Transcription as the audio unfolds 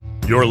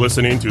You're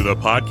listening to the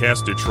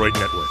Podcast Detroit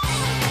Network.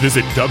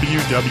 Visit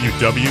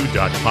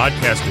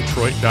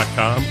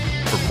www.podcastdetroit.com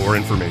for more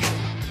information.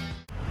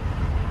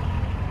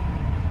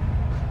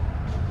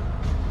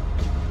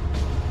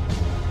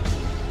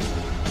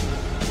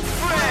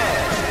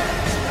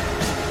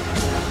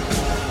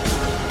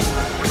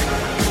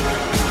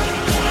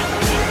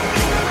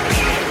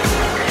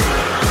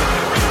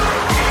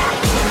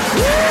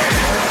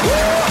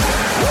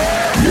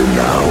 You're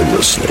now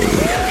listening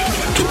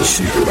to the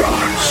Sneaker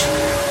Box.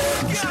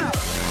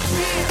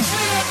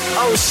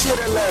 Oh shit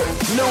alert,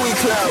 Louis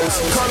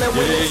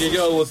clothes.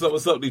 Yo, what's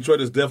up?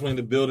 Detroit is definitely in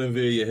the building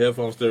via your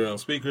headphone stereo and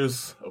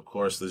speakers. Of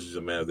course, this is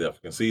your man, the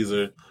African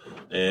Caesar.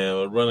 And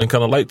we're running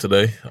kind of late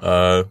today.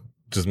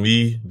 Just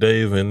me,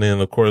 Dave, and then,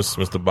 of course,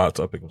 Mr. Bot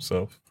Topic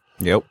himself.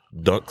 Yep.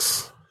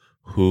 Dunks,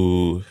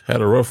 who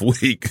had a rough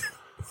week,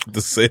 to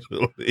say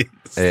the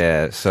least.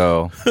 Yeah,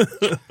 so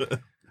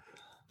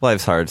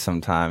life's hard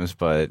sometimes,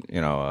 but,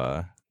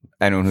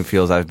 anyone who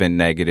feels I've been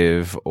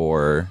negative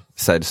or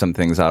said some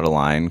things out of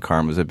line,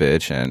 karma's a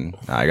bitch, and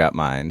I got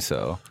mine.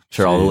 So I'm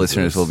sure all the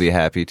listeners will be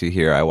happy to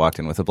hear I walked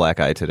in with a black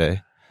eye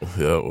today.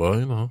 Yeah,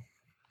 well,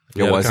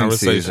 It wasn't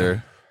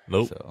Caesar.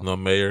 Nope, so. No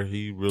mayor.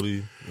 He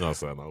really no.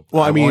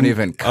 Well, I won't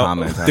even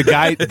comment. On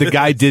the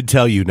guy did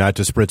tell you not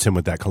to spritz him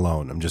with that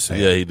cologne. I'm just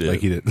saying. Yeah, he did. Like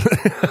he did.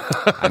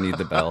 I need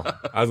the bell.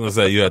 I was gonna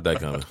say you had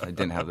that coming. I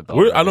didn't have the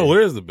bell. I know.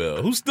 Where's the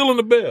bell? Who's still in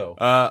the bell?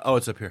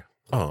 It's up here.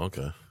 Oh,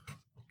 okay.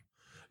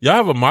 Y'all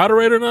have a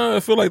moderator now? I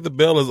feel like the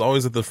bell is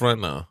always at the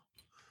front now.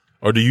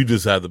 Or do you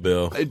just have the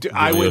bell?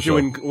 I went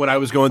through when I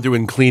was going through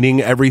and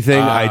cleaning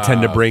everything. I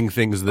tend to bring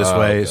things this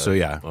way. Okay. So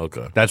yeah.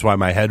 Okay. That's why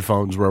my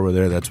headphones were over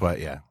there. That's why.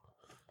 Yeah.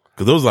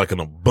 Because there was like an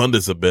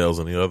abundance of bells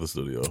in the other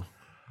studio.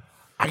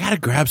 I gotta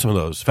grab some of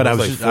those. I was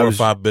like 4 or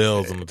 5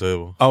 bells on the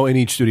table. Oh, in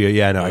each studio.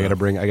 Yeah. No, I gotta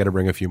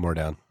bring a few more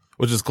down.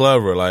 Which is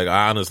clever. Like,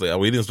 honestly,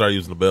 we didn't start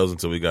using the bells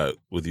until we got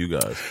with you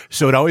guys.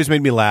 So it always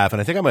made me laugh,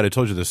 and I think I might have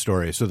told you this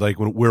story. So like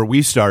where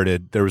we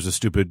started, there was a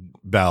stupid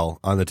bell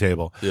on the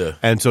table. Yeah.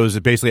 And so it was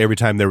basically every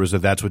time there was a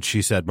 "that's what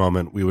she said"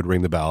 moment, we would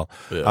ring the bell.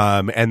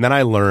 Yeah. And then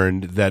I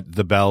learned that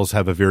the bells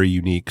have a very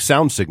unique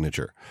sound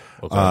signature.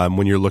 Okay.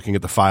 When you're looking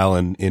at the file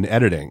in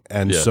editing.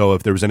 And so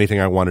if there was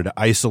anything I wanted to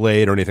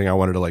isolate or anything I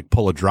wanted to like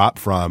pull a drop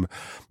from,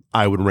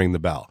 I would ring the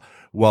bell.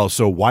 Well,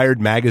 so Wired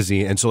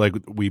Magazine, and so like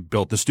we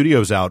built the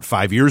studios out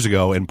 5 years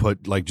ago and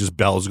put like just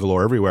bells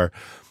galore everywhere.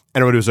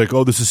 And everybody was like,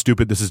 "Oh, this is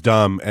stupid. This is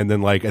dumb." And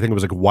then like, I think it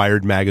was like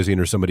Wired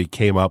Magazine or somebody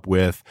came up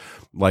with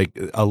like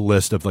a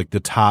list of like the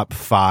top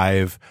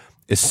 5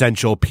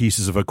 essential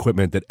pieces of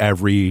equipment that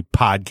every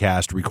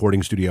podcast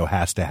recording studio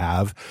has to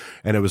have.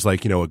 And it was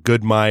like, a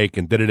good mic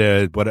and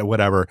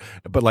whatever.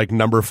 But like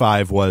number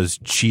 5 was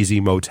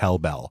cheesy motel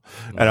bell.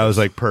 And I was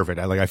like, perfect.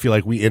 I feel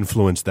like we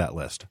influenced that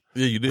list.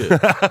 Yeah, you did.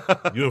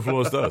 You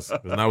influenced us.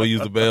 Now we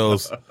use the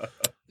bells.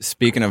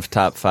 Speaking of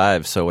top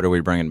 5, so what are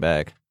we bringing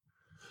back?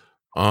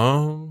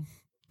 Okay,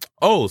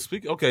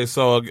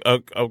 so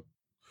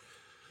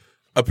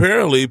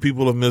apparently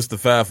people have missed the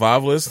Fab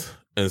 5 list.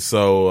 And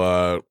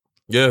so,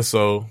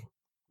 so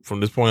from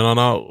this point on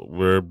out,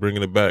 we're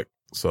bringing it back.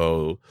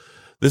 So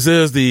this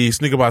is the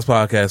Sneaker Box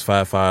Podcast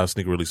 5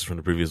 sneaker releases from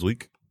the previous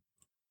week.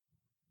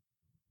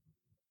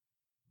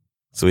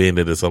 So we ain't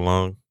did it so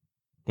long.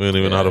 We don't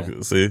even know how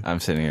to see. I'm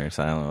sitting here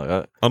silent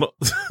like, oh no.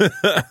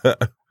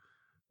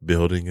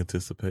 Building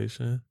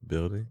anticipation.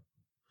 Building.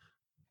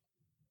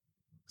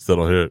 Still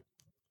don't hear it.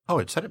 Oh,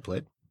 it said it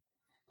played.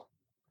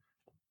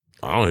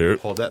 I don't hear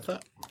it. Hold that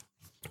thought.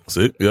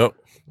 See? Yep.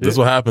 This is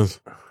what happens.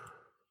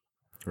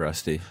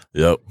 Rusty.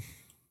 Yep.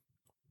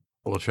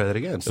 We'll try that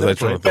again. So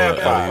Fab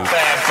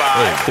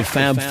 5. The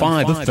Fab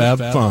Five. The Fab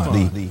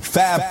Five. The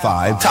Fab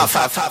Five. Top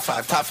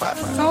 5.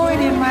 Saw it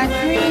in my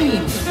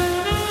dream. 5.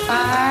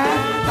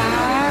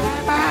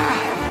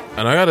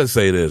 And I gotta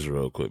say this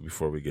real quick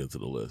before we get to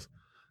the list.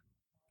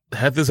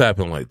 Had this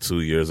happened like 2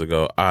 years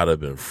ago, I'd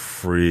have been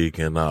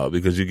freaking out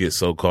because you get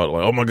so caught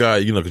like, oh my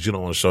God, because you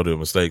don't want to show their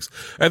mistakes.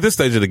 At this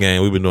stage of the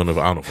game, we've been doing it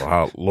for, I don't know, for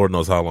how, Lord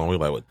knows how long. We're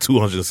like,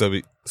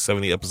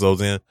 270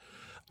 episodes in?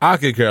 I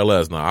could care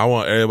less now. I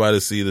want everybody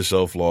to see the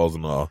show flaws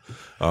and all.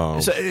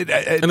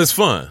 And it's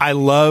fun. I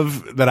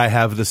love that I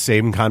have the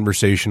same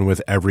conversation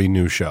with every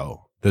new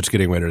show that's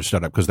getting ready to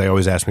start up because they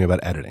always ask me about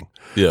editing.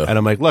 Yeah. And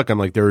I'm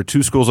like, there are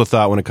 2 schools of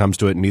thought when it comes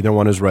to it. And neither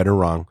one is right or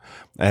wrong.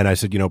 And I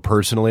said,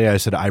 personally, I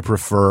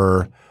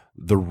prefer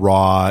the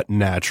raw,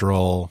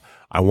 natural.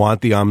 I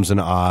want the ums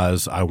and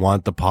ahs. I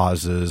want the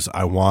pauses.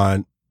 I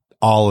want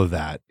all of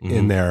that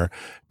in there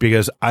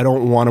because I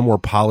don't want a more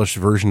polished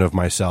version of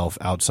myself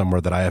out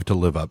somewhere that I have to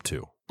live up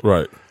to.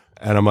 Right.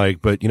 And I'm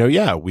like, but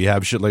we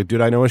have shit like,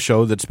 dude, I know a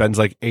show that spends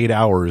like 8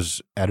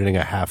 hours editing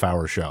a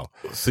half-hour show.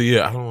 See,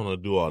 I don't want to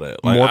do all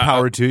that. Like, More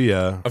power to you.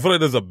 I feel like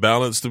there's a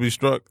balance to be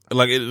struck.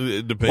 Like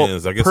it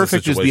depends. Well, I guess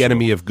perfect is the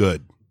enemy of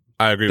good.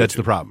 I agree. That's with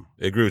you. the problem.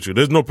 I agree with you.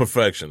 There's no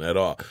perfection at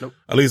all. Nope.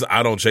 At least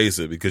I don't chase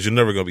it because you're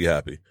never gonna be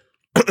happy.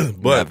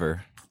 But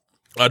Never.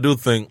 I do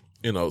think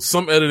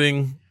some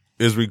editing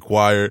is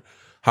required.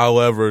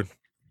 However,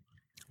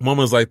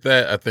 moments like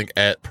that I think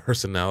add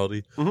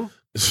personality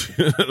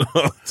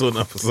to an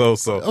episode.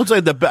 So I would say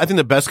I think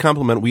the best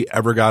compliment we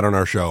ever got on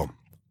our show,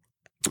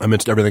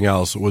 amidst everything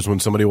else, was when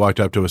somebody walked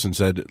up to us and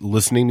said,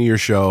 listening to your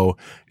show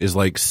is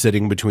like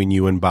sitting between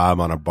you and Bob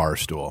on a bar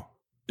stool.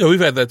 Yeah, we've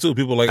had that too.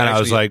 People like, and actually, I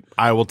was like,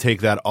 I will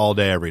take that all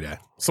day, every day.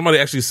 somebody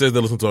actually says they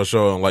listen to our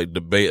show and like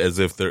debate as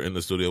if they're in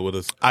the studio with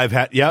us. I've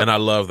had, yeah, and I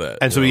love that.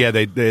 And so, yeah,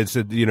 they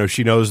said, you know,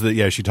 she knows that,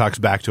 yeah, she talks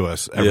back to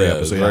us every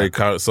episode.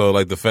 Very so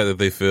like the fact that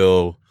they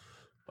feel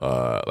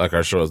like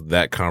our show is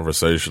that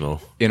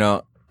conversational. You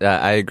know,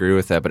 I agree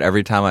with that. But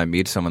every time I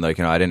meet someone, like,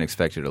 you know, I didn't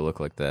expect you to look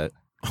like that.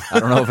 I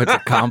don't know if it's a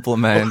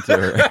compliment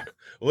or.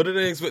 What did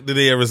they expect? Did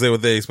they ever say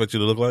what they expect you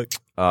to look like?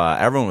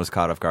 Everyone was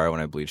caught off guard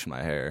when I bleached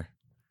my hair.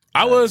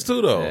 I was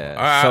too, though.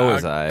 Yeah, so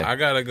was I. I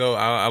gotta go.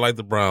 I like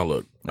the brown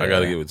look. I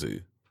gotta give it to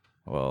you.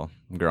 Well,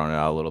 I'm growing it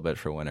out a little bit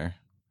for winter.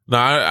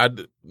 Now,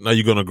 now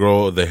you gonna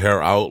grow the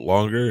hair out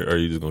longer, or are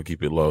you just gonna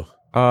keep it low?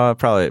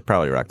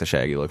 Probably rock the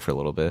shaggy look for a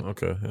little bit.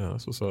 Okay, yeah,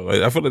 that's what's up.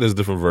 Like, I feel like there's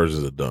different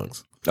versions of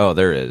dunks. Oh,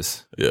 there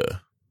is. Yeah.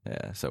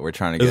 Yeah, so we're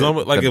trying to get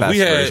almost, like, the if best we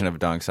had, version of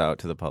dunks out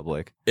to the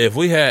public. If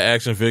we had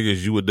action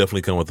figures, you would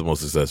definitely come with the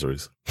most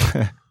accessories.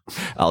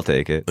 I'll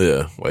take it.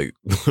 Yeah, like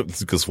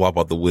you could swap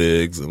out the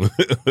wigs and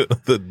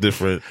the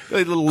different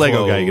like little Lego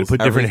clothes. guy. You can put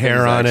different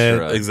hair on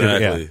extra. it.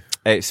 Exactly. Yeah.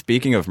 Hey,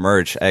 speaking of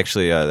merch,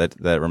 actually,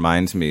 that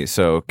reminds me.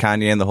 So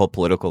Kanye and the whole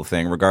political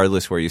thing,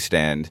 regardless where you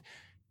stand,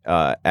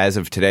 as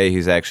of today,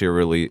 he's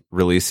actually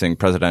releasing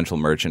presidential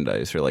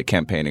merchandise or like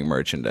campaigning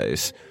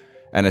merchandise.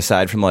 And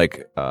aside from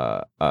like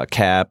a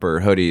cap or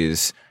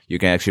hoodies, you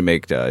can actually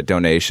make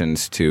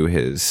donations to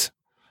his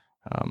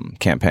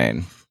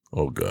campaign.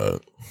 Oh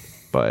God!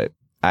 But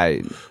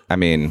I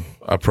mean,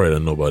 I pray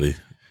that nobody.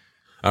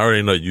 I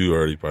already know you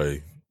already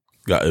probably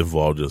got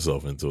involved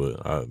yourself into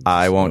it.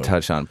 I won't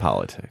touch on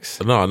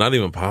politics. No, not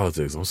even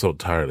politics. I'm so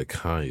tired of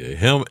Kanye.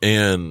 Him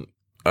and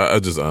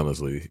I just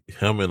honestly,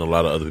 him and a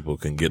lot of other people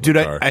can get. Dude,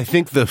 in the car. I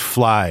think the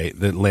fly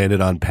that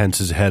landed on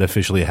Pence's head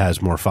officially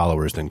has more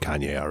followers than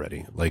Kanye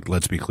already. Like,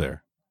 let's be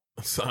clear.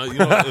 So, you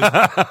know,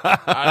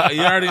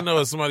 you already know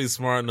if somebody's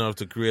smart enough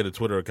to create a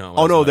Twitter account.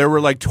 Oh no, there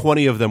were like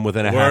 20 of them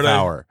within a half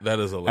hour. That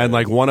is hilarious. And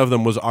like one of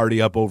them was already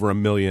up over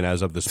 1 million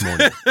as of this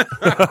morning.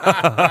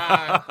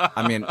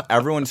 I mean,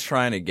 everyone's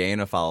trying to gain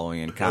a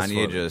following, and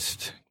Kanye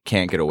just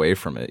can't get away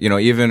from it. You know,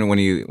 even when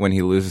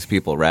he loses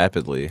people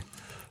rapidly.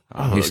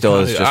 He still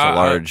has just a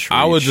large reach.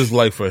 I would just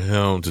like for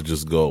him to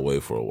just go away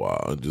for a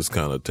while and just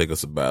kind of take a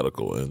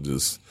sabbatical and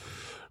just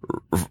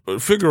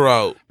figure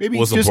out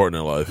what's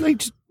important in life. Like,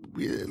 just,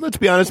 let's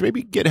be honest,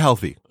 maybe get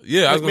healthy.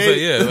 Yeah, I was going to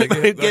say, yeah.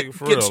 Like, get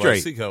for real, straight.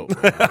 Like, seek help.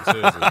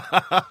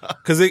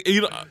 Because,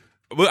 you know,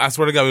 I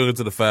swear to God, we went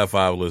to the Fab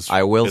Five list.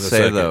 I will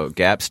say, though,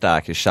 Gap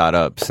stock has shot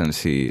up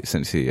since he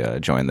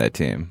joined that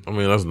team. I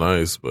mean, that's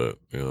nice, but,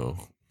 you know,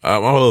 my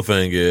whole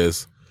thing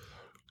is,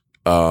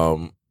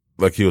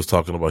 like he was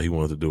talking about, he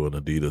wanted to do an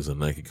Adidas and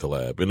Nike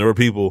collab. And there were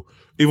people,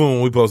 even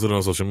when we posted it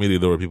on social media,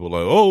 there were people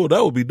like, oh,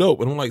 that would be dope.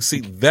 And I'm like,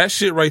 see, that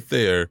shit right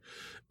there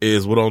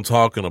is what I'm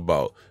talking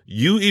about.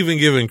 You even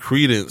giving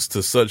credence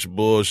to such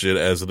bullshit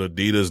as an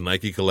Adidas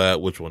Nike collab,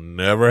 which will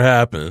never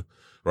happen,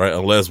 right?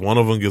 Unless one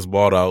of them gets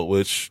bought out,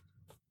 which,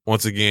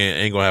 once again,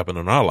 ain't gonna happen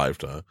in our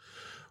lifetime.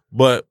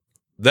 But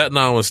that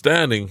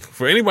notwithstanding,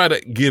 for anybody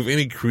that give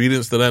any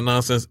credence to that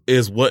nonsense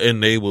is what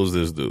enables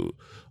this dude.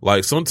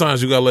 Like,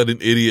 sometimes you gotta let an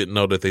idiot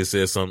know that they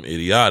said something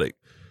idiotic.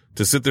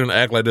 To sit there and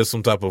act like there's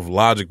some type of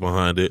logic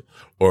behind it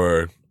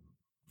or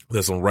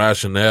there's some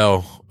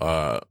rationale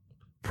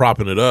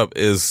propping it up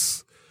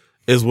is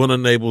what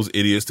enables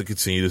idiots to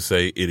continue to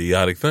say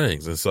idiotic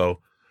things. And so,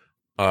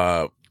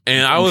 and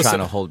I was trying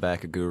to hold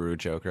back a guru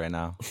joke right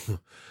now.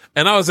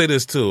 And I would say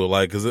this too,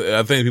 like, because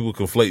I think people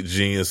conflate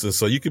genius, and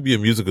so you could be a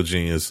musical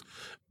genius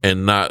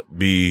and not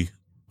be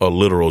a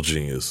literal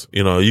genius.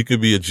 You know, you could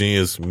be a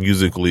genius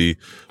musically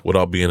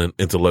without being an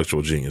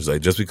intellectual genius.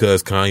 Like, just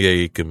because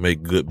Kanye can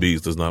make good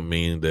beats does not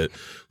mean that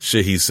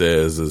shit he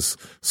says is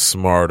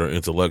smart or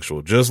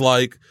intellectual. Just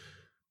like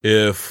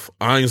if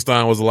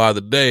Einstein was alive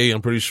today,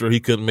 I'm pretty sure he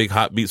couldn't make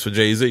hot beats for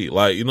Jay-Z.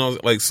 Like, you know,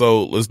 like,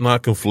 so let's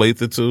not conflate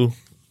the two.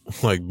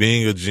 Like,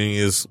 being a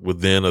genius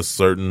within a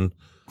certain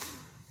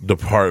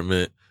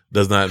department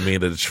does not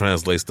mean that it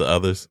translates to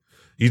others.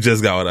 You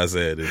just got what I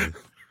said, didn't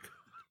you?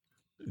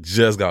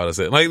 Just got what I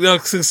said. Like, you know,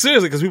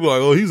 seriously, because people are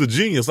like, oh, he's a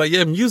genius. Like,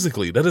 yeah,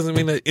 musically. That doesn't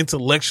mean that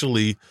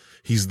intellectually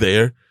he's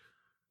there.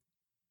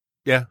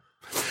 Yeah.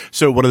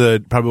 So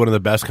probably one of the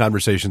best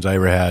conversations I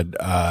ever had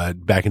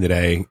back in the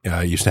day,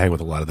 I used to hang with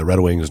a lot of the Red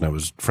Wings, and I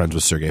was friends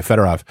with Sergei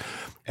Fedorov.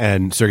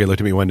 And Sergei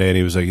looked at me one day and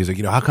he was like,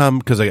 you know, how come?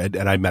 Because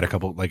I met a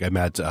couple, like I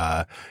met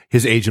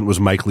his agent was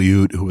Mike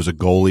Liut, who was a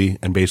goalie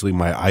and basically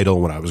my idol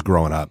when I was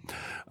growing up.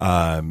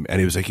 And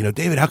he was like, you know,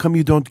 David, how come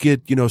you don't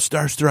get, you know,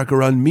 starstruck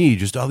around me,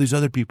 just all these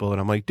other people? And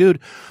I'm like, dude,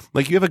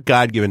 like, you have a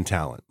God-given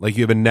talent. Like,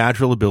 you have a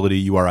natural ability.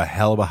 You are a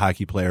hell of a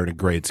hockey player and a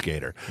great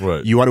skater.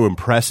 Right. You want to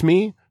impress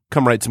me?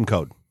 Come write some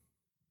code.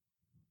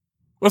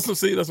 That's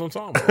what I'm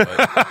talking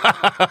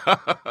about.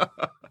 Like,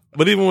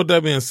 but even with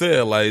that being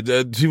said, like,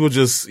 people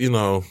just, you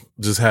know,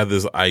 just have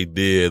this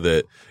idea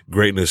that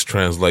greatness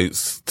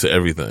translates to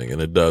everything,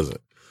 and it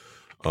doesn't.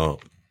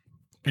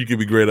 You can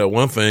be great at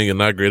one thing and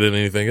not great at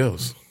anything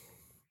else.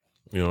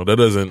 That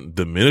doesn't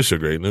diminish your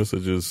greatness.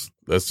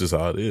 That's just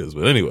how it is.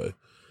 But anyway,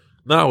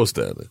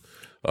 notwithstanding,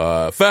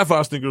 Fab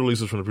 5 sneaker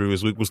releases from the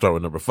previous week. We'll start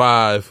with number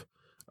 5.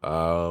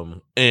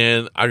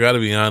 And I got to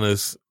be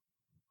honest,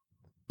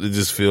 it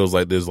just feels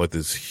like there's like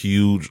this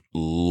huge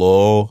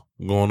lull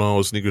going on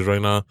with sneakers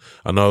right now.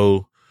 I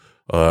know,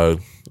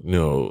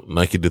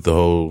 Nike did the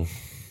whole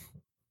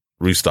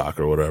restock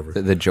or whatever.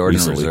 The Jordan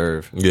recently.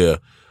 Reserve. Yeah.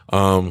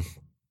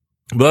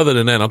 But other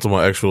than that, I'm talking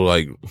about actual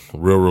like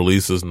real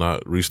releases,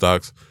 not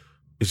restocks.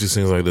 It just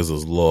seems like there's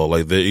this lull.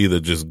 Like they're either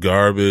just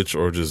garbage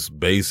or just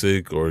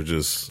basic or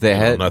just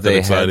not that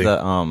exciting.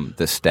 Had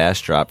the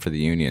stash drop for the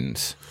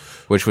unions,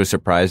 which was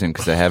surprising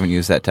because I haven't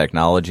used that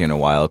technology in a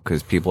while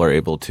because people are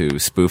able to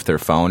spoof their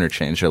phone or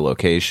change their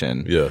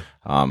location. Yeah.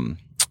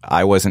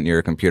 I wasn't near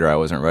a computer. I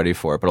wasn't ready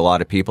for it. But a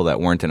lot of people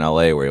that weren't in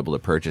LA were able to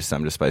purchase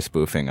them just by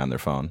spoofing on their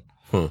phone.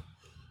 Huh.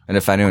 And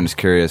if anyone's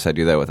curious, I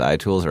do that with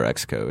iTools or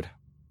Xcode.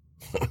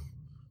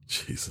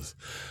 Jesus.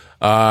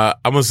 I'm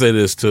going to say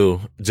this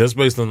too. Just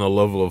based on the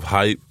level of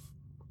hype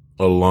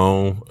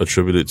alone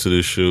attributed to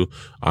this shoe,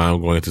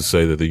 I'm going to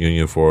say that the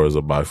Union 4 is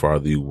by far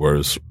the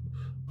worst,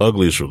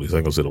 ugliest release. I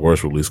ain't going to say the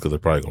worst release because they're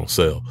probably going to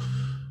sell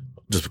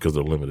just because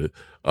they're limited.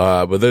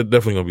 But they're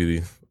definitely going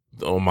to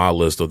be on my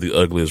list of the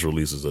ugliest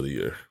releases of the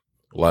year.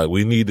 Like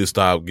we need to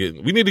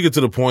get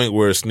to the point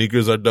where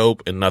sneakers are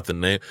dope and not the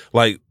name.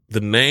 Like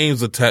the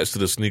names attached to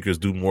the sneakers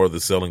do more of the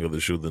selling of the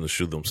shoe than the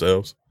shoe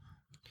themselves.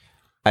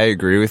 I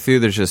agree with you.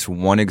 There's just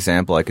one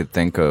example I could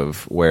think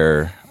of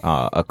where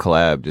a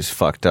collab just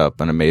fucked up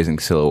an amazing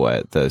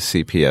silhouette. The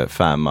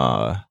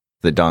CPFM,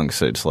 the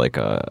Dunks, it's like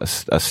a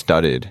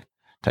studded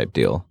type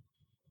deal.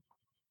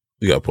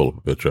 You got to pull up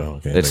a picture.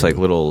 It's like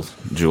little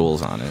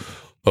jewels on it.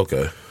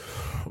 Okay.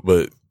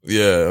 But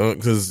yeah,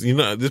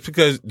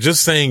 because,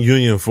 just saying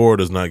Union 4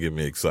 does not get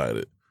me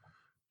excited.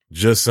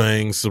 Just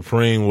saying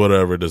Supreme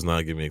whatever does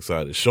not get me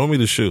excited. Show me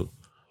the shoe.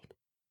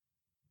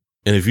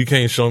 And if you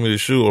can't show me the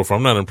shoe, or if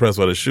I'm not impressed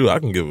by the shoe, I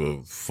can give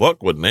a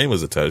fuck what name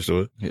is attached to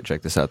it. Here,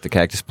 check this out. The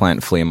Cactus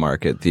Plant Flea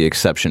Market, the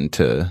exception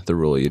to the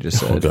rule you just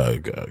said. Oh,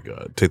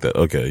 God. Take that.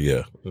 Okay,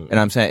 yeah. And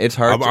I'm saying it's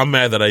hard. I'm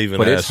mad that I even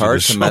but asked it's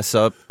hard you to mess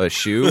up a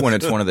shoe when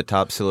it's one of the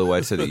top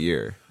silhouettes of the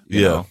year.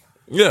 You know?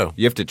 Yeah.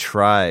 You have to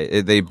try.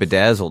 They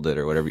bedazzled it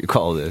or whatever you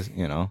call this,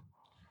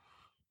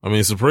 I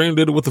mean, Supreme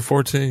did it with the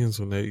 14s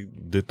when they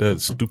did that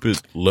stupid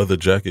leather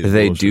jacket.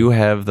 They do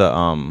have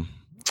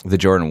the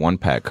Jordan 1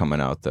 pack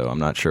coming out, though. I'm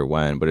not sure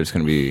when, but it's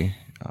going to be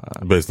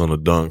based on the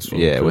Dunks.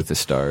 With the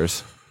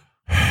stars.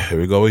 Here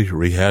we go. We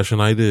rehashing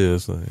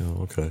ideas.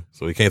 Okay.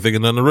 So we can't think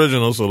of nothing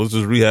original, so let's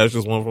just rehash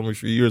this one from a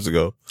few years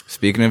ago.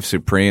 Speaking of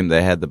Supreme,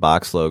 they had the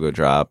box logo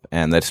drop,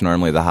 and that's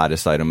normally the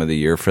hottest item of the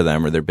year for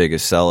them or their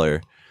biggest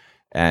seller.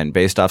 And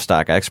based off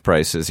StockX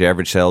prices, the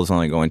average sale is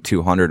only going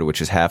 200, which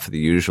is half of the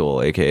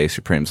usual, a.k.a.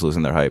 Supreme's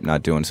losing their hype,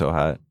 not doing so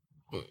hot.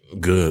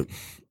 Good.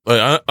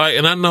 And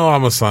I know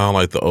I'm going to sound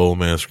like the old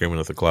man screaming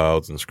at the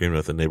clouds and screaming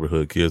at the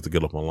neighborhood kids to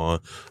get off my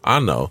lawn.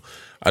 I know.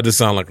 I just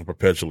sound like I'm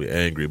perpetually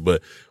angry.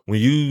 But when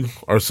you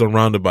are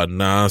surrounded by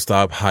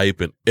nonstop hype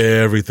and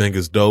everything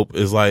is dope,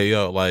 it's like,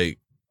 I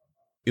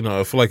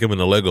feel like I'm in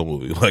a Lego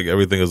movie. Like,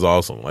 everything is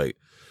awesome. Like,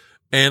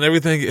 and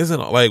everything isn't,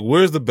 like,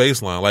 where's the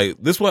baseline?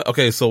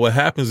 Like, so what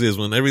happens is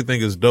when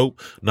everything is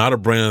dope, not a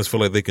brands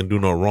feel like they can do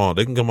no wrong.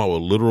 They can come out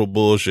with literal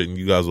bullshit and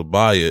you guys will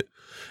buy it.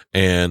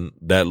 And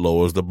that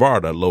lowers the bar.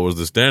 That lowers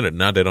the standard.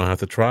 Now they don't have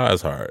to try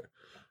as hard.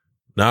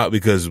 Not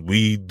because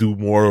we do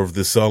more of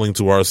the selling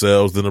to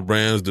ourselves than the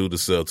brands do to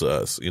sell to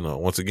us.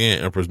 Once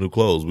again, Emperor's New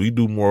Clothes.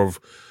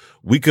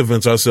 We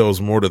convince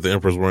ourselves more that the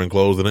Emperor's wearing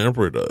clothes than the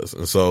Emperor does.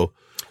 And so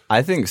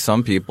I think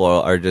some people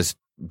are just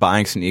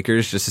buying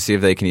sneakers just to see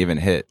if they can even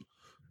hit.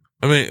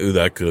 I mean,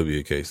 that could be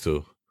a case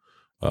too.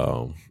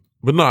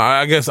 But no,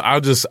 I guess I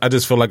just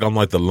feel like I'm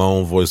like the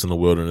lone voice in the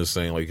wilderness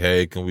saying like,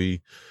 hey, can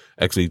we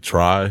actually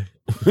try?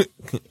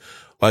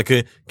 Like,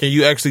 can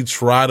you actually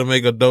try to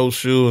make a dope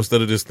shoe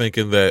instead of just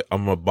thinking that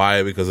I'm going to buy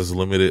it because it's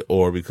limited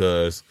or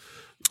because,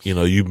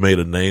 you've made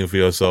a name for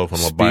yourself. I'm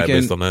going to buy it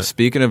based on that.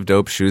 Speaking of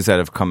dope shoes that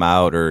have come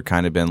out or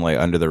kind of been like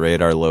under the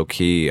radar low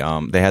key,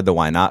 they had the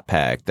Why Not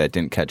pack that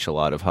didn't catch a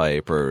lot of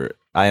hype or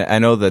I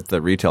know that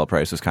the retail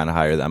price was kind of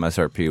higher. The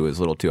MSRP was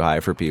a little too high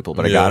for people,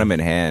 but I got them in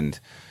hand.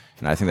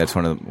 And I think that's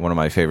one of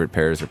my favorite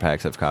pairs or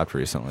packs I've copped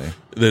recently.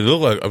 They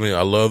look like,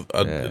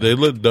 they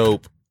look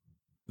dope.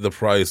 The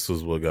price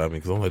was what got me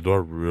because I'm like, do I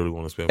really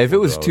want to spend $4? If it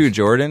was two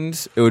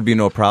Jordans, it would be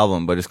no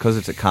problem. But it's because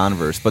it's a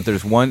Converse. But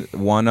there's one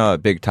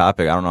big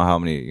topic. I don't know how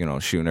many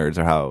shoe nerds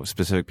or how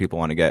specific people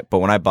want to get. But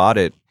when I bought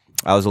it,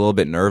 I was a little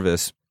bit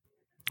nervous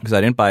because I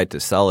didn't buy it to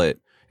sell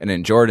it. And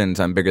in Jordans,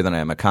 I'm bigger than I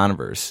am a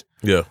Converse.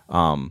 Yeah.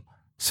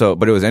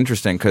 But it was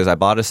interesting because I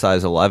bought a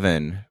size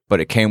 11, but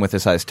it came with a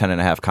size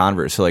 10.5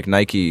 Converse. So like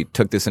Nike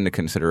took this into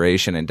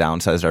consideration and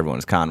downsized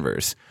everyone's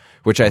Converse,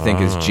 which I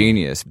think is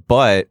genius.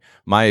 But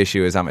my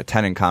issue is I'm a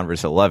 10 in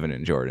Converse, 11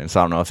 in Jordan. So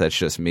I don't know if that's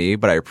just me,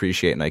 but I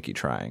appreciate Nike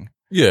trying.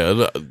 Yeah,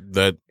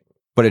 that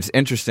But it's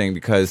interesting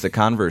because the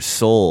Converse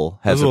sole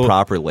has a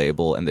proper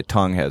label and the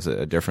tongue has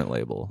a different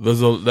label.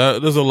 There's a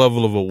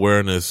level of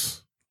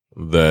awareness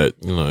that,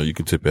 you know, you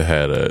can tip your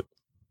hat at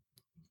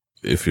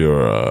if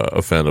you're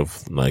a fan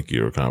of Nike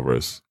or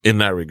Converse in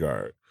that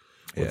regard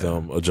with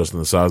adjusting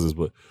the sizes.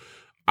 But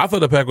I thought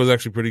the pack was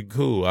actually pretty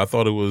cool. I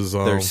thought it was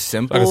they're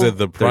simple. Like I said,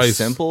 the price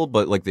they're simple,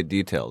 but like the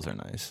details are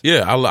nice.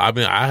 Yeah,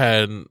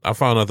 I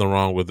found nothing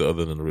wrong with it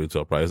other than the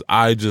retail price.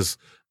 I just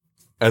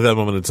at that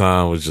moment in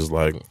time was just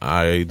like,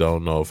 I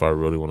don't know if I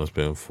really want to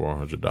spend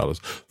 $400,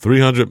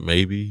 $300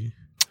 maybe.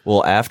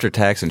 Well, after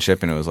tax and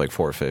shipping, it was like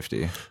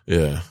 $450.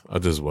 Yeah, I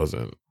just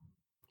wasn't.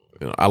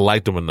 You know, I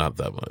liked them, but not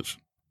that much.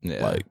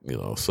 Yeah. Like, you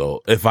know,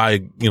 so if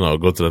I, you know,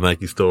 go to the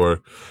Nike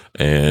store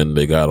and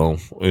they got them,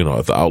 you know,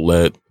 at the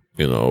outlet,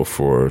 you know,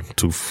 for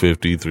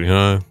 $250,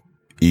 $300,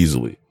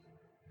 easily.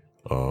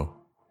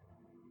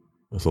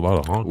 That's a lot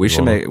of honk. We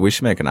should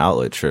make an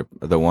outlet trip.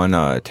 The one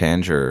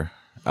Tanger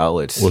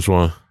outlets. Which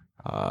one?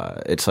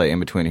 It's like in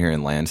between here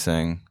and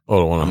Lansing. Oh,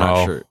 the one in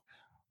Howell?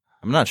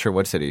 I'm not sure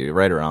what city.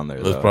 Right around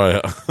there. That's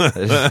though.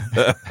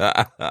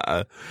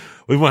 Probably.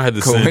 We might have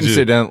to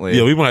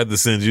coincidentally. We might have to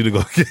send you to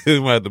go. We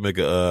might have to make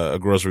a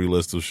grocery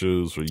list of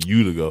shoes for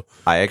you to go.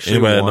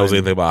 Anybody that knows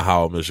anything about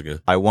Howell,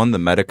 Michigan? I won the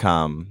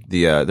Metacom,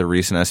 the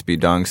recent SB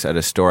Dunks at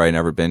a store I'd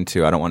never been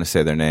to. I don't want to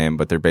say their name,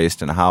 but they're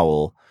based in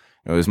Howell.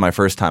 It was my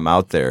first time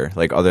out there,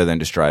 like other than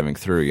just driving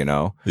through, you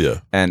know?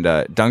 Yeah. And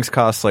Dunks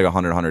cost like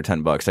 $100,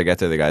 $110. I get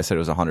there, the guy said it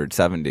was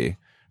 $170.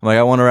 I'm like,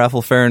 I want a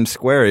raffle fair and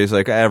square. He's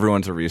like,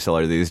 everyone's a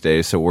reseller these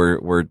days, so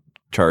we're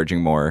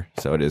charging more.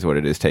 So it is what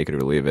it is. Take it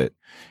or leave it.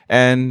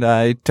 And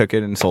I took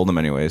it and sold them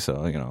anyway.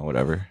 So, you know,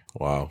 whatever.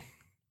 Wow.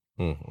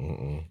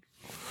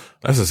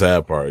 That's the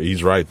sad part.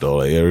 He's right though.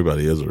 Like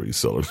everybody is a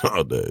reseller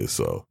nowadays.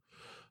 So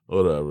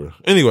whatever.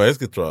 Anyway, let's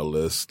get to our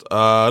list.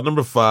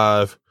 Number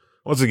 5.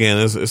 Once again,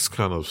 it's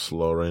kind of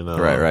slow right now.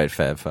 Right.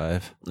 Fab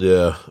 5.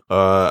 Yeah.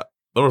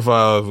 Number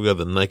 5, we got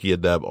the Nike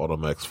Adapt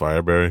Automax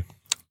Fireberry.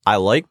 I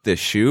like this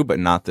shoe, but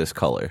not this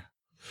color.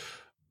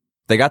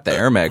 They got the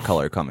Air Mag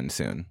color coming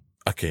soon.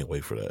 I can't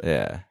wait for that.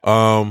 Yeah.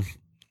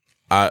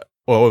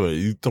 Wait a minute.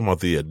 You talking about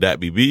the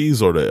Adapt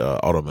BBs or the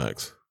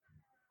Automax?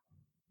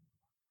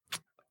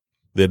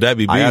 The Adapt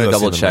BBs. I gotta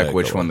double check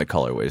which one the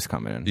colorway is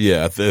coming in.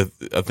 Yeah, I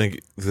think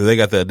they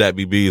got the Adapt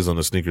BBs on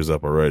the sneakers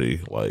up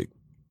already. Like,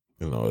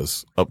 you know,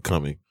 it's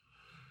upcoming.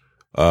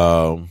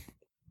 But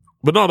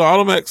no, the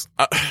Automax.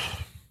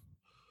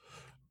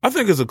 I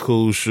think it's a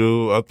cool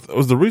shoe.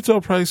 Was the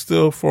retail price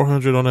still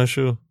 $400 on that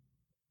shoe?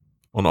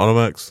 On the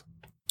Automax?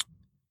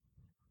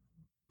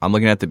 I'm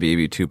looking at the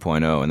BB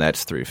 2.0 and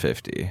that's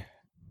 $350.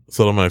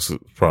 So the Max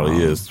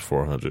probably is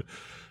 $400.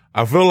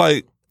 I feel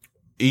like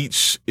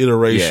each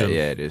iteration.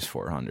 Yeah, it is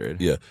 $400.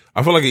 Yeah,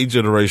 I feel like each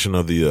iteration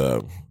of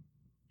the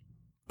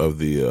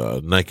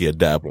Nike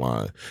Adapt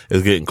line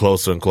is getting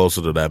closer and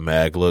closer to that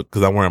mag look.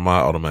 Because I'm wearing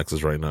my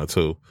Automaxes right now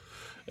too,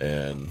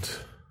 and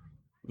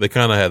they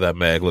kind of have that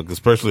mag look,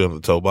 especially on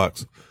the toe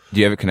box. Do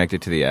you have it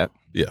connected to the app?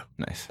 Yeah,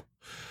 nice.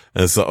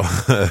 And so,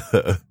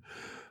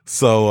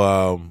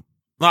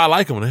 no, I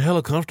like them. They're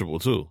hella comfortable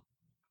too.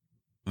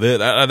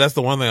 That's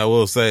the one thing I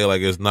will say.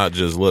 Like, it's not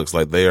just looks.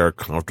 Like, they are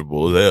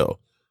comfortable as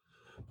hell.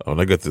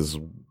 They got this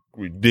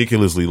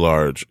ridiculously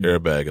large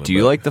airbag in the Do you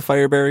back. like the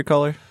Fireberry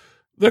color?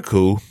 They're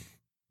cool.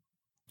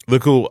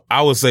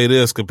 I would say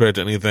this compared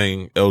to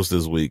anything else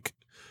this week,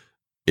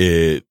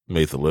 it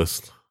made the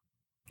list.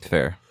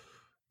 Fair.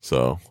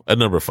 So at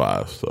number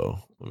 5. So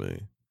I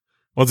mean,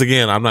 once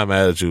again, I'm not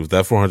mad at you if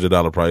that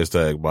 $400 price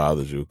tag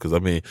bothers you, because I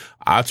mean,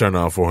 I turned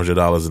on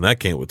 $400 and that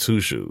came with 2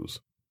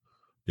 shoes.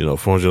 You know,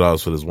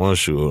 $400 for this one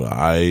shoe.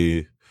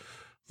 The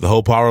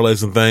whole power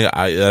lacing thing,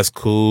 that's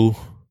cool,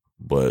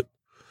 but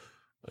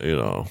you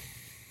know,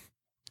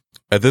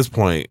 at this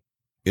point,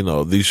 you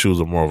know, these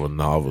shoes are more of a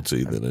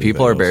novelty than anything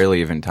People are else.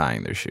 barely even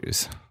tying their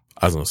shoes.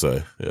 I was gonna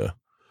say, yeah.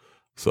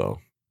 So,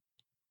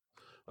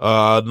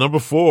 number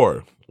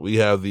 4, we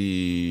have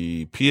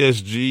the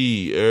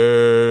PSG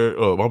Air.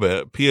 Oh, my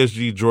bad.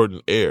 PSG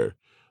Jordan Air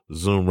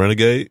Zoom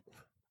Renegade.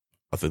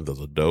 I think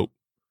those are dope.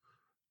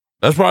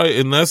 That's probably,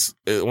 and that's,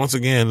 once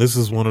again, this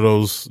is one of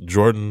those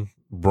Jordan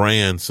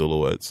brand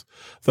silhouettes.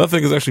 So I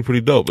think it's actually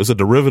pretty dope. It's a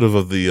derivative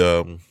of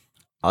the,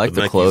 I like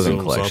the clothing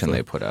collection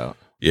they put out.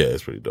 Yeah,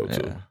 it's pretty dope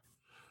too.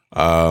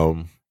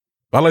 I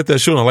like that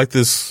shoe, and I like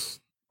this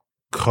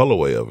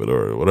colorway of it,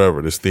 or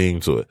whatever, this theme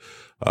to it.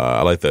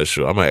 I like that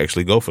shoe. I might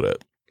actually go for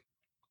that.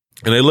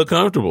 And they look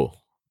comfortable.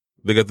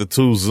 They got the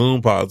 2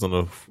 zoom pods on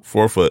the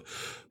forefoot.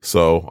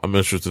 So I'm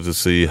interested to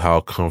see how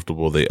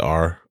comfortable they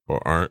are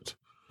or aren't.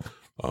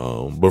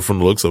 But from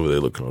the looks of it, they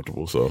look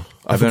comfortable. So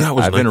I've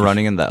been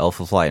running in the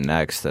Alpha Fly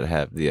Next that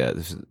have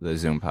the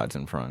zoom pods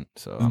in front.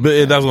 So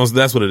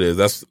that's what it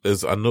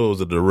is. I know it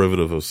was a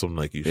derivative of some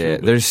Nike shoe. Yeah,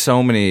 there's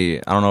so many.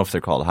 I don't know if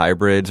they're called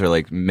hybrids or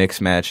like mix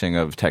matching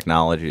of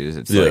technologies.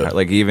 It's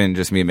like even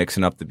just me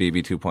mixing up the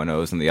BB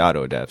 2.0s and the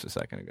Auto Adapts a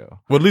second ago.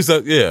 Well, at least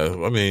I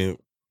mean,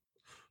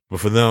 but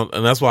for them,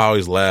 and that's why I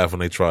always laugh when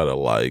they try to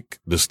like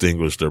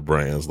distinguish their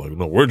brands. Like,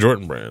 no, we're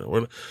Jordan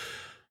brand.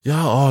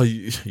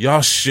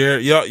 y'all share,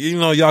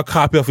 y'all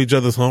copy off each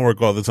other's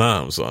homework all the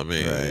time. So I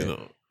mean,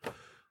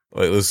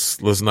 like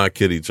let's not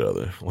kid each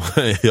other.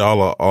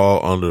 Y'all are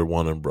all under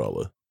one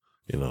umbrella.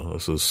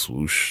 It's a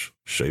swoosh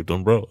shaped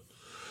umbrella.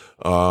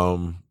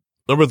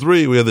 Number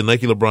 3, we have the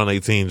Nike LeBron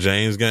 18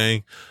 James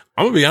gang.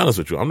 I'm gonna be honest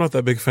with you. I'm not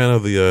that big fan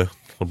of the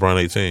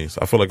LeBron 18s.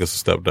 I feel like it's a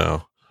step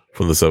down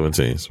from the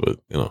 17s, but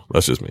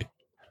that's just me.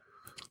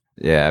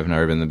 Yeah, I've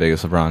never been the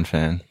biggest LeBron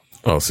fan.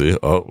 Oh, see,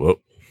 well,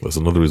 that's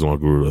another reason why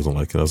Guru doesn't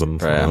like it.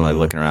 Right, I'm like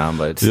looking around,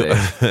 but it's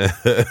safe.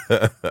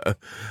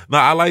 No,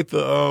 I like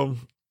the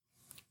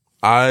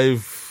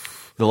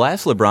the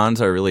last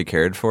LeBrons I really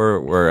cared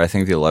for were, I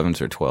think, the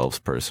 11s or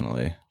 12s,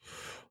 personally.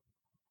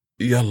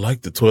 Yeah, I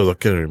like the 12s. I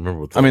can't remember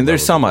what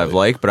there's some I've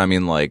liked, but I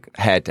mean, like,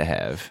 had to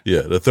have.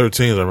 Yeah, the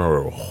 13s I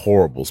remember were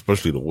horrible,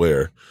 especially to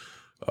wear.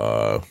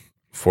 14s,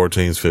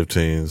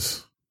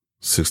 15s,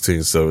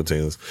 16s,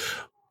 17s.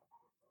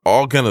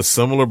 All kind of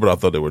similar, but I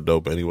thought they were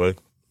dope anyway.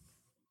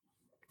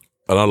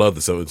 And I love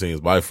the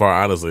 17s. By far,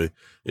 honestly,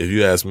 if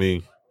you ask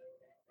me,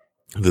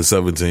 the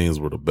 17s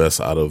were the best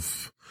out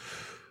of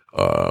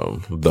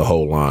the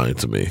whole line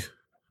to me.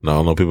 Now,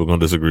 I know people are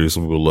going to disagree.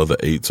 Some people love the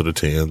 8s or the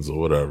 10s or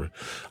whatever.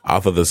 I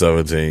thought the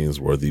 17s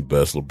were the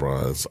best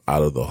LeBrons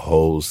out of the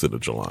whole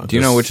signature line. Do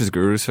you know which is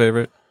Guru's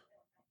favorite?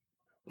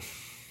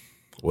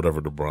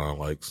 Whatever LeBron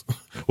likes.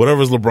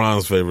 Whatever's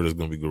LeBron's favorite is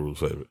going to be Guru's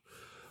favorite.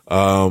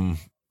 I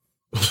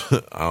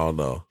don't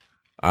know.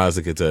 I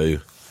honestly can tell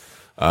you.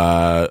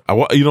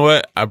 You know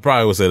what? I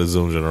probably would say the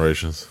Zoom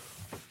Generations.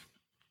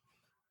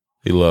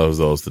 He loves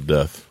those to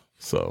death.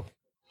 So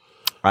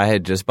I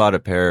had just bought a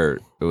pair.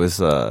 It was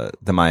the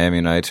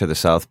Miami Nights or the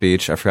South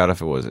Beach. I forgot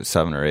if it was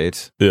 7 or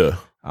 8s. Yeah.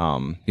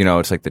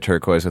 It's like the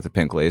turquoise with the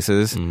pink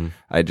laces. Mm-hmm.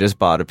 I just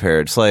bought a pair.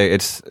 It's like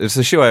it's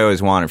the shoe I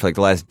always wanted for like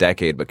the last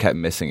decade, but kept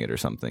missing it or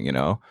something.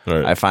 Right.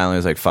 I finally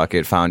was like, fuck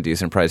it, found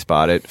decent price,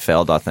 bought it,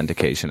 failed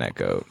authentication at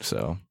GOAT.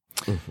 So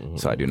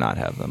I do not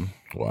have them.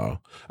 Wow,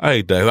 I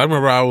hate that. I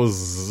remember I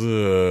was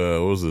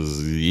what was this,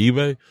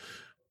 eBay,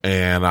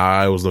 and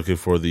I was looking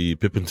for the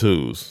Pippen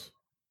 2s.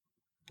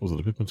 Was it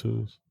the Pippen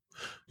 2s?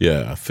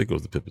 Yeah, I think it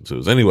was the Pippen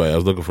 2s. Anyway, I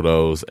was looking for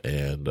those,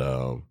 and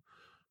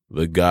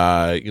the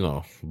guy,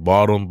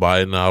 bought them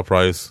by it now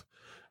price,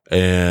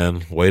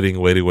 and waiting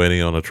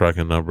on a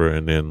tracking number,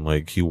 and then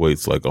like he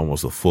waits like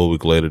almost a full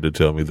week later to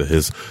tell me that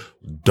his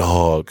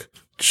dog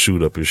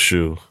chewed up his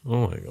shoe.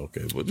 I'm like,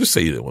 okay, but just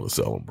say you didn't want to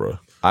sell them, bro.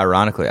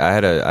 Ironically, I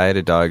had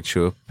a dog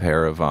chew up a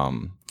pair of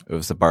it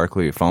was the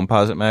Barkley Foam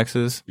Posit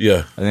Maxes. Yeah,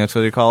 I think that's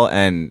what they call it,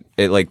 and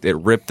it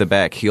ripped the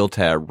back heel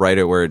tab right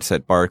at where it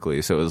said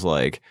Barkley, so it was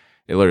like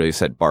it literally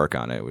said Bark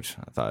on it, which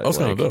I thought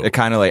it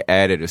kind of like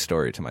added a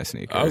story to my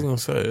sneaker. I was gonna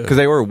say because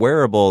they were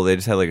wearable, they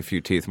just had like a few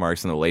teeth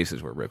marks and the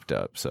laces were ripped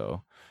up.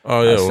 So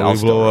oh yeah, when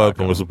we blow up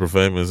and we're super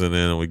famous, and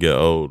then we get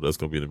old, that's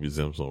gonna be in a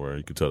museum somewhere.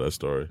 You can tell that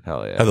story.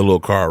 Hell yeah, had a little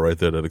car right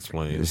there that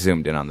explains.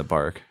 Zoomed in on the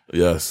bark.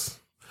 Yes.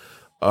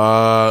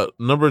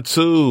 Number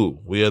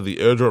 2, we had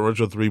the Air Jordan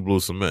Retro 3 Blue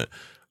Cement.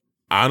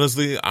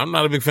 Honestly, I'm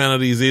not a big fan of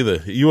these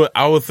either.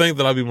 I would think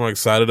that I'd be more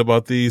excited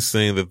about these,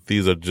 saying that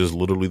these are just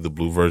literally the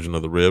blue version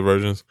of the red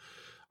versions.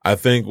 I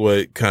think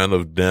what kind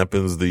of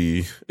dampens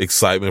the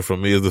excitement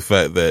from me is the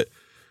fact that,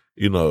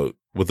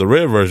 with the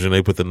red version,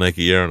 they put the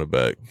Nike Air on the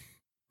back.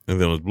 And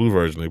then with the blue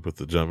version, they put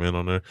the Jump In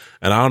on there.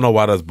 And I don't know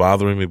why that's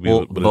bothering me.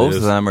 Well, but both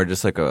of them are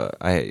just like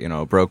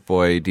a Broke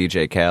Boy,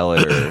 DJ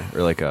Khaled,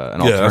 or like an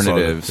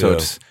alternative. So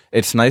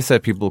it's nice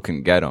that people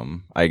can get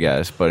them, I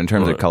guess. But in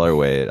terms of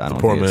colorway, I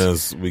don't poor think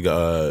man's, we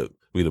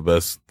the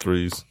best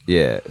 3s.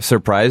 Yeah.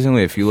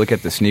 Surprisingly, if you look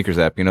at the sneakers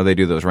app, they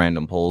do those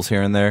random polls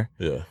here and there.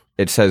 Yeah.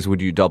 It says,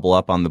 would you double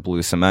up on the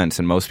blue cements?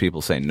 And most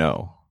people say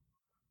no.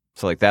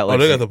 So like that.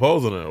 They got the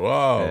polls in there.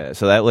 Wow. Yeah,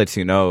 so that lets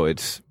you know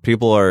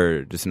people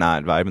are just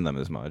not vibing them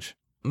as much.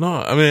 No,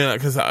 I mean,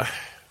 because I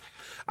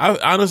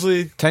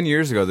honestly 10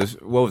 years ago,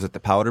 what was it? The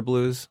powder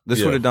blues.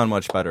 This would have done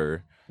much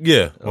better.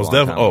 Yeah, most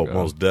definitely.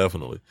 Most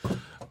definitely.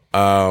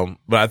 But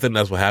I think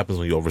that's what happens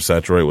when you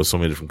oversaturate with so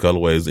many different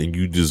colorways, and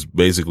you just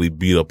basically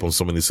beat up on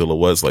so many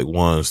silhouettes like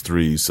 1s,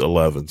 3s,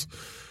 11s,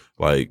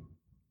 like.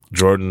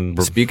 Jordan.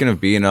 Speaking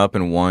of being up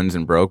in 1s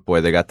and Broke Boy,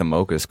 they got the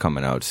Mochas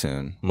coming out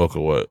soon. Mocha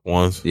what?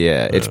 1s?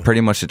 Yeah, it's pretty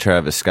much the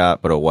Travis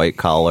Scott, but a white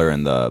collar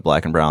and the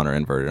black and brown are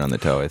inverted on the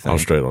toe, I think. I'm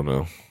straight on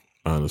them.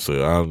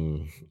 Honestly,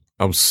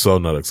 I'm so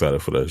not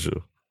excited for that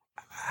shoe.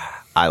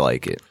 I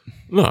like it.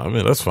 No, I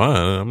mean, that's fine.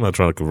 I'm not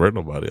trying to convert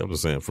nobody. I'm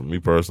just saying, for me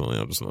personally,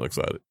 I'm just not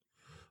excited.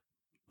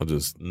 I'm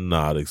just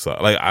not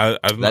excited. Like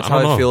that's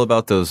how I feel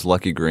about those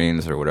Lucky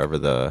Greens or whatever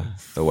the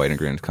white and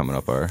greens coming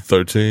up are.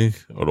 13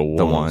 or the 1s?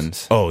 The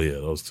 1s. Oh yeah,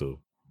 those 2.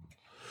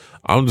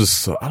 I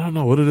don't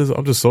know what it is.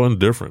 I'm just so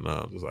indifferent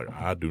now. I'm just like,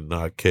 I do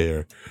not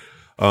care.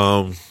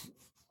 But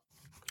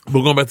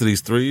going back to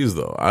these 3s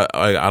though,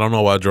 I don't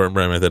know why Jordan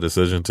Brand made that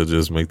decision to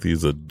just make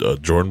these a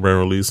Jordan Brand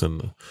release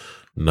and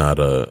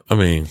not I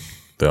mean,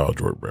 they're all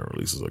Jordan Brand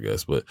releases, I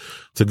guess, but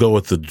to go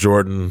with the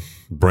Jordan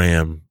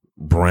Brand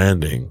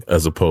branding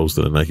as opposed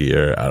to the Nike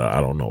Air, I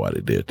don't know why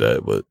they did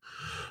that, but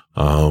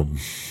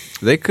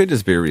They could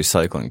just be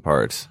recycling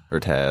parts or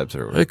tabs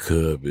or whatever. It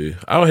could be.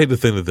 I would hate to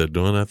think that they're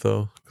doing that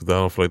though, because I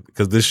don't feel like,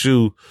 because this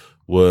shoe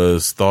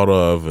was thought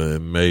of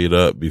and made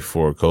up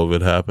before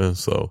COVID happened.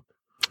 So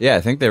yeah,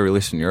 I think they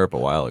released in Europe a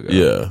while ago.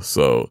 yeah,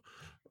 so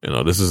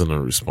this isn't a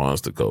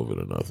response to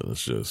COVID or nothing.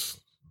 It's just,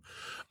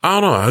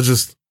 I don't know.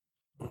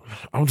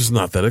 I'm just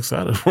not that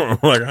excited for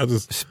them.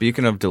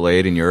 Speaking of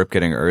delayed in Europe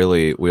getting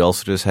early, we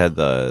also just had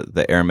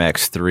the Air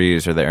Max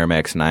 3s or the Air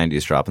Max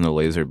 90s dropping the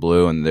laser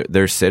blue, and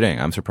they're sitting.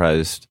 I'm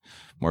surprised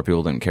more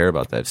people didn't care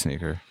about that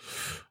sneaker.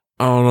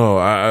 I don't know.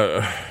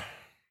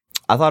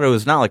 I thought it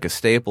was not like a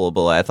staple,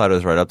 but I thought it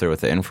was right up there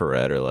with the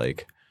infrared, or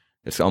like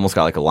it's almost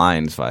got like a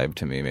Lions vibe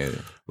to me, maybe.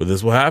 But this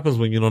is what happens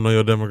when you don't know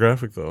your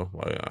demographic, though.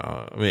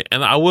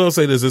 And I will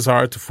say this: it's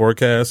hard to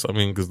forecast.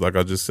 Because like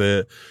I just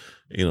said,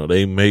 when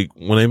they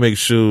make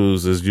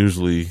shoes, it's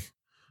usually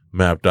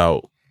mapped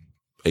out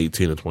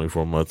 18 to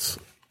 24 months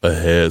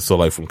ahead. So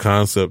like from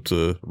concept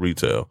to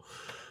retail,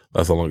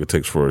 that's how long it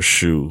takes for a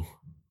shoe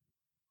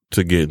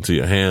to get into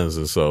your hands.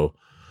 And so,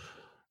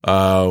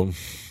 so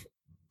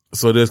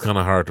it is kind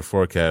of hard to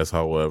forecast.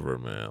 However,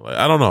 man, like,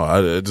 I don't know.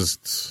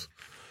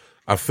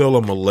 I feel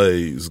a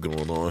malaise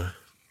going on.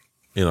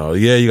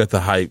 Yeah, you got the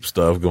hype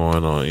stuff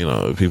going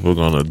on. People are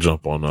going to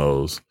jump on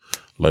those.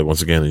 Like,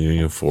 once again, the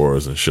Union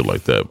 4s and shit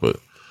like that. But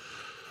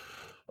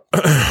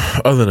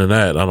other than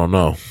that, I don't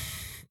know.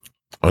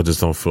 I just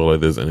don't feel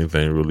like there's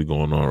anything really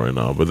going on right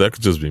now. But that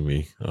could just be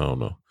me. I don't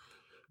know.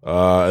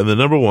 And then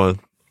number one,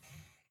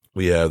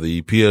 we have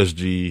the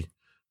PSG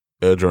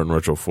Air Jordan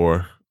Retro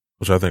 4,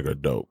 which I think are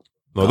dope.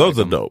 No, those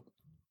are dope.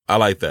 I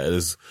like that.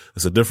 It's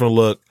a different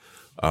look.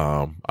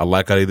 I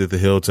like how they did the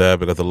heel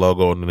tab. It got the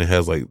logo, and then it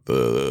has like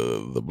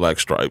the black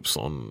stripes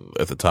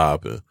at the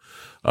top, and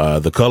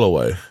the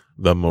colorway,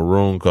 the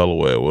maroon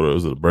colorway, what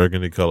is it, the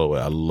burgundy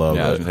colorway. I love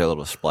that. Yeah, a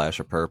little splash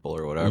of purple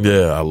or whatever.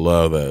 Yeah, I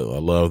love that. I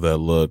love that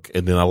look,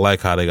 and then I like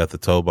how they got the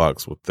toe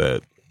box with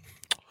that.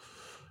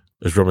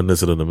 It's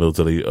reminiscent of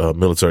the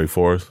military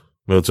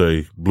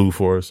blue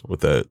forest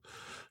with that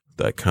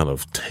kind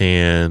of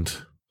tanned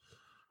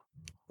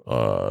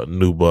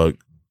nubuck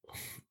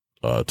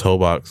toe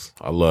box.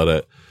 I love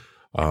that.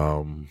 I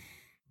don't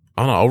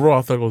know. Overall,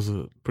 I think it was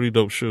a pretty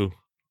dope shoe.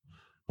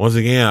 Once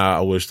again,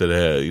 I wish that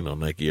it had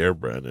Nike Air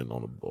branding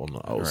on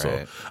the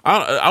outside.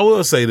 Right. I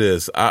will say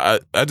this. I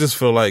just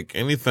feel like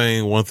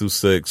anything 1 through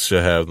 6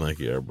 should have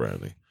Nike Air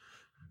branding.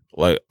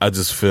 Like, I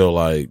just feel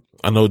like,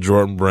 I know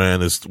Jordan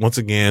brand is once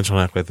again trying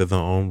to act like they're their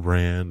own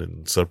brand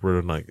and separate.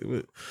 And like,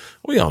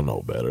 we all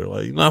know better.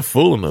 Like, you're not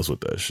fooling us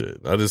with that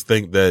shit. I just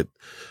think that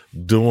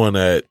doing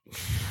that,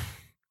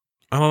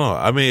 I don't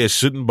know. It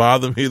shouldn't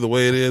bother me the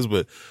way it is,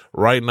 but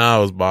right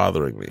now it's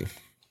bothering me.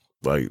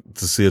 Like,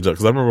 to see it,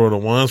 because I remember when the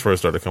ones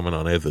first started coming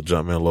on, they had the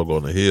Jumpman logo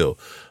on the heel.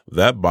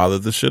 That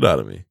bothered the shit out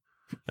of me.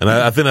 And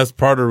I think that's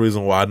part of the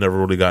reason why I never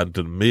really got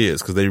into the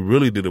mids, because they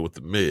really did it with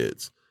the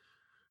mids.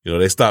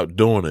 They stopped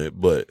doing it,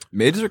 but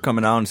mids are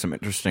coming out in some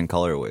interesting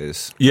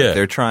colorways. Yeah. Like,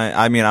 they're trying,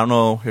 I don't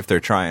know if they're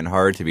trying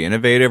hard to be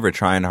innovative or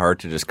trying hard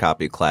to just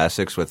copy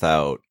classics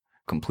without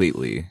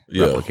completely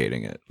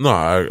replicating it.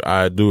 No,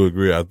 I do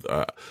agree. I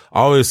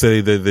always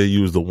say that they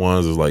use the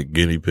ones as like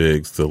guinea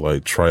pigs to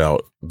like try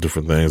out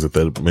different things that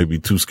they're maybe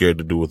too scared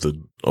to do with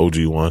the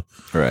OG one.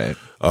 Right.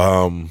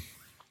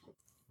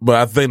 But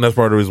I think that's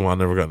part of the reason why I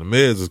never got in the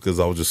mids, is because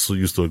I was just so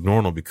used to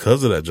ignoring them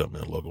because of that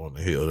Jumpman logo on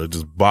the heel. It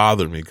just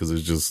bothered me because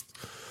it's just,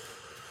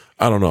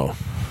 I don't know.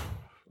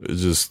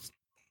 It's just,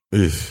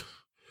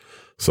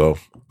 so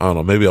I don't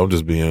know. Maybe I'm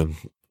just being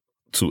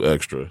too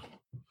extra,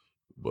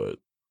 but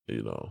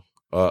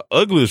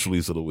ugliest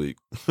release of the week.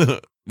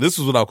 This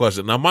is without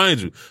question. Now,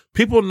 mind you,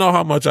 people know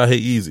how much I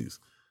hate Yeezys.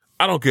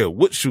 I don't care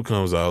what shoe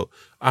comes out.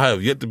 I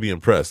have yet to be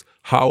impressed.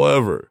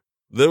 However,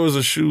 there was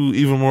a shoe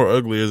even more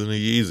uglier than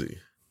the Yeezy.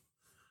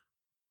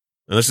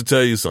 And I should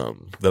tell you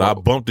something, that I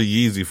bumped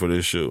the Yeezy for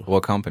this shoe.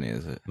 What company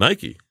is it?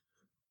 Nike.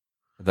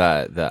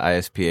 The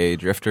ISPA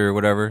Drifter or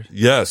whatever?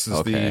 Yes,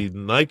 it's the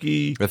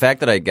Nike. The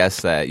fact that I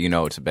guessed that,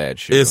 it's a bad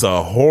shoe. It's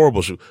a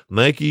horrible shoe.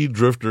 Nike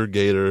Drifter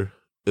Gator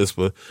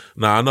ISPA.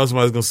 Now, I know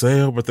somebody's going to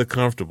say, but they're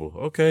comfortable.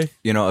 Okay.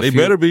 They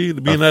better be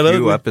being that ugly. A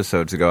few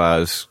episodes ago, I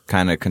was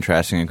kind of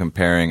contrasting and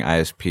comparing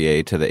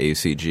ISPA to the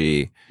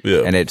ACG.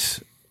 Yeah. And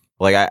it's,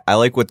 like, I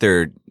like what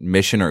their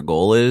mission or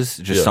goal is.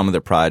 Just some of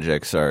the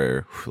projects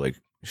are, like,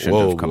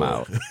 shouldn't have come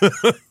out.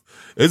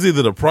 It's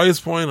either the price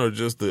point or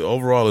just the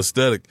overall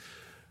aesthetic.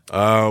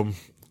 Because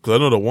I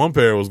know the one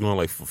pair was going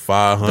like for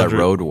 $500. That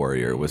Road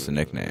Warrior was the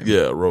nickname.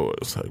 Yeah, Road.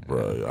 It's like,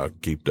 bro, I'll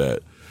keep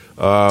that.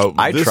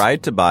 I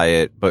tried to buy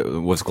it, but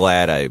was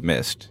glad I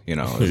missed. I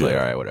was like,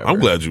 all right, whatever. I'm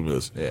glad you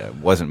missed. Yeah, it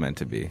wasn't meant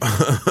to be.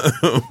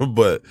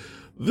 But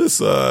this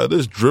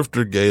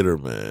Drifter Gator,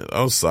 man,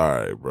 I'm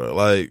sorry, bro.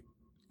 Like,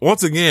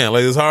 once again,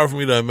 like, it's hard for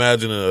me to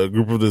imagine a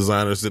group of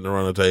designers sitting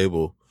around a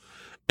table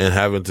and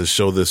having to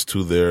show this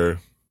to their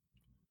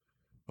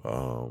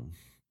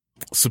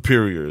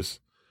superiors.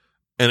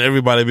 And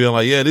everybody being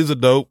like, yeah, these are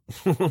dope.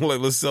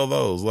 Like, let's sell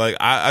those. Like,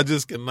 I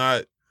just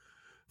cannot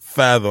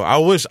fathom. I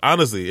wish,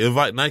 honestly,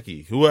 invite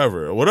Nike,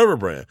 whoever, whatever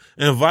brand,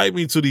 invite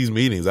me to these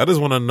meetings. I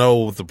just want to know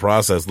what the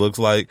process looks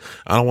like.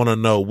 I don't want to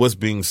know what's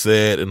being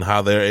said and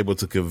how they're able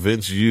to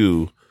convince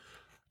you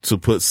to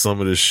put some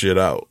of this shit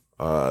out.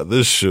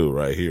 This shoe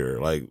right here,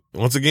 like,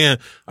 once again,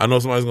 I know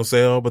somebody's gonna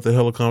say, oh, but they're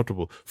hella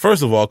comfortable.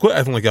 First of all, quit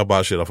acting like y'all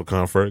buy shit off of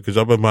comfort, because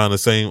y'all been buying the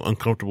same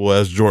uncomfortable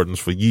ass Jordans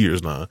for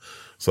years now.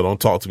 So don't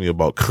talk to me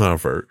about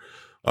comfort.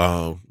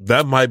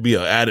 That might be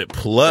an added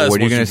plus. What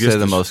are you going to say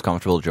the most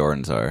comfortable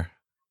Jordans are?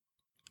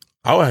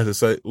 I would have to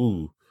say,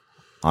 ooh.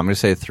 I'm going to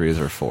say 3s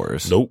or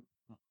 4s. Nope.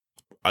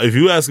 If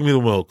you asking me the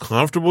most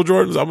comfortable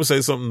Jordans, I'm going to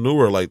say something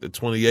newer, like the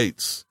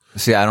 28s.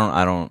 See, I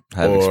don't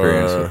have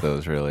experience with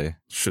those, really.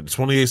 Shit, the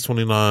 28s,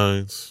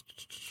 29s.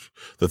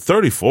 The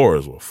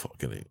 34s were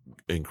fucking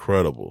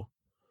incredible.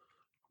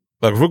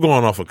 Like, if we're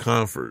going off of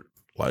comfort,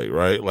 like,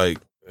 right? Like,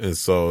 and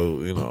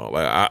so, you know,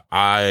 like,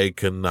 I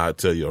cannot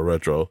tell you a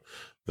retro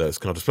that's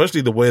comfortable,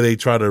 especially the way they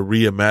try to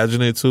reimagine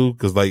it, too,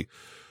 because, like,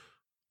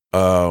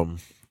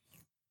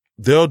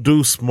 they'll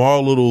do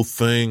small little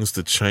things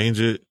to change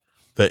it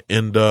that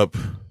end up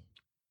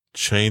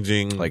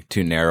changing, like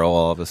too narrow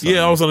all of a sudden.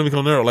 Yeah, all of a sudden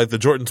become narrow, like the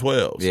Jordan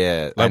 12s.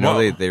 Yeah, like I know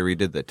they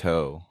redid the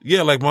toe.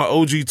 Yeah, like my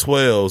OG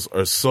 12s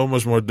are so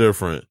much more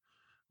different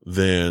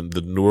than the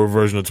newer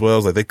version of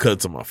 12s. Like, they cut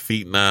to my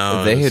feet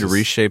now. They had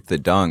reshaped the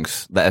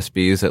dunks, the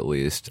SBs at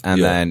least,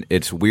 and then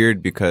it's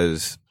weird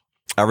because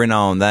every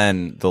now and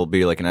then there'll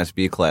be like an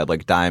SB collab,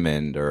 like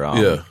Diamond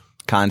or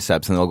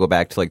Concepts, and they'll go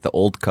back to like the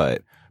old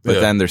cut. But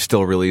then they're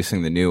still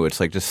releasing the new. It's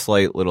like just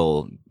slight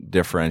little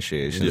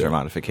differentiations or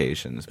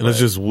modifications. And it's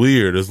just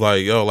weird. It's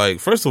like, yo,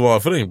 like, first of all,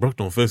 if it ain't broke,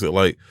 don't fix it.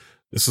 Like,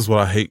 this is what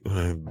I hate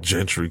when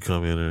Gentry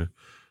come in there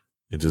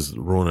and just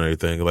ruin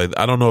everything. Like,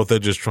 I don't know if they're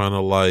just trying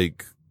to,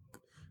 like,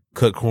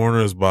 cut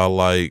corners by,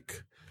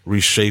 like,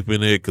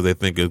 reshaping it because they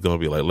think it's going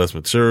to be, like, less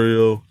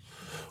material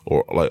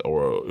or,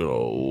 you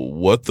know,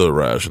 what the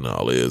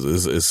rationale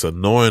is. It's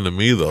annoying to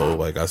me, though.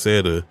 Like I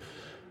said, to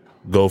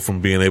go from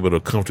being able to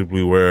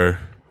comfortably wear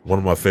one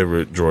of my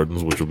favorite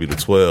Jordans, which would be the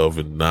 12,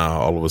 and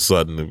now all of a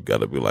sudden you've got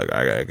to be like,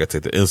 I got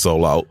to take the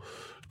insole out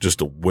just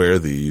to wear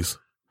these,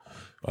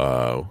 you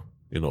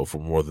know, for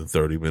more than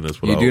 30 minutes.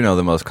 You do know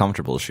the most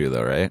comfortable shoe,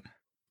 though, right?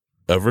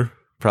 Ever?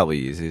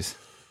 Probably Yeezys.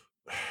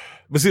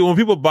 But see, when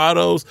people buy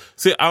those,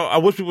 I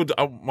wish people,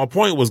 my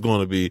point was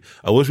going to be,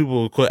 I wish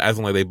people would quit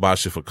acting like they buy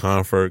shit for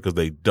comfort, because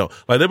they don't.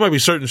 Like, there might be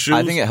certain shoes.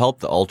 I think it helped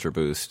the Ultra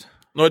Boost.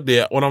 No,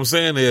 yeah. What I'm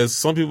saying is,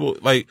 some people,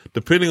 like,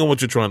 depending on what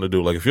you're trying to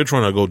do, like, if you're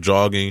trying to go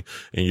jogging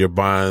and you're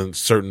buying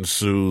certain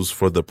shoes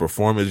for the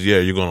performance, yeah,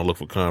 you're going to look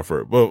for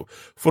comfort. But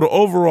for the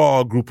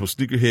overall group of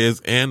sneakerheads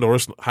and or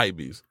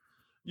hypebees,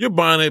 you're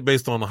buying it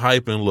based on the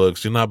hype and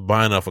looks. You're not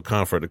buying it for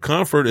comfort. The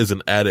comfort is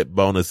an added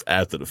bonus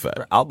after the fact.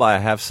 I'll buy a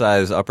half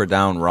size up or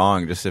down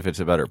wrong just if it's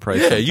a better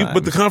price. Yeah,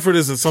 but the comfort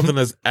isn't something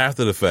that's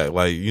after the fact.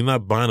 Like, you're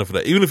not buying it for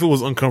that. Even if it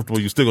was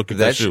uncomfortable, you still gonna keep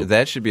that shoe.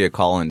 That should be a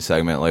call-in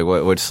segment. Like,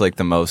 what's like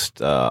the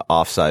most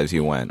off size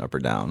you went up or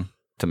down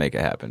to make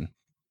it happen?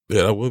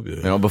 Yeah, that would be.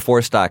 You know, before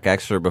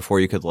StockX or before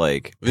you could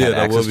like have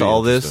access to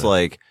all this,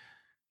 like,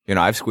 you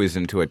know, I've squeezed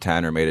into a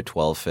 10 or made a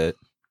 12 fit.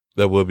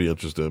 That would be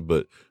interesting.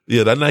 But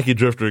yeah, that Nike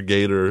Drifter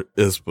Gator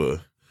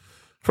ISPA.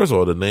 First of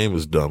all, the name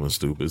is dumb and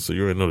stupid, so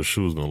you already know the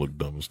shoe is gonna look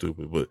dumb and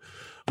stupid. But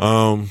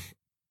I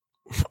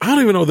don't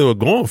even know what they were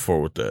going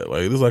for with that.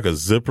 Like, there's like a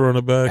zipper on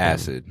the back.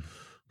 Acid.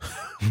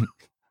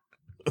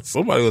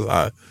 Somebody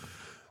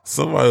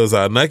was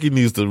high. Nike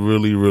needs to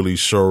really, really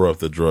shore up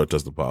the drug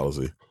testing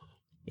policy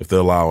if they're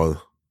allowing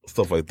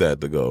stuff like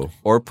that to go.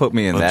 Or put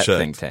me in unchecked. That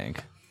think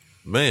tank.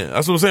 Man,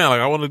 that's what I'm saying. Like,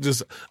 I want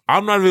to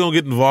I'm not even going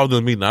to get involved in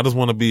the meeting. I just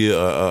want to be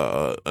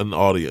an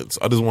audience.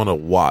 I just want to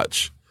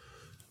watch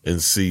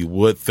and see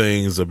what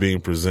things are being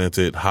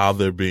presented, how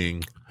they're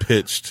being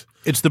pitched.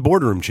 It's the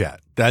boardroom chat.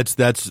 That's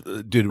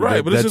dude.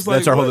 Right, but it's just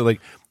that's our whole thing.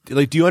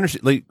 Like, do you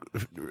understand? Like,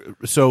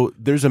 so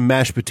there's a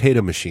mashed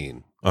potato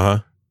machine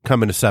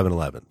coming to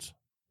 7-Elevens.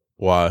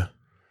 Why?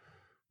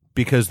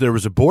 Because there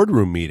was a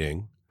boardroom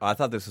meeting. Oh, I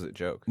thought this was a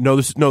joke.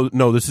 This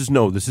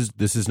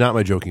is not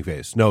my joking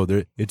face. No,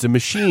 it's a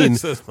machine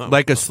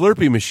like a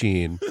Slurpee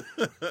machine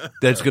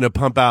that's going to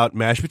pump out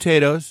mashed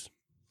potatoes,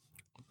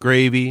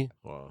 gravy,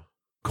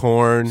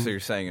 corn. So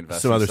you're saying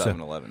invest some in other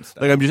 7-Eleven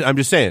stuff. Like, I'm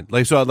just saying.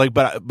 Like, so, like,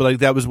 but like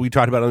that was we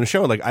talked about on the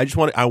show. Like, I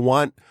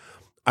want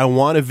a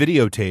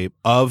videotape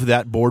of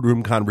that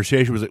boardroom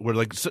conversation. Where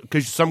like,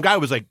 because some guy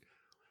was like,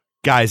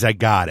 "Guys, I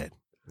got it.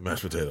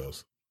 Mashed potato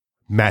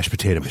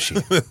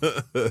machine."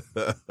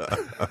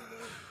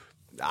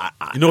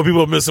 You know what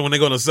people are missing when they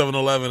go to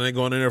 7-Eleven and they're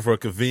going in there for a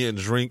convenient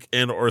drink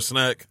and or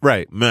snack?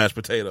 Right. Mashed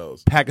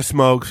potatoes. Pack of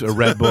smokes, a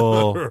Red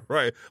Bull.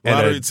 Right.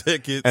 Lottery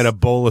tickets. And a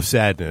bowl of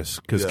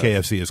sadness because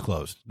KFC is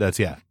closed.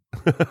 KFC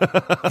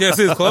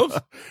is closed?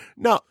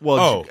 No.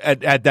 Well,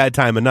 at that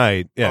time of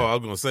night. Yeah. Oh, I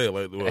was going to say,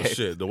 like, well,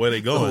 shit, the way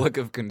they going. The look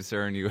of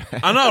concern you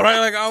had. I know, right?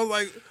 Like, I was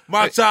like,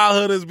 my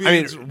childhood is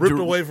being ripped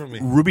away from me.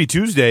 Ruby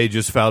Tuesday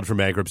just filed for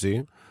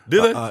bankruptcy.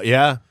 Did they?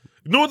 Yeah.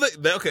 You know what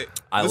okay.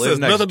 I live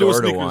next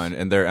door to one,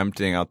 and they're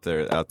emptying out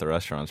the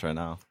restaurants right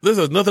now. This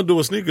has nothing to do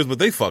with sneakers, but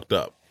they fucked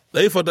up.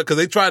 They fucked up because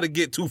they tried to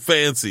get too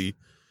fancy.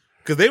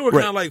 Because they were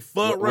kind of like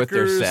with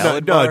their Fuddruckers.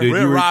 salad No, bar. dude,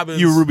 Red Robins.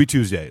 you were Ruby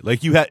Tuesday.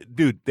 Like they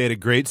had a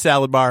great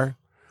salad bar.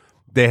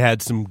 They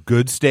had some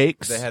good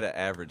steaks. They had an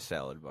average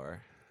salad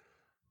bar.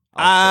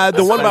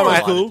 The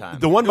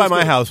one by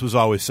my my house was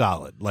always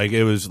solid. Like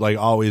it was like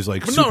always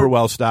like super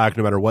well stocked,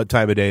 no matter what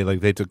time of day. Like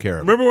they took care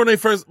of it. Remember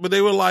when but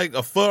they were like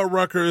a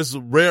Fuddruckers,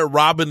 Red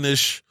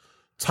Robin-ish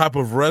type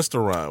of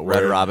restaurant.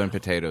 Red Robin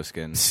potato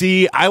skins.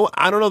 See, I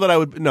don't know that I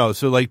would no.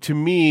 So like to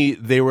me,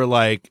 they were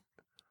like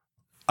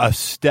a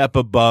step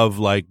above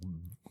like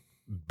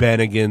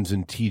Bennigan's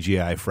and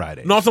TGI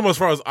Fridays. Not so much as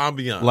far as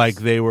ambiance. Like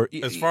they were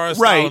as far as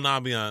style and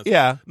ambiance.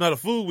 Yeah. Now the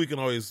food we can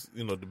always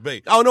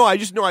debate. Oh no, I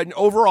just know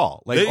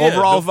overall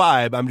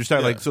vibe. I'm just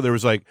talking like so there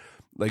was like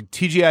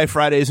TGI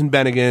Fridays and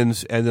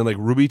Bennigan's, and then like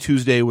Ruby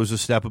Tuesday was a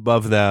step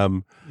above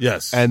them.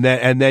 Yes, and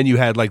then you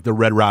had like the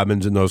Red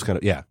Robins and those kind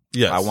of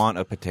Yes, I want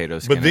a potato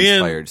skin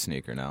inspired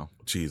sneaker now.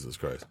 Jesus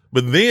Christ!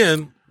 But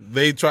then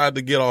they tried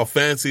to get all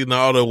fancy, and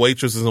all the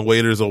waitresses and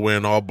waiters are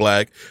wearing all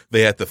black.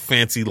 They had the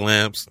fancy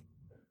lamps,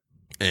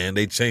 and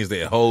they changed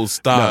their whole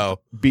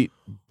style. No,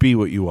 be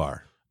what you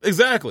are.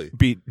 Exactly.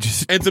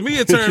 And to me,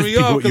 it turned me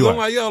off because I'm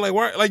like, yo, like,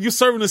 why, like you're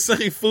serving the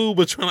same food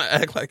but trying to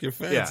act like you're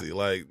fancy. Yeah.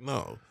 Like,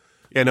 no.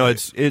 Yeah, no,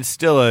 it's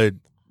still a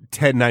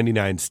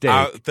 $10.99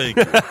 steak. Thank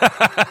you.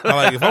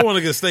 Like, if I want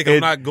to get steak,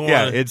 I'm not going.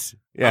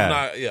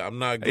 I'm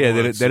not going.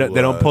 Yeah,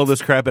 they don't pull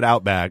this crap at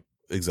Outback.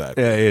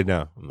 Exactly. Yeah,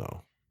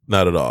 no,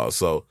 not at all.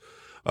 So,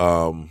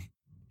 man,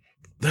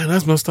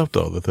 that's messed up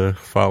though that they're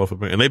filing for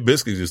bankruptcy. And they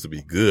biscuits used to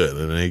be good,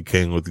 and they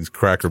came with these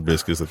cracker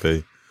biscuits that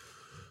they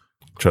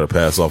try to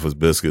pass off as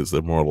biscuits.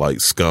 They're more like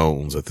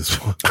scones at this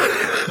point.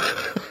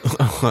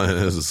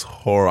 This is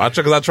horrible.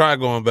 I tried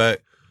going back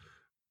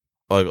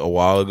like a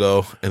while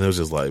ago, and it was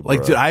just like,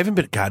 dude, I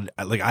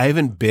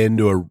haven't been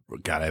to a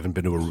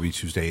Ruby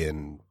Tuesday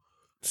in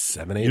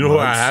 7-8 months. You know who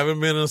I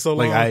haven't been in so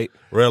long?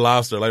 Red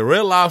Lobster. Like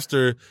Red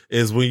Lobster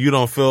is when you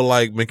don't feel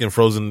like making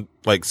frozen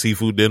like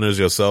seafood dinners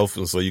yourself,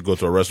 and so you go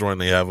to a restaurant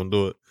and they have them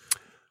do it.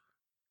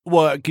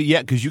 Well,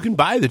 yeah, because you can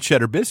buy the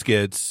cheddar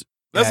biscuits.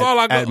 That's all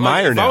I got. At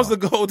Meijer now. If I was to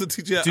go to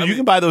TGI, dude, you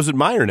can buy those at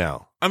Meijer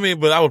now. I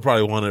mean, but I would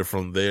probably want it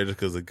from there just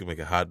because it can make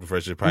it hot and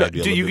fresh. It'd probably be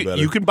a little bit better.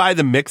 You can buy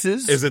the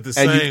mixes. Is it the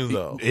same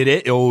though? It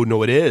is. Oh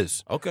no, it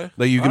is. Okay.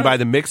 Like you can buy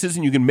the mixes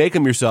and you can make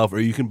them yourself, or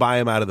you can buy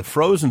them out of the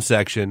frozen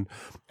section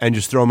and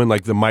just throw them in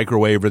like the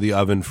microwave or the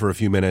oven for a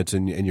few minutes,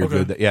 and you're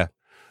good. Yeah.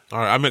 All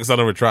right. I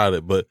never tried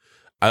it, but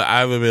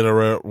I haven't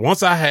been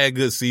once I had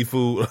good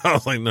seafood, I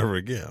was like, never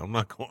again. I'm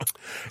not going.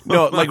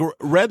 No, like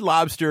Red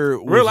Lobster.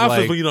 Red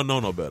Lobster is when you don't know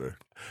no better.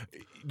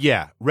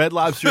 Yeah, Red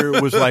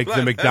Lobster was like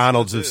the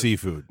McDonald's of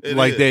seafood.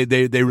 Like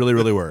they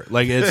really were.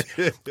 Like it's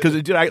because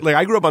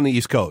I grew up on the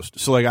East Coast,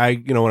 so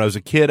like when I was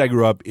a kid, I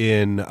grew up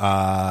in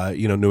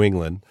New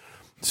England.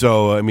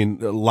 So I mean,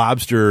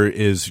 lobster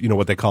is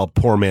what they call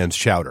poor man's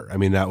chowder. I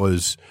mean that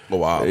was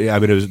wow. I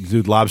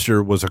mean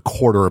lobster was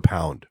 $0.25 a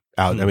pound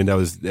out. I mean that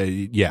was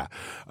yeah.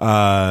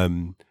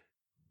 And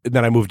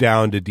then I moved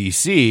down to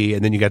DC,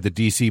 and then you got the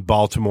DC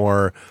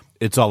Baltimore.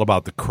 It's all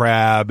about the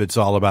crab. It's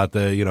all about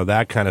the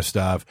that kind of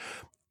stuff.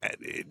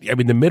 I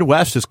mean, the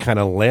Midwest is kind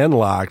of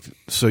landlocked,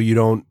 so you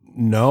don't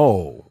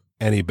know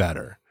any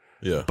better.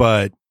 Yeah.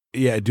 But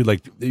yeah, dude, I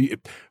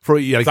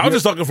was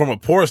just talking from a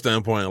poor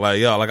standpoint.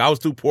 Like, I was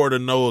too poor to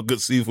know what good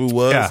seafood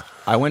was. Yeah.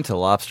 I went to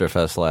Lobster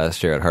Fest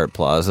last year at Hart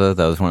Plaza.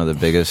 That was one of the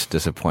biggest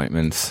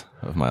disappointments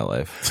of my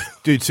life.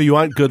 Dude, so you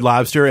want good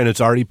lobster, and it's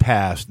already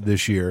passed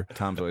this year.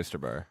 Tom's Oyster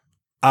Bar.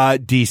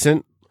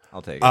 Decent.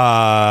 I'll take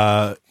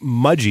it.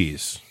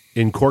 Mudgee's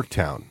in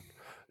Corktown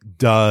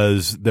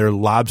does their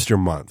lobster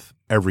month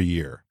every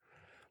year,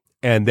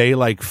 and they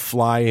like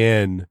fly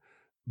in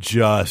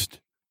just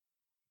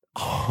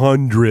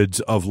hundreds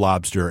of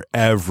lobster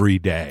every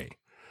day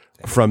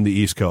from the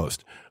East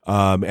Coast,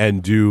 and they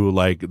do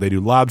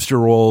lobster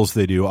rolls,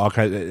 they do all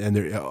kinds, and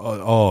they're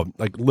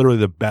like literally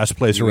the best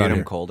place you around eat them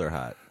here. Cold or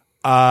hot?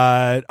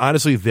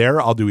 Honestly,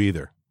 I'll do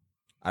either.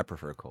 I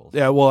prefer cold.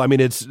 Yeah, well, I mean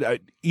it's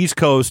East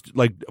Coast,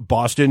 like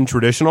Boston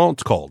traditional.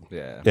 It's cold.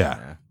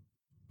 Yeah.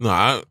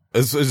 No,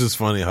 it's just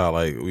funny how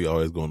like we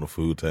always go on the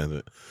food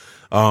tangent.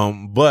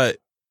 But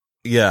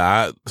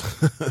yeah,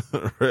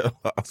 Red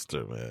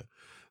Lobster, man.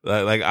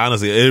 Like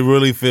honestly, it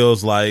really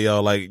feels like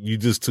like you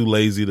just too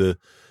lazy to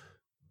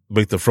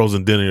make the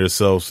frozen dinner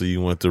yourself, so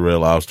you went to Red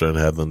Lobster and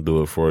had them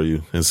do it for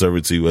you and serve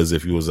it to you as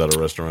if you was at a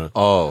restaurant.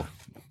 Oh,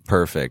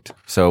 perfect.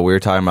 So we were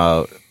talking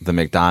about the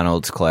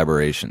McDonald's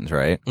collaborations,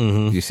 right?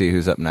 Mm-hmm. You see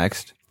who's up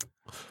next?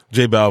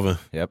 J Balvin.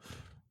 Yep.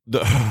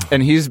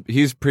 And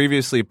he's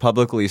previously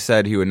publicly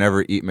said he would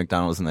never eat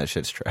McDonald's and that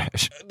shit's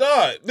trash.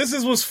 Dog, this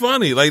is what's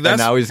funny. Like that's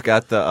and now he's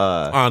got the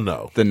I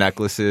know the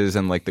necklaces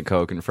and like the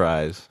Coke and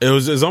fries.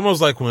 It's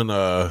almost like when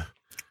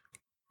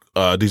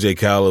DJ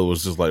Khaled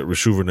was just like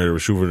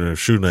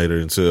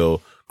rejuvenator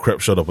until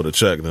Crep showed up with a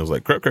check and it was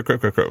like Crep.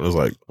 And it was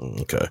like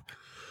okay.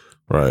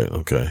 Right,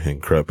 okay.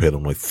 And Crep hit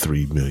him like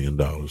 $3 million.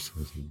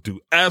 Do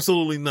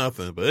absolutely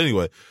nothing. But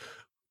anyway,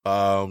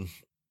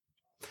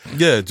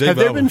 yeah, J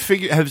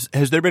Balvin.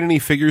 Has there been any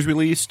figures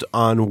released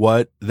on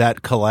what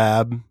that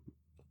collab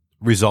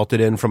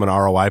resulted in from an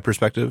ROI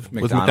perspective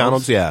with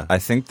McDonald's? Yeah. I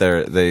think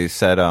they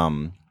said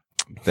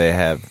they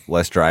have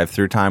less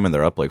drive-through time and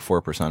they're up like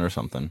 4% or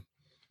something.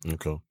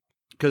 Okay.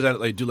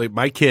 Because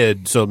my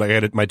kid, so my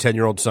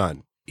 10-year-old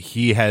son,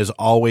 he has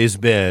always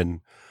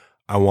been,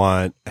 I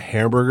want a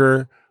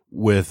hamburger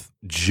with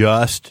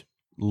just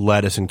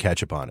lettuce and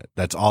ketchup on it.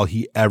 That's all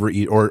he ever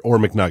eat, or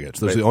McNuggets.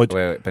 Those are the only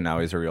wait, but now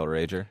he's a real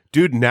rager,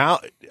 dude. Now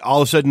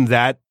all of a sudden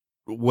that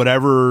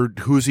whatever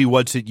who's he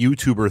what's it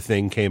YouTuber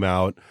thing came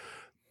out,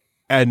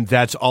 and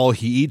that's all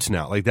he eats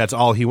now. Like that's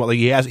all he wants.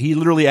 Like he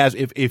literally has.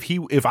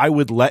 If I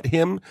would let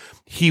him,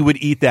 he would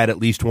eat that at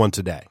least once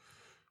a day.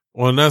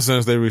 Well, in that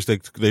sense, they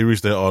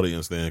reached their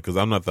audience then, because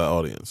I'm not that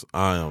audience.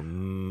 I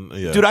am,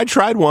 yeah. Dude, I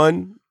tried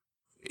one.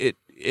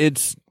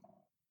 It's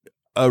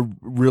a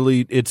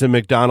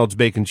McDonald's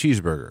bacon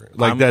cheeseburger.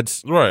 Like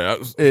that's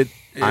right.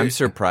 I'm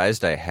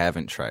surprised I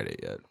haven't tried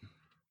it yet.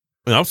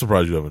 I mean, I'm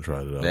surprised you haven't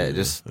tried it. Yeah,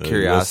 just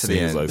curiosity.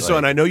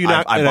 And I know you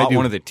not. I bought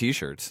one of the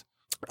T-shirts.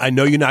 I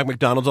know you knock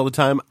McDonald's all the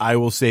time. I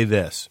will say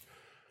this: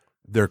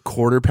 their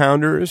quarter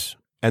pounders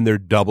and their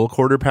double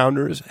quarter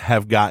pounders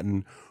have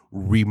gotten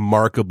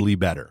remarkably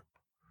better.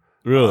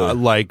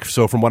 Really?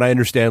 So from what I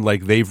understand,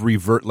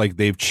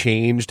 they've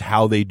changed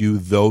how they do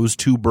those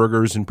two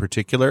burgers in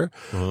particular,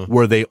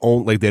 where they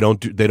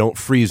don't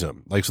freeze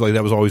them. So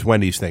that was always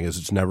Wendy's thing, is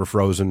it's never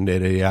frozen,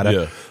 yada yada.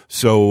 Yeah.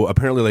 So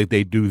apparently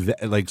they do that,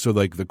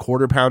 the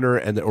quarter pounder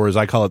or as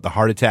I call it, the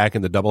heart attack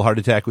and the double heart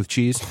attack with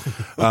cheese,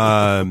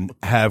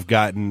 have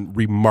gotten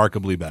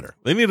remarkably better.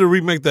 They need to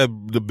remake the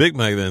Big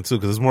Mac then too,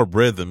 because there's more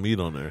bread than meat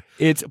on there.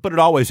 But it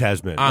always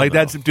has been.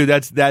 That's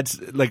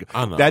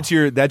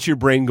your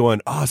brain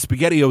going, oh,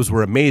 SpaghettiOs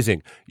were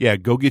amazing. Yeah,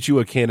 go get you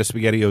a can of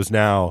SpaghettiOs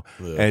now,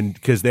 and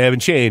because they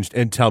haven't changed,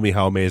 and tell me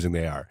how amazing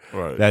they are.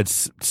 Right.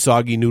 That's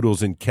soggy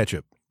noodles and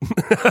ketchup.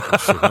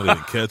 Not even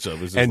ketchup.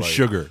 It's just and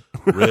sugar.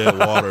 Red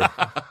water.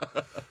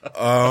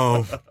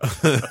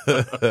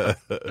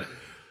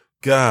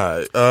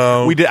 God.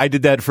 I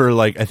did that for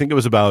I think it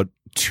was about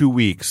 2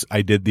 weeks.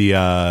 I did the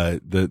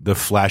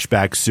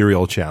flashback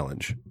cereal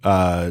challenge,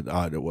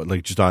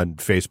 just on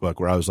Facebook,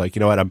 where I was like, you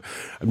know what, I'm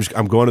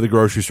going to the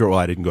grocery store. Well,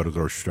 I didn't go to the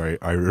grocery store.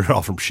 I ordered it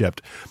all from Shipt.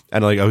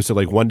 And I was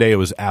one day it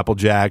was Apple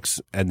Jacks,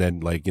 and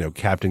then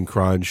Captain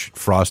Crunch,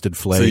 Frosted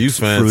Flakes, so you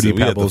fancy, Fruity we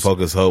Pebbles. Had to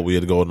Focus Hope. We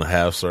had to go in the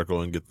half circle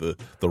and get the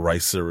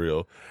rice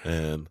cereal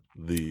and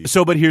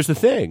but here's the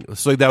thing.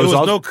 So that was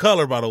no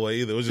color, by the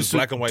way, either. It was just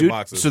black and white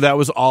boxes. So that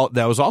was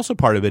also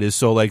part of it. Is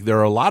there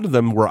are a lot of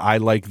them where I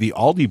like the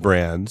Aldi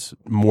brands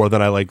more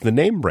than I like the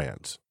name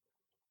brands.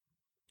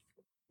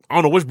 I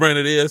don't know which brand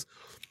it is,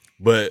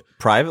 but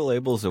private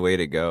label is the way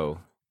to go,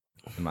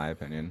 in my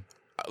opinion.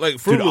 Like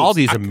Fruit Loops.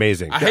 Aldi's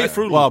amazing. I hate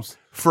Fruit Loops. Well,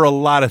 for a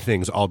lot of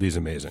things, Aldi's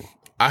amazing.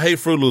 I hate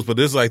Fruit Loops, but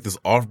there's this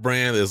off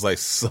brand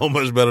that's so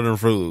much better than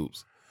Fruit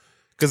Loops.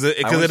 Because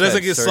it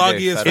doesn't get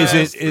soggy as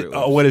fast.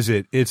 What is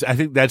it? I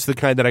think that's the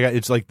kind that I got.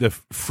 It's like the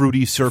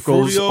fruity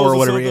circles or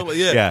whatever.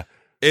 Yeah.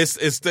 It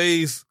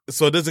stays,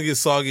 so it doesn't get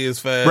soggy as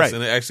fast, right.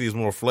 And it actually is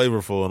more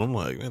flavorful. And I'm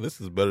like, man,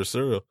 this is better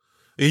cereal.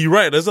 And you're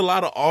right. There's a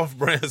lot of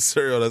off-brand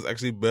cereal that's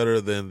actually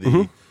better than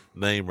the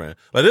name brand.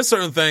 There's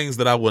certain things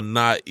that I would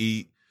not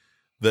eat.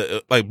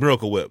 Like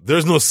Miracle Whip.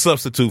 There's no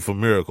substitute for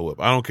Miracle Whip.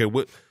 I don't care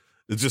what.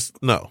 It's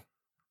just no.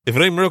 If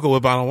it ain't Miracle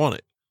Whip, I don't want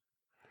it.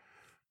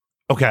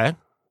 Okay.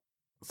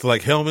 So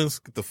Hellman's,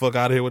 get the fuck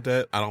out of here with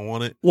that. I don't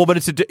want it. Well, but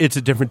it's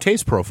a different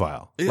taste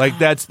profile. Yeah.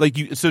 That's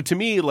so to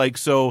me,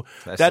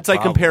 that's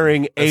like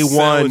comparing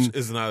A1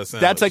 is not a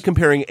sandwich. That's like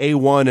comparing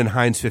A1 and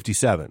Heinz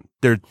 57.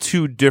 They're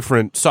two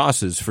different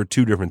sauces for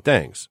two different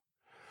things.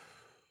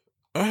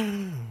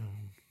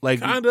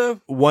 Kind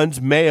of.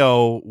 One's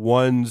mayo,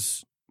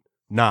 one's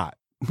not.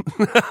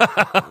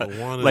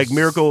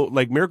 Miracle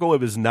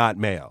Whip is not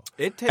mayo.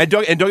 And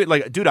don't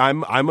get dude,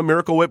 I'm a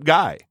Miracle Whip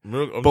guy.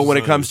 But when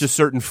it comes to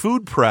certain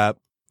food prep,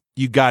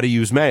 you got to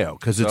use mayo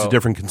because it's a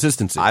different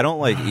consistency. I don't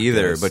like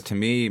either, but to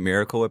me,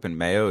 Miracle Whip and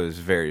mayo is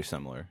very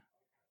similar.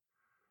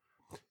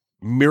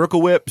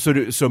 Miracle Whip,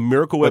 so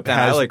Miracle Whip but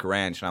has. I like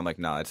ranch, and I'm like,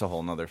 no, it's a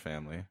whole nother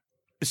family.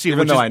 See,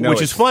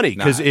 which is funny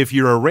because if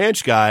you're a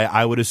ranch guy,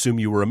 I would assume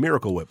you were a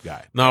Miracle Whip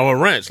guy. No, a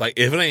ranch.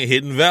 If it ain't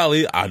Hidden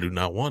Valley, I do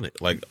not want it.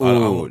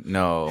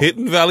 No,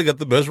 Hidden Valley got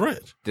the best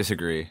ranch.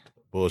 Disagree.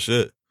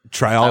 Bullshit.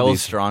 Try all I will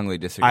these. Strongly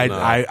disagree.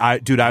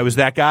 I was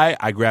that guy.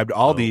 I grabbed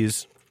all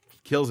these.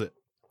 Kills it.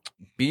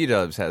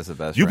 B-Dubs has the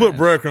best. You ranch. put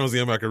breadcrumbs in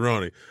your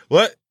macaroni.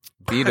 What?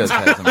 B-Dubs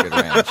has some good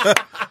ranch.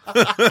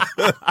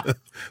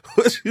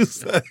 What you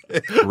say?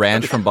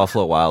 Ranch from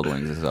Buffalo Wild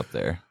Wings is up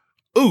there.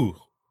 Ooh,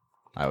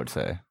 I would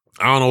say.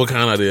 I don't know what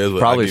kind it is. But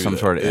probably some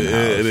sort of in-house.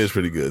 It is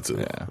pretty good too.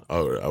 Yeah,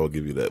 I will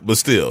give you that. But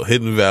still,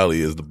 Hidden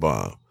Valley is the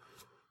bomb.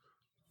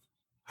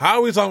 How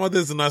are we talking about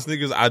this in our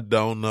sneakers? I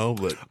don't know,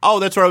 but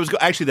that's where I was.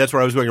 That's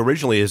where I was going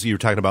originally. Is you were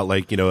talking about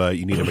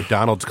you need a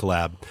McDonald's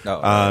collab.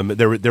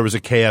 There was a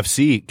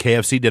KFC.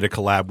 KFC did a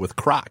collab with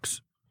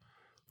Crocs.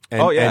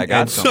 I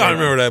got some. I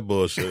remember that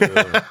bullshit.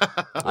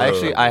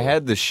 I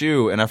had the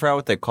shoe, and I forgot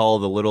what they call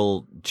the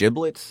little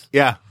giblets.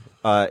 Yeah,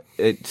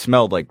 it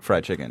smelled like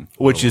fried chicken,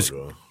 which is.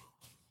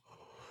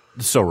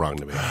 So wrong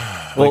to me.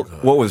 Well,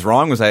 what was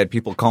wrong was I had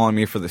people calling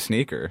me for the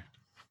sneaker.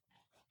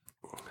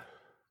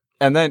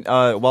 And then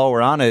while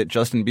we're on it,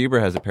 Justin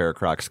Bieber has a pair of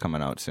Crocs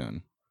coming out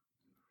soon.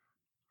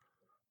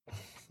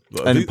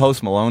 And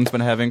Post Malone's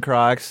been having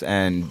Crocs,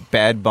 and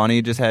Bad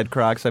Bunny just had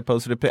Crocs. I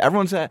posted a pic.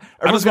 Everyone's got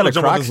a jump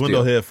Crocs out this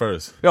window deal. head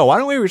first. Yo, why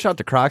don't we reach out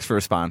to Crocs for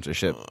a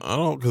sponsorship? I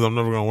don't, because I'm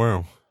never gonna wear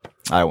them.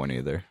 I won't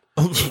either.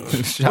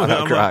 Shout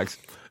out Crocs.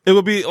 It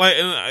would be like,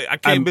 and I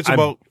can't bitch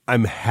about.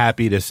 I'm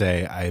happy to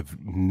say I've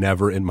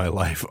never in my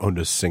life owned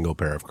a single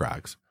pair of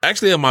Crocs.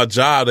 Actually, at my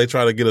job, they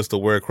try to get us to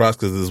wear Crocs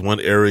because this one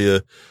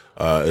area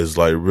is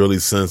like really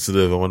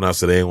sensitive, and whatnot.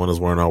 So they ain't want us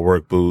wearing our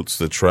work boots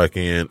to track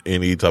in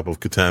any type of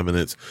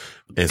contaminants.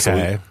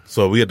 And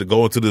so we had to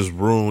go into this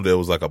room that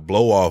was like a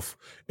blow off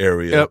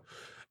area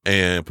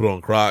and put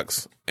on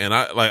Crocs. And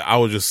I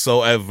was just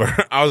so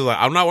adverse. I was like,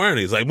 I'm not wearing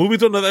these. Like, move me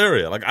to another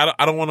area. Like,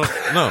 I don't want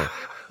to. No,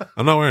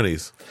 I'm not wearing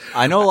these.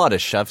 I know a lot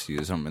of chefs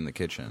use them in the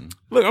kitchen.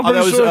 Look, I'm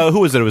pretty sure.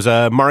 Who was it? It was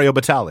Mario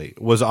Batali.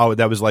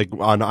 That was like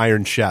on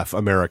Iron Chef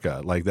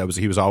America. Like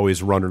he was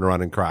always running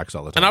around in Crocs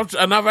all the time.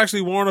 And I've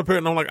actually worn a pair,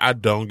 and I'm like, I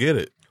don't get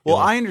it. Well,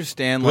 I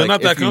understand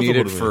like if you need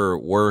it for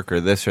work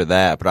or this or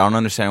that, but I don't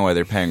understand why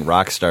they're paying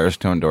rock stars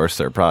to endorse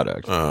their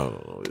product. I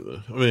don't know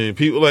either. I mean,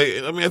 people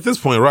at this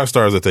point, rock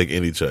stars will take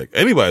any check.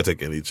 Anybody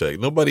take any check.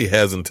 Nobody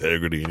has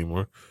integrity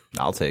anymore.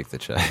 I'll take the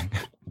check.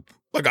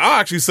 Like, I'll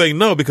actually say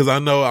no because I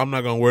know I'm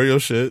not going to wear your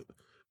shit,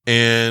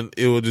 and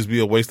it would just be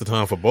a waste of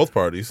time for both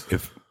parties.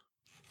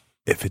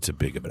 If it's a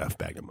big enough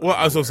bag of money. Well,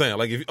 that's what I'm saying.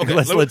 Like,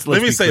 let's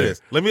let me say clear.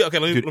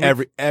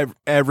 this.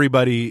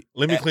 Everybody.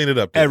 Let me clean it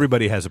up.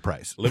 Everybody has a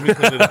price. Let me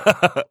clean it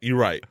up. You're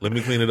right. Let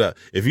me clean it up.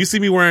 If you see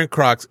me wearing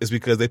Crocs, it's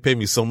because they pay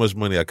me so much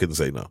money I couldn't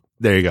say no.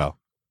 There you go.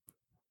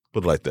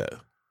 Put it like that.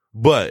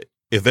 But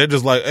if they're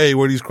just like, hey,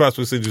 wear these Crocs,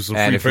 we'll send you some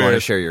free and if you want to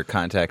pairs. share your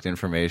contact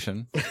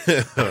information.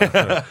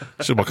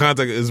 Sure, my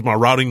contact is my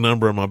routing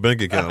number and my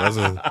bank account.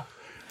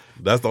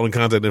 That's the only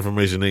contact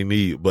information they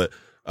need. But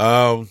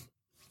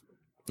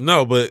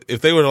no, but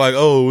if they were like,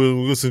 oh,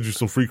 we'll send you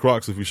some free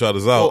Crocs if you shout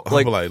us out, well,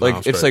 I'd be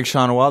like, it's like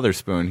Sean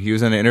Wotherspoon. He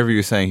was in an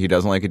interview saying he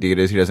doesn't like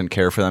Adidas, he doesn't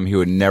care for them, he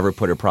would never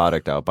put a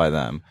product out by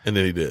them. And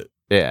then he did.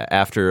 Yeah,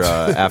 after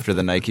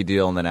the Nike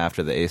deal and then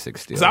after the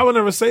Asics deal. So I would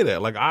never say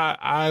that. Like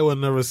I would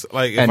never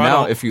like. And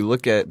now, if you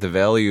look at the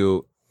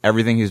value,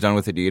 everything he's done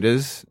with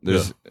Adidas,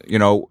 there's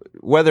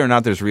whether or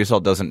not there's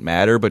resale doesn't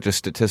matter, but just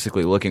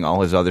statistically looking,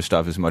 all his other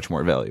stuff is much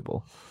more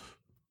valuable.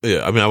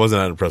 Yeah, I mean, I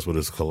wasn't that impressed with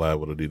his collab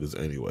with Adidas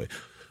anyway.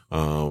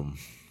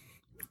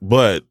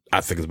 But I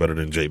think it's better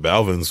than J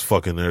Balvin's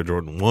fucking Air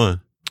Jordan 1.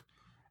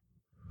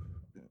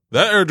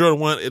 That Air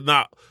Jordan 1,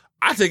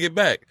 I take it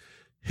back.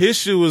 His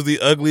shoe is the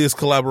ugliest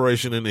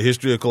collaboration in the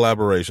history of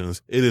collaborations.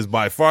 It is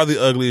by far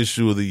the ugliest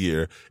shoe of the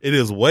year. It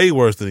is way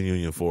worse than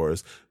Union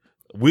Forest.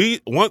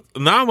 Now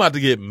I'm about to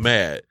get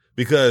mad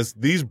because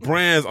these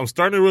brands, I'm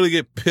starting to really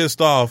get pissed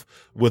off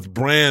with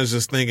brands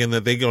just thinking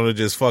that they're going to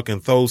just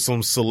fucking throw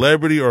some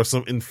celebrity or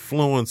some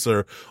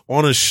influencer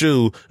on a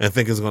shoe and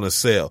think it's going to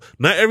sell.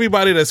 Not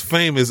everybody that's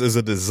famous is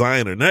a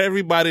designer. Not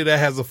everybody that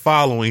has a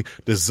following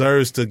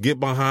deserves to get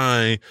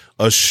behind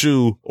a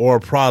shoe or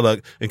a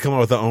product and come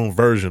up with their own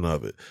version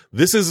of it.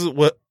 This is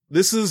what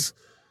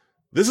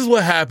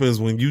happens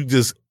when you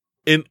just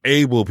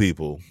enable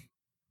people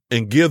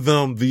and give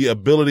them the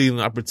ability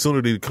and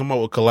opportunity to come up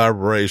with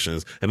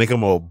collaborations, and they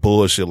come up with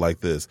bullshit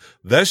like this.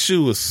 That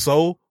shoe is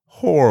so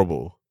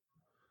horrible.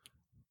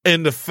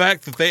 And the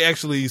fact that they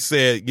actually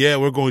said, yeah,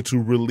 we're going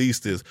to release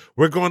this.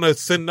 We're going to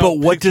send out But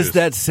what pictures. does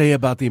that say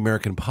about the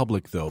American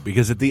public, though?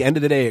 Because at the end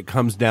of the day, it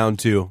comes down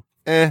to,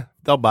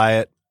 they'll buy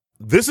it.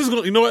 This is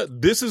going to, you know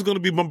what? This is going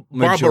to be my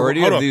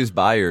majority of these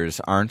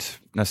buyers aren't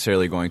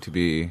necessarily going to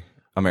be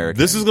American.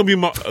 This is going to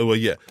be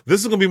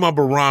this is going to be my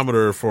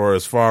barometer for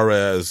as far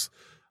as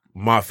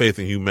my faith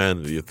in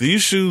humanity. If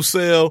these shoes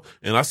sell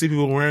and I see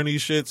people wearing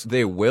these shits,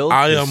 they will.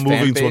 I am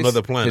moving to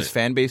another planet. His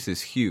fan base is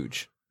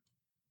huge.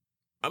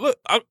 This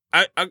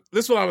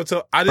is what I would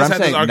tell. I just had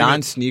this argument.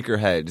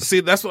 Non-sneakerheads. See,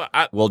 that's what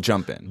I will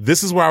jump in.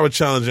 This is where I would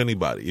challenge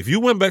anybody. If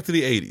you went back to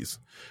the 80s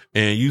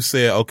and you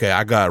said, okay,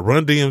 I got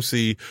Run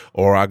DMC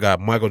or I got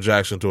Michael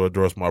Jackson to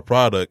endorse my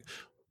product,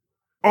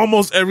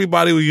 almost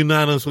everybody would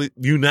unanimously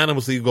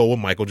go with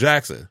Michael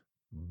Jackson.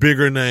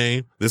 Bigger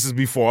name. This is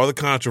before all the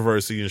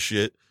controversy and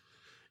shit.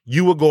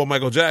 You would go with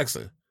Michael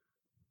Jackson.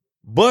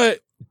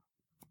 But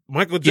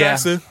Michael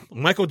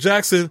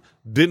Jackson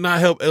did not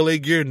help LA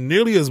Gear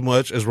nearly as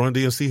much as Run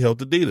DMC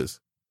helped Adidas.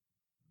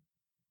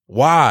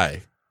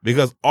 Why?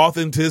 Because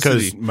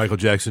authenticity. Because Michael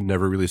Jackson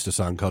never released a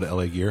song called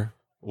LA Gear.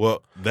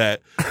 Well,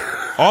 that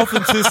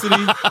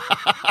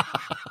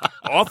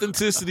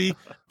authenticity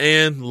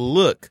and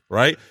look,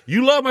 right?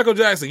 You love Michael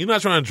Jackson. You're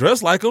not trying to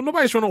dress like him.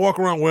 Nobody's trying to walk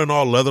around wearing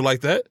all leather like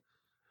that.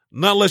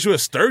 Not unless you're at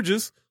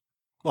Sturgis.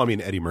 Well, I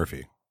mean, Eddie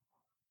Murphy.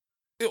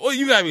 Well,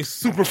 you gotta be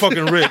super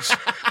fucking rich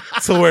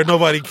to where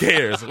nobody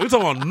cares. We're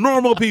talking about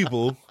normal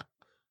people.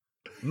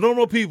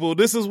 normal people.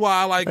 This is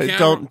why I like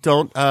Cameron.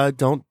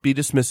 Don't be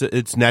dismissive.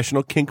 It's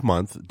National Kink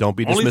Month. Don't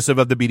be dismissive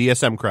of the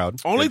BDSM crowd.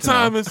 Only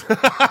time is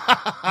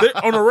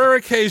on a rare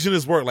occasion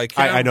is work. Like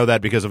I know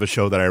that because of a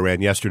show that I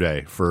ran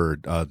yesterday for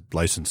a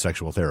licensed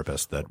sexual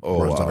therapist that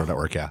runs on our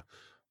network. Yeah,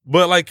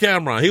 but like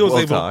Cameron, he was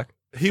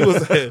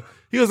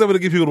able to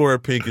get people to wear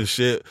pink and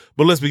shit.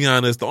 But let's be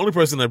honest, the only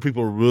person that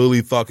people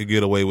really thought could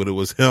get away with it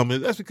was him.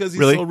 And that's because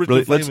he's so rich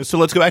and famous.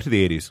 Let's go back to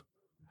the 80s.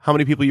 How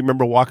many people you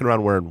remember walking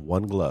around wearing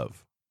one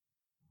glove?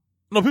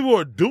 No, people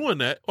were doing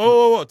that.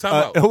 Oh, time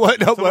out.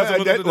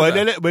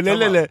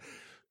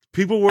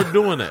 People were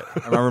doing that.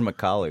 I remember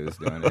Macaulay was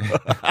doing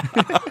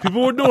it.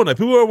 People were doing that.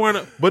 People were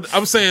wearing it. But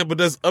I'm saying,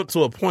 that's up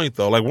to a point,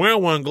 though. Like,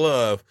 wearing one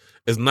glove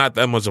is not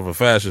that much of a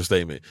fashion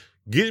statement.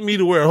 Getting me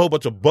to wear a whole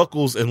bunch of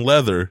buckles and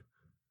leather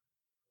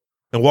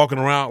and walking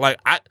around, like,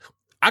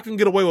 I can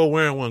get away with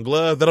wearing one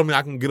glove. That don't mean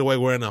I can get away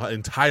wearing an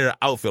entire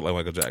outfit like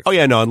Michael Jackson. Oh,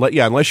 yeah, no.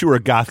 Unless you were a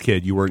goth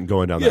kid, you weren't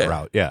going down that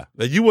route. Yeah.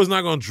 Like, you was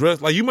not going to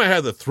dress. Like, you might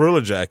have the Thriller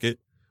jacket,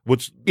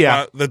 which,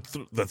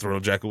 the Thriller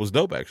jacket was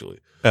dope, actually.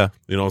 Yeah.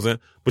 You know what I'm saying?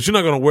 But you're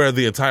not going to wear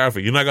the entire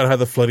outfit. You're not going to have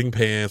the flooding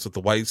pants with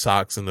the white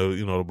socks and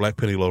the black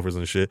penny loafers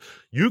and shit.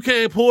 You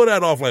can't pull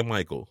that off like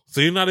Michael. So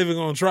you're not even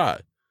going to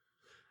try.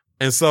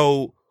 And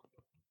so,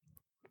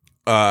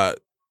 my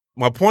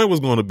point was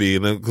going to be,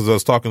 because I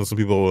was talking to some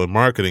people in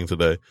marketing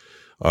today,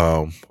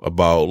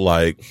 about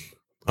like,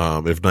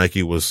 if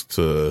Nike was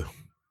trying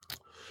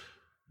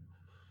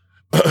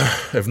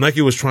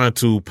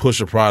to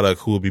push a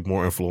product, who would be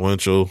more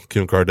influential,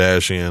 Kim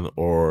Kardashian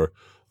or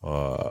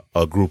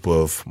a group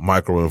of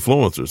micro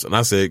influencers? And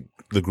I said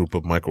the group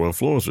of micro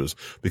influencers,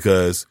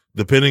 because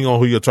depending on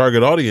who your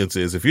target audience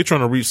is, if you're trying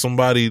to reach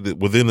somebody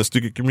within the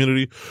sneaker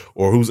community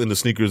or who's into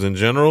sneakers in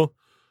general,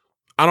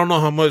 I don't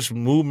know how much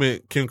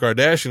movement Kim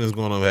Kardashian is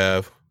going to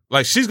have.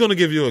 Like, she's going to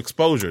give you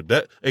exposure.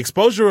 That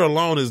exposure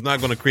alone is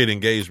not going to create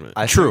engagement.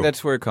 I think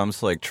that's where it comes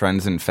to like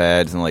trends and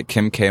fads, and like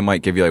Kim K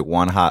might give you like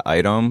one hot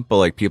item, but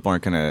like people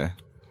aren't going to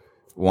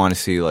want to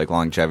see like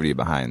longevity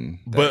behind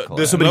that. But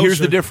here's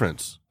the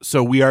difference.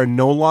 So we are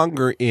no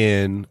longer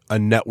in a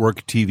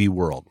network TV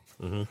world.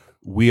 Mm-hmm.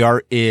 We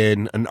are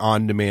in an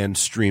on-demand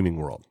streaming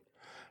world.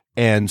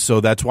 And so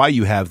that's why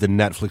you have the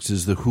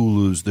Netflixes, the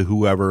Hulus, the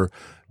whoever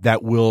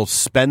that will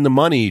spend the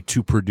money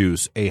to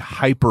produce a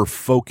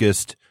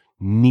hyper-focused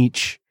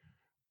niche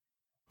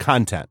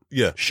content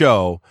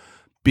show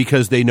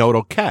because they know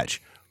it'll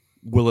catch.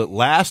 Will it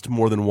last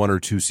more than 1 or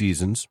 2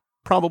 seasons?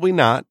 Probably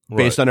not,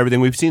 based on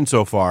everything we've seen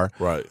so far.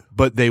 Right.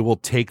 But they will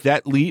take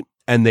that leap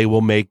and they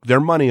will make their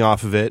money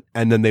off of it,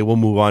 and then they will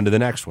move on to the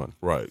next one.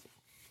 Right.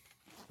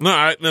 No,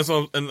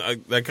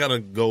 that kind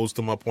of goes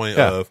to my point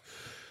of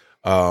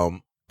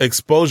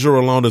exposure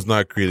alone does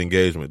not create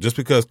engagement. Just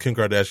because Kim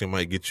Kardashian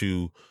might get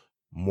you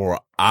more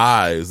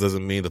eyes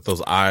doesn't mean that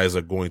those eyes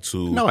are going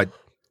to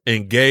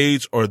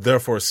engage or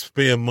therefore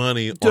spend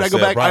money. Dude,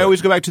 I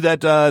always go back to that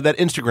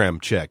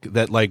Instagram chick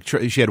that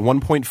she had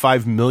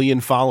 1.5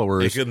 million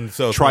followers.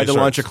 Tried to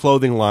launch a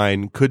clothing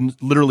line,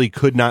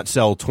 could not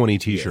sell 20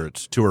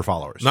 t-shirts to her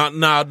followers.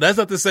 Now that's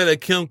not to say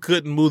that Kim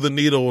couldn't move the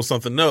needle or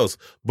something else,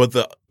 but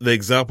the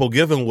example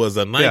given was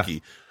a Nike. Yeah.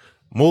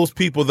 Most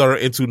people that are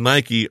into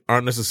Nike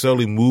aren't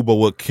necessarily moved by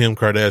what Kim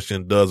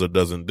Kardashian does or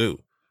doesn't do.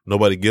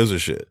 Nobody gives a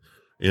shit.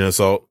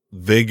 So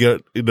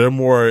they're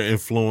more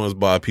influenced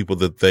by people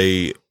that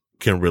they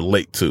can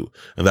relate to.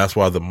 And that's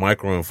why the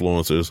micro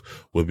influencers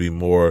would be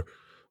more,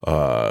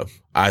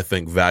 I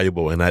think,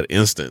 valuable in that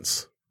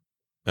instance.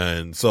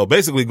 And so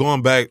basically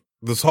going back,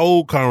 this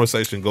whole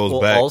conversation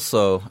goes back.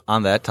 Also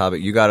on that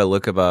topic, you got to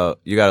look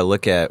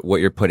at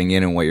what you're putting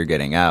in and what you're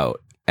getting out.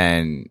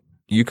 And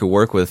you could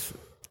work with,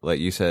 like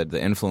you said, the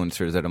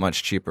influencers at a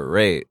much cheaper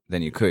rate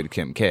than you could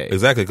Kim K.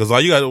 Exactly. Cause all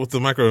you got with the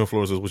micro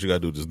influencers, what you got to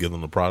do is just give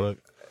them the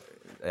product.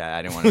 Yeah,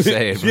 I didn't want to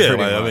say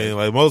it.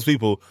 But most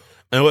people,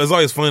 and it's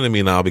always funny to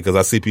me now because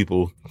I see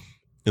people,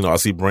 I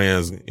see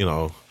brands,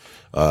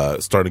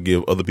 start to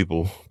give other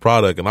people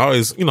product, and I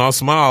always, I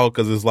smile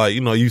because it's like,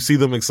 you see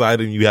them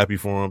excited and you happy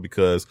for them,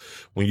 because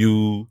when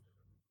you're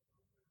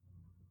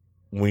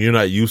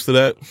not used to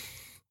that,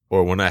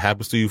 or when that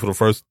happens to you for the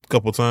first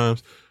couple of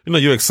times,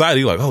 you're excited.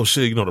 You're like, oh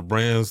shit, the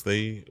brands,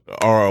 they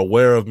are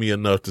aware of me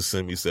enough to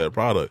send me said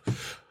product.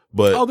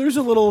 But there's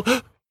a little.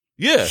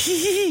 Yeah.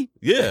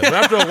 Yeah. But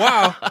after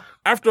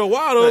a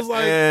while, it was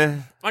like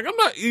I'm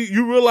not,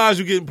 you realize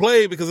you're getting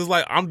played because it's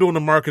like, I'm doing the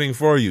marketing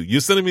for you.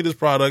 You're sending me this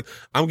product.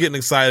 I'm getting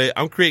excited.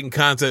 I'm creating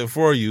content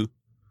for you.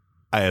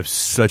 I have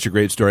such a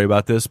great story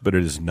about this, but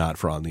it is not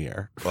for on the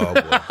air. Oh,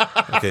 boy.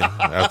 Okay.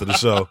 After the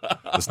show,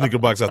 the sneaker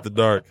box after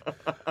dark.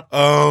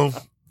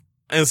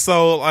 And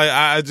so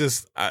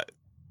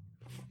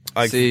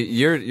see,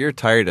 you're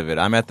tired of it.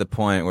 I'm at the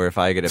point where if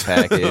I get a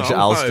package,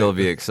 I'll still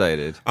be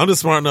excited. I'm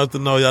just smart enough to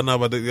know y'all know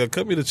about the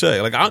cut me the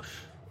check.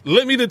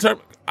 Let me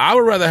determine. I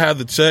would rather have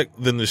the check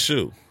than the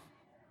shoe,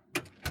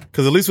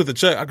 because at least with the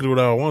check I can do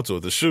whatever I want to.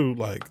 With the shoe,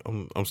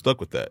 I'm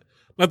stuck with that.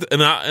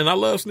 And I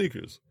love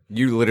sneakers.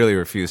 You literally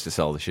refuse to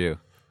sell the shoe.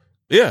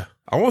 Yeah,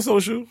 I want to sell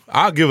the shoe.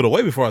 I'll give it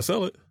away before I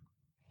sell it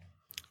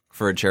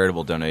for a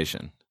charitable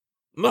donation.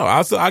 No,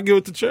 I give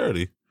it to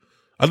charity.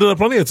 I did that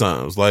plenty of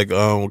times. Like,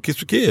 Kids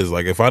for Kids.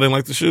 Like, if I didn't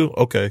like the shoe,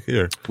 okay,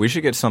 here. We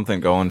should get something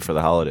going for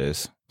the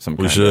holidays.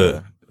 We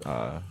should.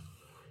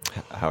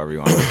 However you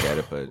want to look at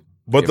it,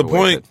 but the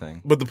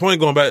point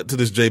going back to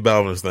this J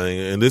Balvin thing,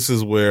 and this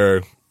is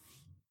where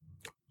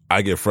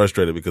I get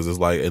frustrated because it's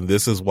like, and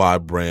this is why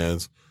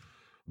brands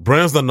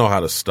don't know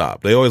how to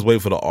stop. They always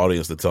wait for the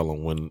audience to tell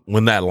them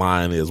when that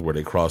line is where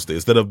they crossed it,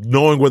 instead of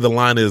knowing where the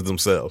line is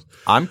themselves.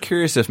 I'm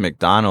curious if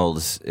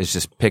McDonald's is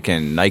just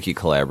picking Nike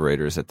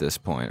collaborators at this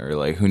point, or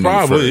like who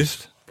knew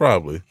first.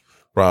 Probably.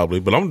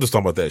 But I'm just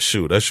talking about that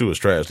shoe. That shoe is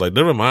trash. Like,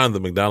 never mind the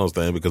McDonald's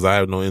thing, because I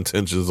have no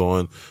intentions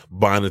on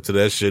buying into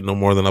that shit no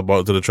more than I bought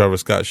into the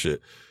Travis Scott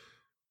shit.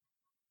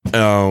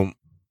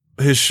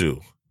 His shoe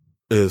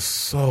is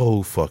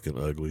so fucking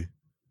ugly.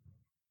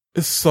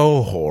 It's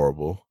so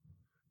horrible.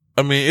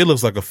 I mean, it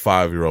looks like a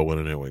 5-year-old went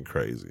in there and went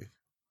crazy.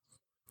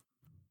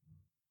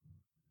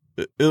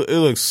 It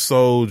looks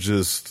so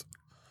just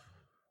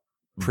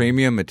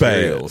premium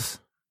materials.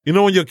 Bad. You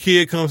know when your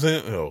kid comes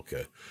in? Oh,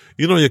 okay.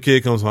 You know when your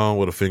kid comes home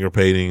with a finger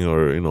painting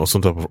or, you know,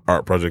 some type of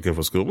art project in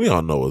for school? We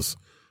all know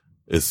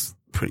it's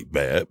pretty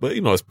bad. But,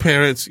 you know, as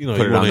parents, you know.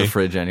 Put it on the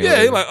fridge anyway.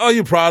 Yeah, you're like, oh,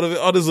 you're proud of it?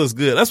 Oh, this looks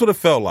good. That's what it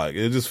felt like.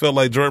 It just felt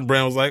like Jordan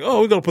Brand was like,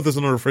 oh, we're going to put this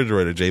in the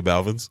refrigerator, J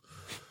Balvin's.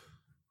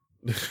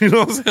 You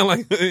know what I'm saying?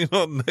 Like, you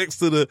know, next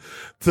to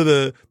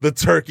the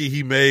turkey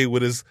he made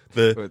with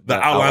the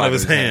outline of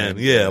his hand.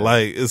 Yeah,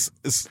 like it's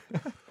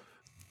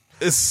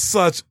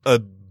such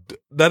a,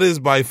 that is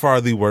by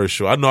far the worst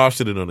show. I know I've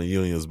shitted on the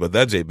unions, but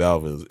that J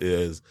Balvin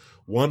is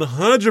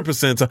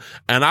 100%.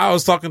 And I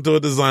was talking to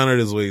a designer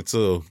this week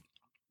too,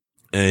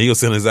 and he was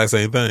saying the exact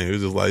same thing. He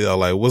was just like, yo,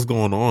 like, what's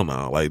going on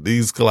now? Like,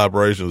 these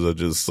collaborations are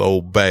just so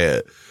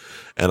bad.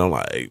 And I'm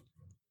like,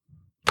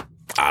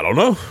 I don't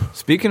know.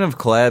 Speaking of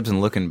collabs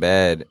and looking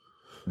bad,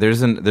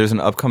 there's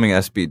an upcoming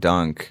SB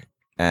Dunk,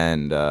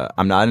 and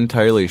I'm not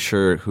entirely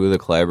sure who the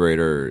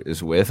collaborator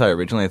is with. I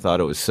originally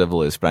thought it was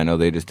Civilist, but I know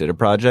they just did a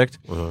project.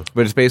 Uh-huh.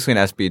 But it's basically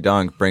an SB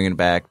Dunk bringing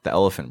back the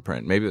elephant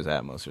print. Maybe it was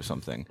Atmos or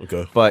something.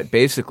 Okay. But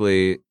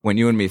basically, when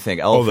you and me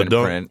think elephant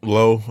print,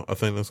 low, I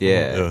think that's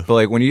yeah. But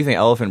like when you think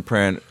elephant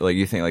print, like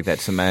you think like that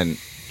cement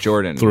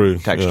Jordan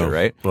texture,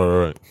 right?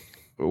 Right.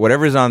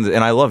 Whatever's on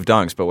and I love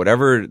Dunks, but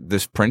whatever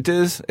this print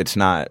is, it's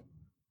not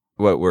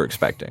what we're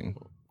expecting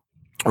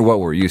or what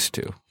we're used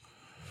to.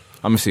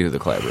 I'm gonna see who the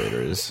collaborator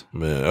is.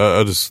 Man,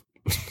 I just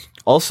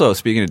also,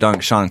 speaking of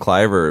Dunk, Sean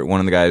Cliver, one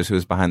of the guys who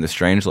was behind the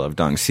Strangelove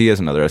Dunks, he has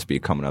another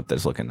SB coming up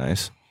that's looking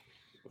nice.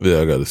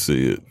 Yeah, I got to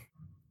see it.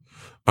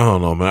 I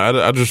don't know, man.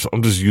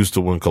 I'm just used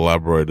to when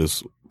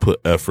collaborators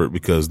put effort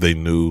because they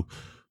knew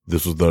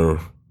this was their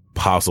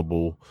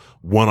possible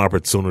one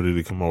opportunity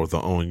to come up with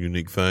their own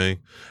unique thing.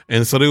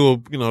 And so they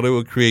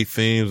would create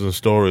themes and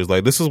stories.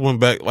 Like, this is when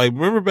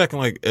remember back in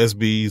like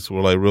SBs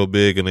were like real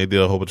big and they did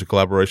a whole bunch of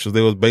collaborations.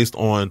 They was based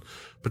on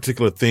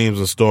particular themes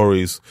and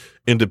stories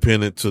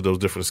independent to those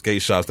different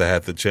skate shops that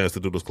had the chance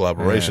to do those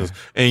collaborations.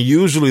 Yeah. And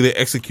usually they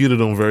executed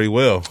them very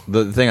well.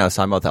 The thing I was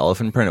talking about, the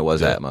elephant print, it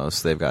was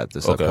Atmos. They've got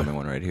this upcoming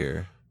one right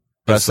here.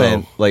 But I was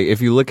saying, like,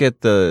 if you look at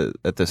the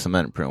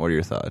cement print, what are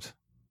your thoughts?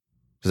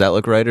 Does that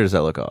look right or does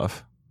that look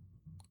off?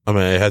 I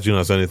mean, had you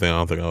not said anything, I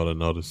don't think I would have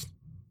noticed,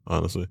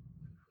 honestly.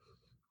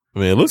 I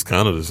mean, it looks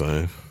kind of the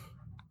same.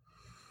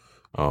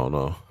 I don't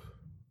know.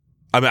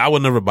 I mean, I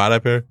would never buy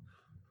that pair,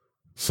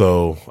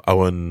 so I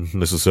wouldn't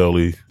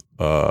necessarily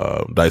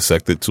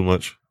dissect it too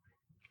much.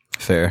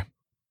 Fair.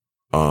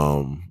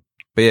 But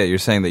yeah, you're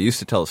saying they used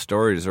to tell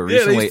stories, or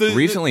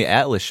recently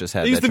Atlas just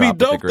had that drop. They used to be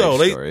dope, though.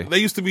 They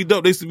used to be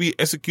dope. They used to be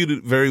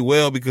executed very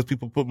well because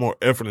people put more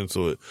effort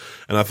into it.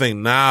 And I think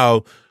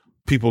now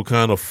people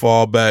kind of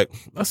fall back.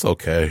 That's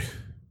okay.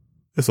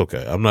 It's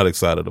okay. I'm not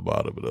excited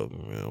about it, but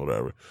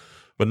whatever.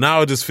 But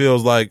now it just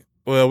feels like,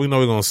 well, we know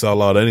we're going to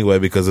sell out anyway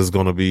because it's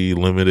going to be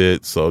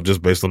limited. So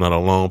just based on that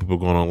alone,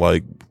 people are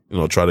going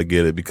to try to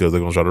get it because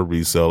they're going to try to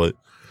resell it.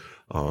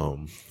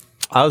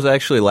 I was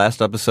actually,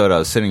 last episode, I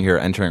was sitting here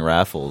entering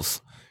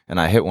raffles, and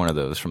I hit one of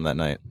those from that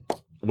night.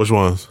 Which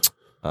ones?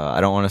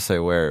 I don't want to say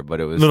where, but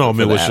it was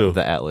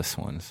the Atlas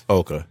ones.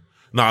 Okay.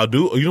 Now,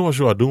 you know what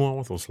shoe I do want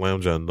with those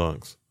Slam Jam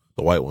Dunks?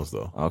 The white ones,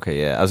 though.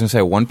 Okay, yeah. I was going to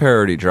say one pair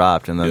already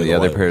dropped, and then the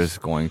other pair is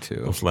going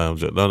to. Slam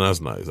Jam. No,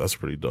 that's nice. That's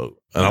pretty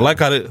dope. And I like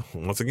how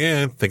once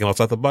again, thinking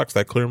outside the box,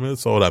 that clear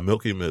midsole, that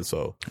milky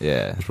midsole.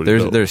 Yeah.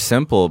 They're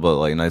simple, but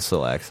like nice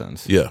little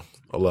accents. Yeah.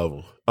 I love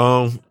them.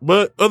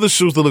 But other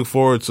shoes to look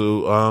forward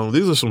to.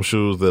 These are some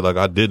shoes that like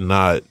I did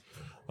not,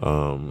 I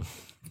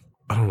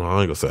don't know.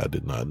 I ain't gonna say I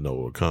did not know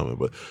were coming,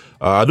 but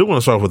I do want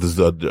to start with this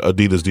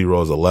Adidas D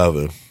Rose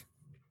 11.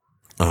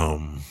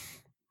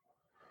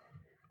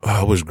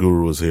 I wish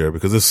Guru was here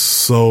because there's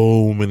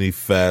so many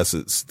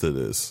facets to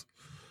this.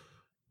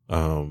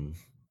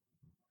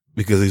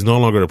 Because he's no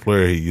longer the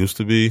player he used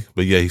to be,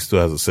 but yeah, he still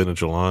has a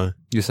signature line.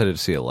 You said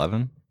it's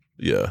C11?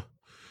 Yeah.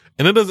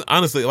 And it doesn't,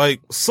 honestly,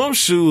 like, some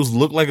shoes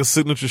look like a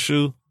signature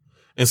shoe,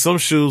 and some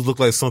shoes look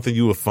like something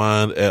you would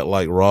find at,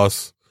 like,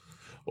 Ross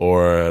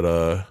or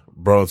at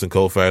Burlington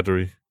Coat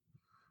Factory.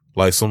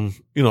 Like some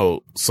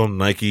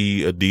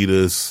Nike,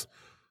 Adidas,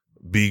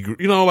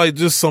 like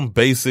just some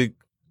basic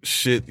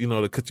shit,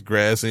 to cut your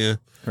grass in.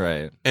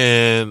 Right.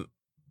 And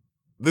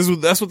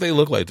that's what they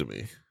look like to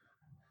me.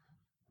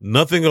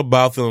 Nothing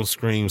about them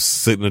screams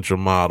signature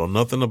model.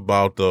 Nothing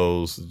about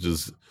those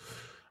just,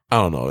 I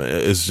don't know.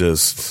 It's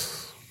just,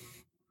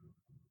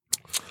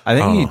 I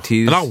think he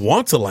teased, and I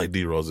want to like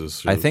D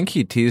Rose's shoes. I think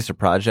he teased a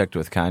project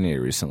with Kanye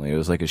recently. It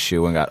was like a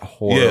shoe and got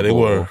horrible. Yeah, they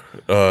were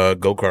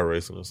go-kart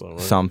racing or something.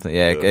 Right? Something.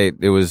 Yeah,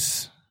 it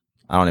was.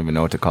 I don't even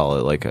know what to call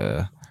it. Like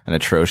an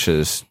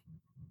atrocious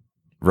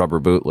rubber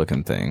boot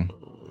looking thing.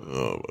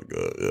 Oh my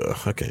god, yeah,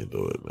 I can't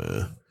do it,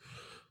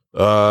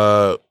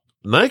 man.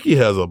 Nike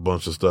has a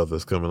bunch of stuff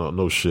that's coming out.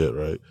 No shit,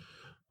 right?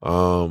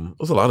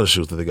 There's a lot of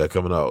shoes that they got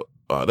coming out.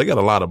 They got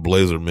a lot of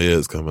Blazer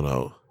mids coming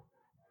out.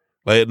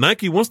 Like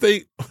Nike,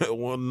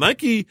 when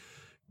Nike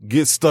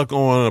gets stuck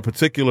on a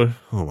particular,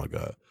 oh my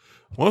god,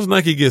 once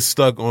Nike gets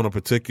stuck on a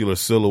particular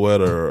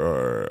silhouette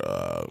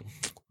or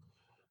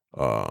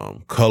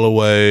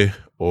colorway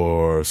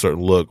or a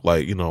certain look,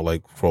 like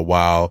for a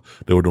while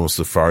they were doing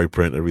safari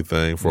print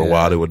everything. For a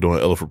while they were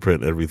doing elephant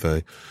print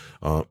everything,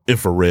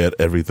 infrared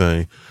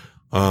everything,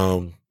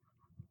 and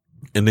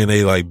then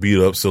they like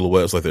beat up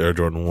silhouettes like the Air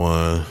Jordan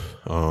 1,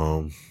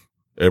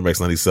 Air Max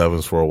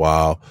 97s for a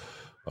while.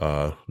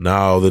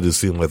 Now they just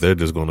seem like they're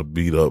just going to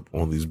beat up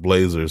on these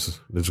Blazers.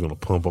 They're just going to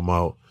pump them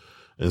out.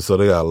 And so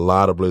they got a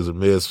lot of Blazer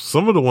mids.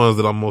 Some of the ones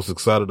that I'm most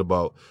excited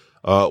about,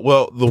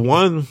 the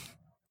one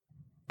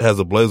has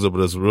a Blazer,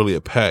 but it's really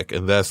a pack,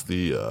 and that's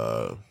the,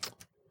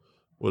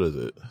 what is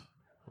it?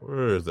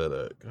 Where is that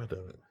at? God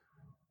damn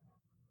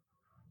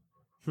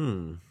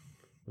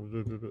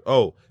it.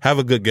 Oh, Have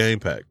a Good Game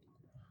pack.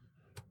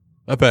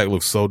 That pack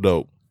looks so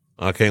dope.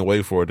 I can't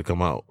wait for it to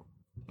come out.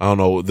 I don't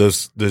know.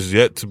 There's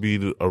yet to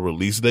be a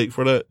release date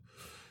for that.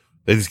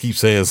 They just keep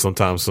saying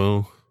sometime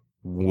soon.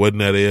 When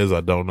that is,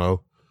 I don't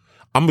know.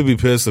 I'm gonna be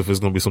pissed if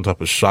it's gonna be some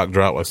type of shock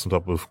drop, like some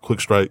type of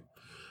quick strike.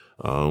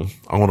 I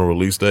want a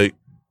release date.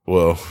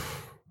 Well,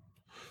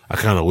 I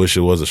kind of wish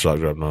it was a shock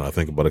drop now that I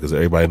think about it, because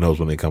everybody knows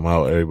when they come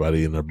out,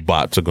 everybody and their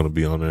bots are gonna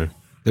be on there.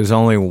 There's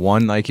only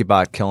one Nike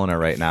bot killing it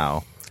right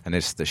now, and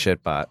it's the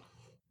shit bot.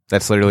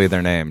 That's literally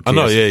their name. I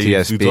know, yeah,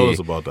 TSB, you told us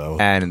about that one.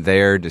 And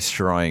they're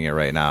destroying it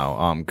right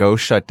now. Go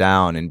shut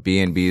down, and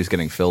B&B is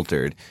getting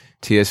filtered.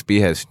 TSB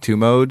has two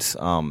modes,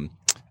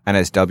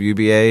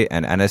 NSWBA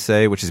and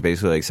NSA, which is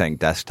basically like saying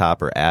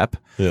desktop or app.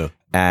 Yeah.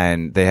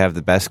 And they have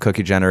the best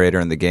cookie generator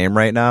in the game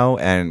right now,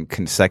 and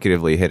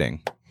consecutively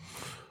hitting.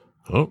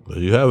 Oh, there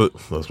you have it.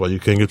 That's why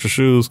you can't get your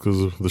shoes, because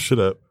of the shit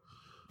app.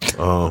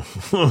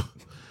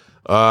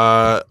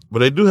 But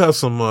they do have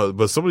some,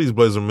 but some of these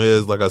Blazer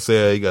mids, like I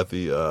said, you got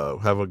the,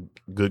 Have a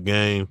Good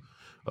Game,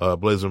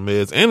 Blazer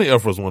mids, and the Air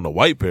Force One, the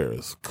white pair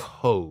is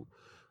cold.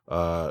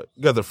 You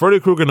got the Freddy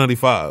Krueger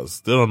 95s.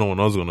 Still don't know when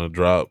those are going to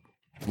drop.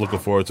 Looking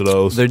forward to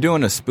those. They're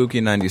doing a spooky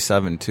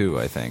 97 too,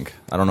 I think.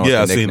 I don't know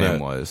what the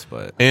nickname was,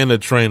 but. And the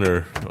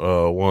trainer,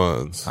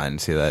 ones. I didn't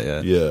see that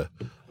yet. Yeah.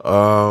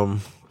 I'm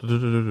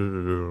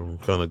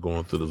kind of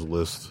going through this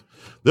list.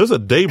 There's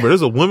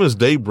a women's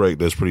daybreak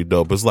that's pretty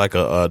dope. It's like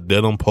a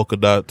denim polka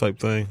dot type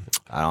thing.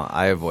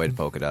 I avoid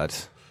polka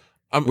dots.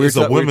 We were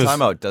talking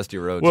about Dusty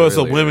Rhodes. Well, it's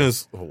earlier. a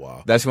women's. Oh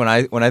wow. That's when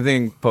I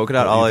think polka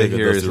dot. All I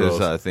hear is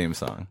his theme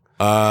song.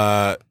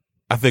 I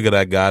think of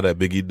that guy that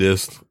Biggie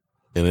dissed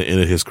in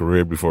his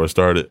career before it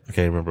started. I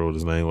can't remember what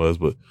his name was,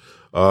 but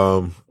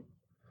no,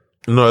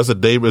 it's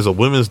a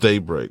women's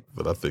daybreak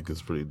that I think is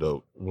pretty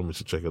dope. Women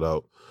should check it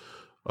out.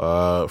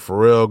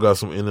 Pharrell got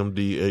some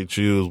NMD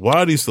shoes. Why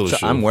are these still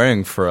shoes? I'm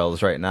wearing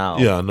Pharrell's right now.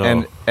 Yeah, I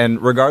know. And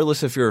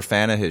regardless if you're a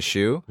fan of his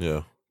shoe,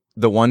 yeah,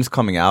 the ones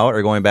coming out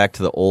are going back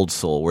to the old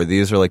soul, where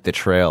these are like the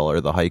trail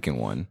or the hiking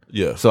one.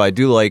 Yeah. So I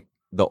do like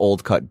the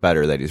old cut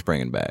better that he's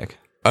bringing back.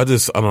 I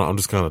don't know. I'm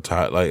just kind of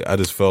tired. Like, I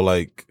just felt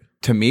like,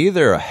 to me,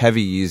 they're a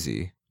heavy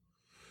Yeezy.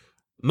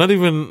 Not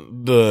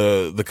even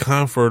the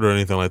comfort or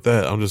anything like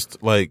that. I'm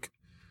just like,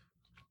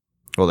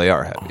 well, they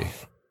are heavy.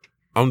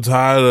 I'm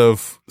tired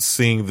of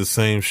seeing the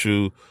same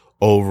shoe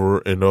over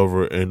and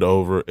over and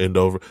over and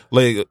over.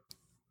 Like,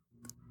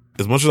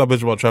 as much as I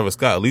bitch about Travis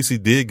Scott, at least he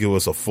did give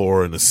us a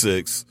 4 and a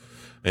 6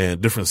 and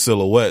different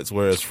silhouettes,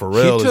 whereas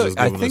Pharrell is just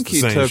giving us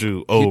the same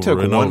shoe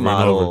over and over and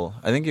over.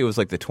 I think it was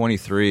like the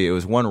 23. It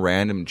was one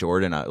random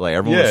Jordan. Like,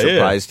 everyone was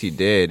surprised he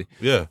did.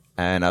 Yeah.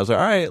 And I was like,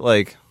 all right,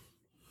 like,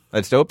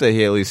 that's dope that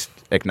he at least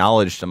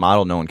acknowledged a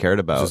model no one cared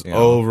about. Just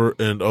over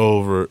and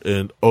over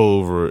and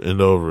over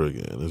and over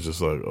again. It's just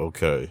like,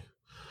 okay.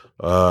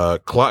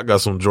 Clock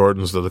got some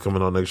Jordans that are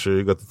coming out next year.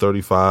 You got the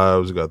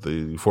 35s, you got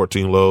the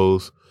 14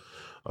 lows.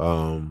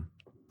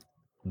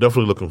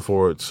 Definitely looking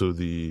forward to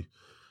the,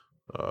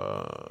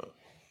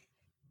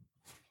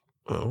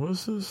 what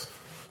is this?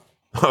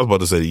 I was about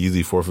to say the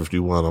Yeezy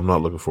 451. I'm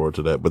not looking forward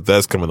to that, but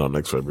that's coming out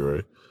next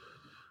February.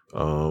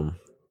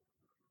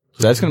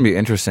 That's going to be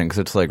interesting because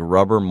it's like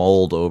rubber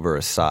mold over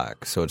a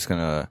sock. So it's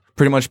going to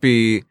pretty much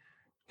be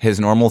his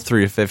normal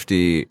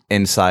 350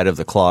 inside of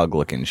the clog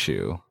looking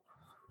shoe.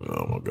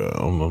 Oh my God.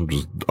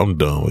 I'm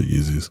done with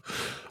Yeezys.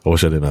 I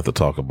wish I didn't have to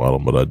talk about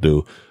them, but I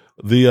do.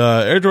 The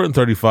Air Jordan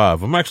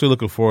 35. I'm actually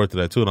looking forward to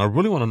that too, and I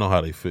really want to know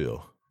how they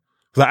feel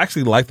because I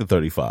actually like the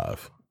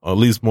 35, or at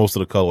least most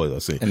of the colorways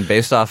I've seen. And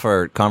based off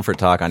our comfort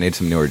talk, I need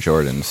some newer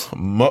Jordans.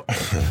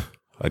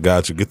 I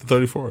got you. Get the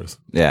 34s.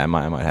 Yeah, I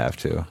might have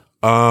to.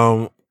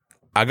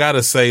 I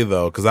gotta say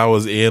though, because I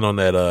was in on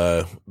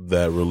that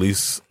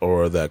release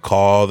or that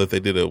call that they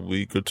did a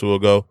week or two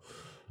ago.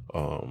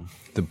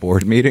 The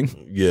board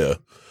meeting. Yeah.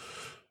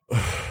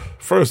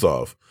 First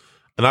off,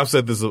 and I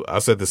said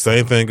the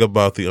same thing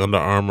about the Under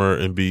Armour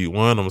and B1.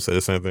 I'm gonna say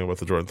the same thing about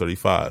the Jordan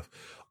 35.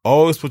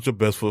 Always put your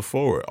best foot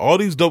forward. All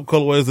these dope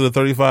colorways of the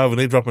 35, and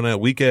they dropping that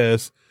weak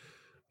ass,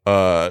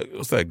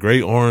 what's that,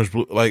 gray, orange,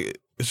 blue, like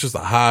it's just a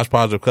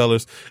hodgepodge of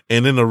colors.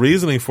 And then the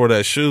reasoning for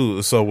that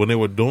shoe, so when they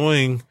were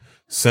doing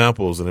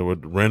samples and they were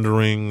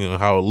rendering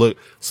how it looked,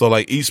 so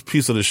like each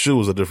piece of the shoe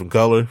was a different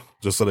color,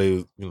 just so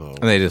they, and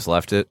they just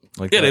left it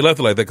like that? They left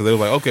it like that because they were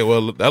like, okay,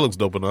 well, that looks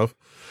dope enough.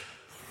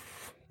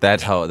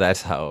 That's how.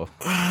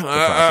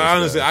 I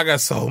honestly, I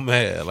got so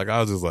mad. Like I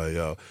was just like,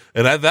 yo.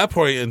 And at that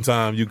point in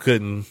time, you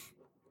couldn't,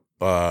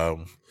 because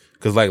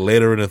like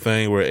later in the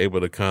thing, we're able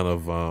to kind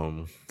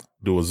of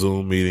do a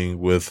Zoom meeting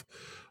with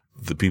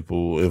the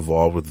people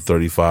involved with the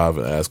 35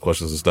 and ask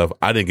questions and stuff.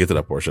 I didn't get to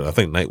that portion. I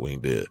think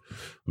Nightwing did.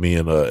 Me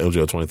and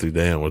LGL 23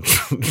 Dan were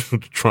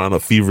trying to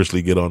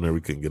feverishly get on there.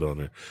 We couldn't get on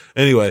there.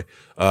 Anyway,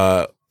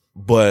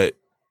 but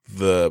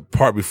the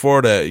part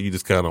before that, you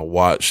just kind of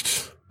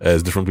watched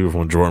as different people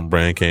from Jordan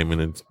Brand came in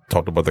and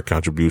talked about their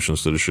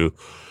contributions to the shoe.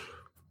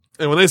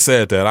 And when they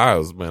said that, I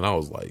was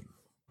like,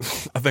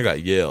 I think I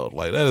yelled,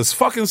 like, that is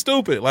fucking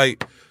stupid.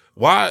 Like,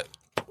 why?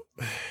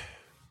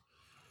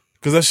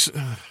 Because that's,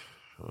 I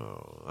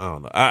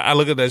don't know. I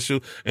look at that shoe,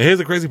 and here's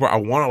the crazy part. I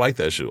want to like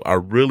that shoe. I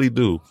really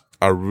do.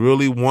 I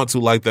really want to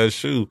like that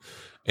shoe,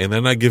 and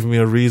they're not giving me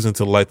a reason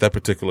to like that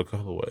particular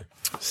colorway.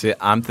 See,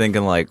 I'm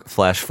thinking like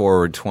flash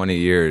forward 20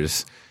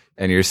 years.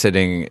 And you're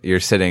sitting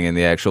in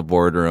the actual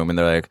boardroom, and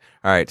they're like,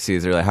 "All right,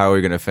 Caesar, like, how are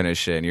we going to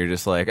finish it?" And you're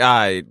just like,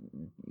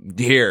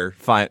 here,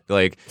 fine."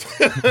 Like,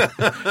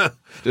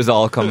 just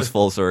all comes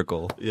full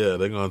circle. Yeah,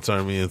 they're going to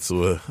turn me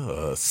into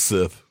a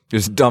Sith.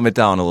 Just dumb it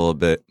down a little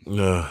bit.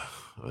 Man,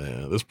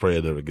 this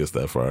prayer never gets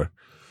that far.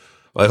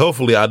 Like,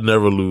 hopefully, I'd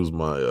never lose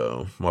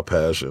my my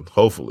passion.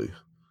 Hopefully,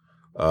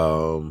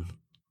 I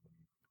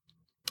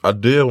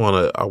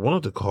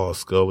wanted to call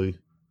Skully,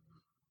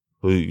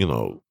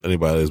 who,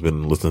 anybody that's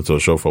been listening to a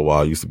show for a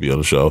while, used to be on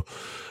the show.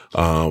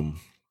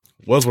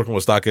 Was working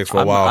with StockX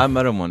for a while. I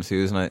met him once. He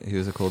was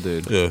a cool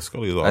dude. Yeah,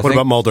 Skully is awesome. What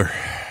about Mulder?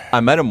 I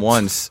met him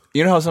once.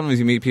 You know how sometimes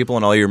you meet people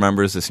and all you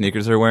remember is the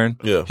sneakers they're wearing?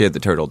 Yeah. He had the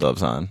turtle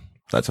doves on.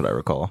 That's what I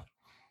recall.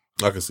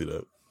 I can see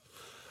that.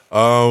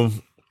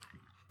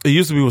 He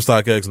used to be with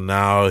StockX.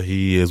 Now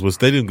he is with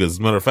Stadium Goods. As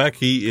a matter of fact,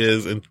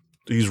 he's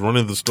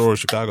running the store in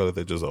Chicago that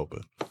they just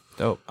opened.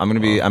 Dope.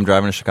 I'm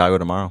driving to Chicago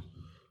tomorrow.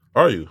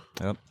 Are you?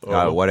 Yep.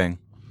 Got a wedding.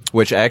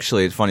 Which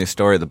actually, it's a funny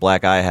story. The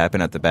black eye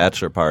happened at the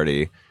bachelor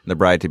party, and the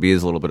bride-to-be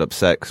is a little bit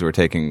upset because we're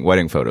taking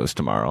wedding photos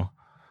tomorrow.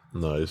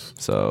 Nice.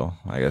 So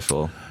I guess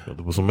we'll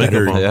put some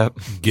makeup on. Yep.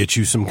 Get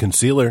you some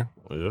concealer.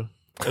 Oh, yeah.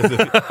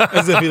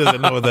 As if he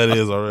doesn't know what that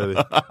is already.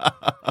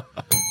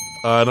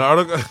 An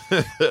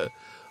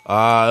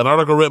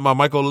article written by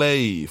Michael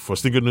Lay for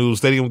Sneaker News.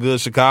 Stadium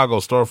Goods Chicago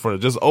storefront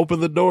just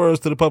opened the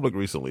doors to the public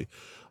recently,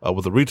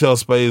 with a retail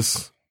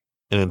space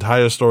an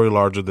entire story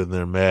larger than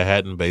their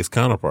Manhattan-based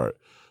counterpart.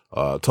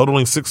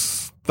 Totaling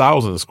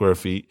 6,000 square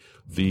feet,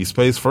 the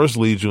space first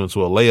leads you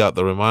into a layout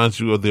that reminds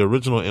you of the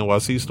original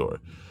NYC store.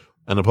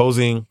 An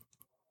imposing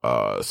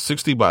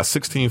 60 by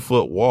 16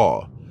 foot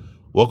wall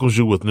welcomes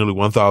you with nearly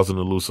 1,000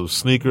 elusive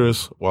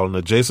sneakers, while an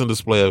adjacent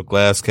display of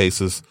glass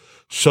cases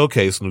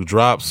showcase new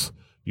drops,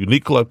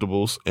 unique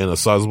collectibles, and a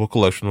sizable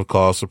collection of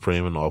COLLAB,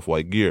 Supreme, and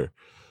Off-White gear.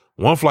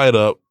 One flight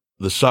up,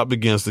 the shop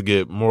begins to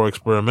get more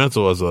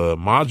experimental as a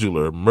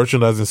modular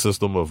merchandising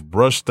system of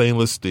brushed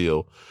stainless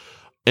steel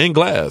and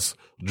glass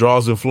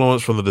draws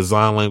influence from the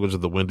design language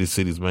of the Windy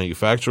City's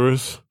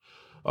manufacturers.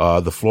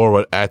 The floor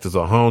would act as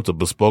a home to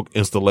bespoke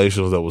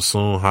installations that will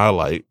soon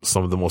highlight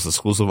some of the most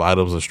exclusive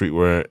items in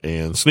streetwear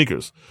and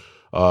sneakers.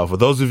 For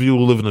those of you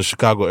who live in the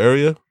Chicago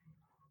area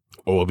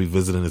or will be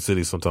visiting the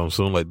city sometime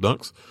soon, like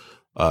Dunks,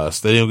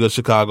 Stadium Goods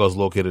Chicago is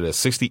located at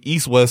 60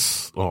 East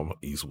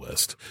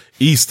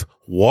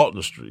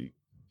Walton Street.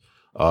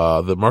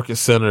 The Market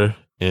Center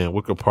in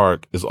Wicker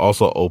Park is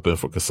also open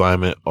for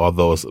consignment,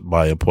 although it's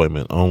by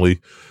appointment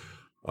only.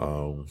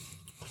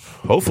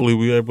 Hopefully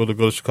we're able to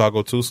go to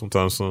Chicago too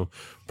sometime soon.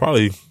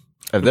 Probably.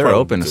 If they're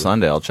open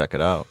Sunday, I'll check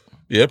it out.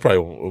 Yeah, we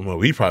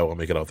probably won't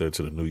make it out there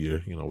to the new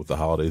year, with the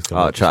holidays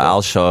coming.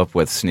 I'll show up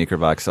with Sneaker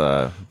Box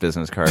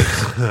business cards.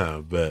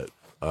 I bet.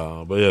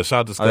 But yeah,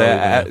 shout out to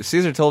Skully.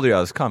 Caesar told you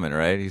I was coming,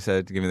 right? He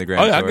said to give me the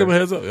grand tour. tour. I give him a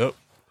heads up. Yep.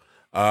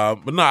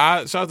 But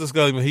no, shout out to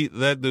Skully. Man,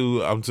 that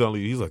dude, I'm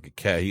telling you, he's like a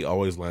cat. He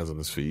always lands on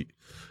his feet.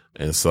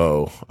 And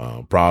so,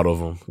 proud of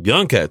him.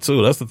 Young cat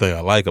too. That's the thing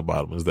I like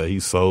about him, is that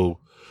he's so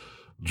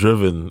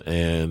driven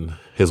and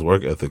his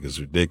work ethic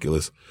is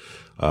ridiculous.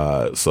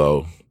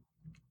 So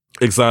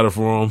excited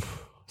for him,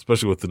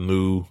 especially with the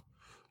new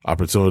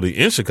opportunity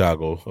in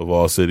Chicago, of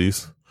all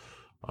cities.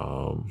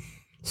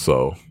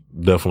 So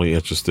definitely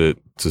interested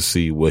to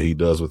see what he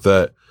does with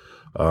that.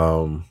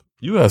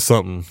 You have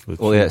something.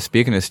 Well, yeah,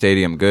 speaking of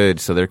stadium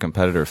goods, so their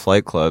competitor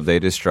Flight Club, they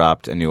just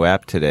dropped a new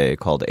app today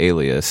called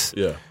Alias,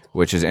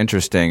 which is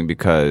interesting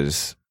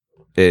because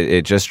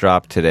it just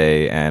dropped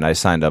today, and I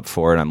signed up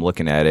for it. I'm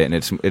looking at it,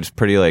 and it's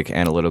pretty like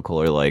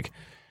analytical, or like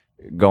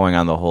going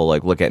on the whole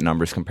like look at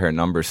numbers, compare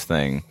numbers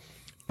thing.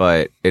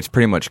 But it's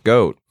pretty much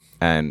GOAT,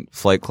 and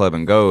Flight Club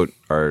and GOAT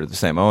are the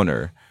same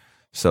owner.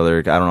 So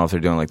I don't know if they're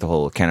doing like the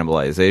whole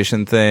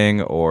cannibalization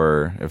thing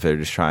or if they're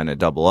just trying to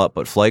double up.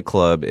 But Flight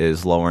Club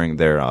is lowering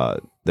their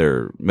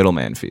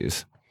middleman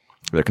fees,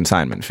 their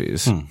consignment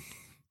fees.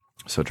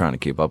 So trying to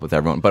keep up with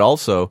everyone. But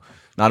also,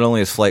 not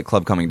only is Flight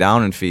Club coming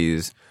down in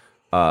fees,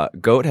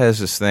 GOAT has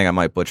this thing. I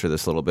might butcher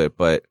this a little bit,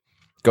 but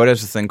GOAT has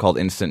this thing called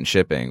instant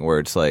shipping, where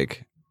it's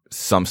like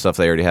some stuff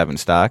they already have in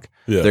stock.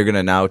 They're going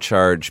to now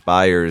charge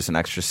buyers an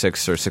extra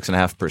 6 or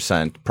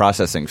 6.5%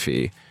 processing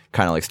fee,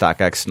 kind of like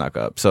StockX snuck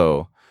up.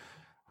 So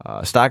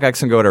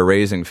StockX and GOAT are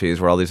raising fees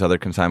where all these other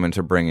consignments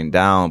are bringing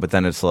down, but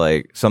then it's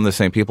like some of the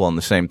same people on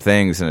the same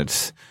things, and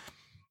it's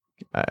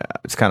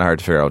kind of hard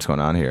to figure out what's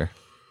going on here.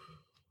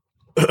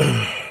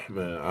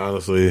 Man,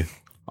 honestly,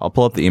 I'll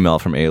pull up the email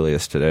from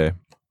Alias today.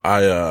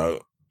 I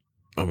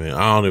mean,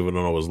 I don't even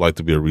know what it's like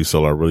to be a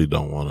reseller. I really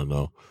don't want to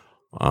know.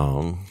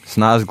 It's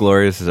not as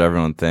glorious as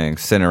everyone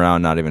thinks. Sitting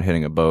around not even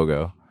hitting a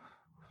BOGO.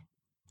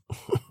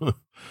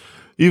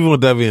 Even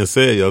with that being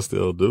said, y'all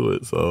still do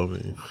it. So I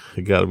mean,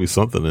 it got to be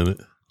something in it.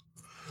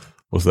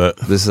 What's that?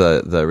 This is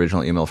the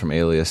original email from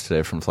Alias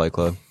today from Flight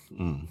Club.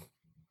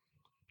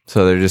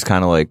 So they're just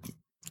kind of like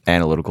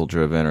analytical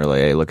driven, or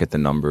like, hey, look at the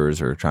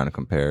numbers, or trying to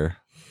compare.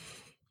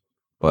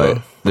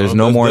 But there's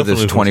no more of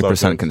this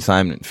 20%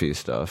 consignment fee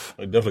stuff.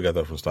 I definitely got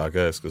that from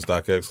StockX, because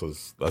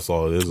StockX that's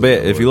all it is.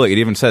 But if you look, it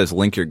even says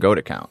link your GOAT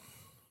account.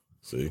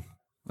 See,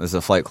 this is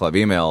a Flight Club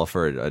email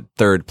for a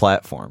third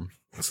platform.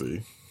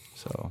 See,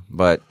 so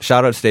but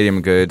shout out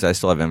Stadium Goods. I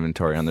still have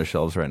inventory on their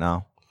shelves right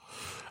now.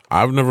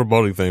 I've never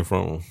bought anything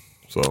from them,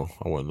 so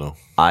I wouldn't know.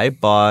 I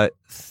bought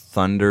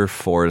Thunder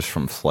 4s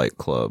from Flight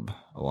Club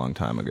a long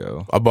time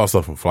ago. I bought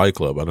stuff from Flight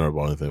Club. I never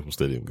bought anything from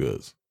Stadium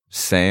Goods.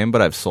 Same,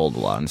 but I've sold a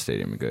lot in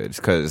Stadium Goods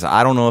because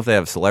I don't know if they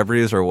have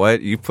celebrities or what.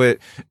 You put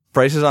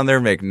prices on there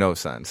make no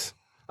sense.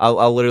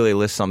 I'll literally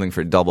list something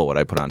for double what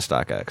I put on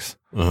StockX,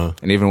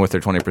 and even with their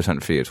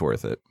 20% fee, it's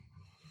worth it.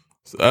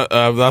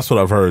 That's what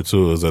I've heard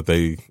too. Is that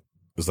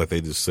it's like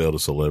they just sell to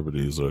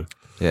celebrities or.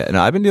 Yeah, and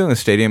I've been dealing with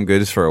Stadium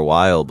Goods for a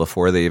while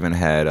before they even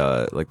had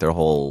like their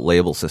whole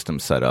label system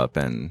set up,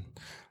 and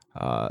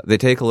they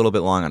take a little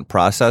bit long on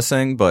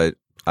processing, but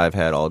I've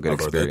had all good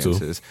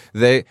experiences.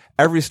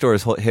 Every store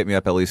has hit me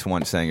up at least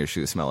once saying your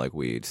shoes smell like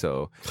weed,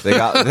 so they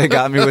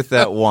got me with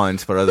that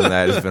once. But other than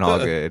that, it's been all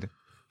good.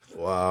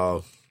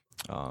 Wow.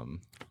 On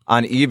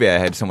eBay, I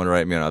had someone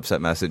write me an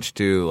upset message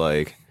too.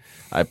 Like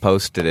I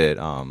posted it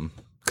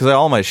because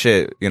all my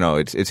shit,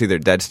 it's either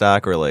dead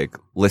stock or like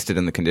listed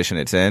in the condition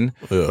it's in.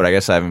 Yeah. But I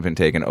guess I haven't been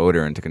taking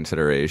odor into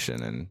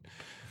consideration, and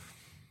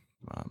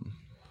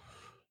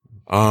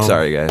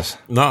sorry, guys.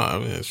 No, I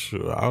mean, it's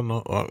true. I don't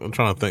know. I'm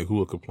trying to think who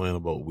would complain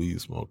about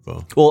weed smoke,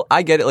 though. Well,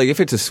 I get it. Like,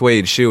 if it's a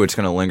suede shoe, it's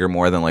going to linger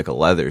more than like a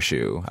leather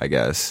shoe, I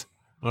guess.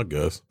 I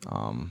guess.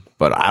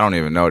 But I don't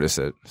even notice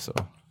it. So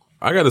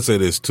I got to say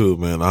this too,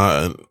 man.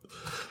 I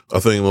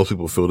think most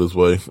people feel this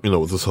way,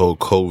 with this whole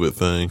COVID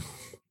thing.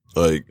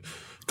 Like,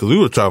 because we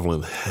were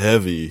traveling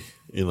heavy,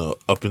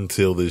 up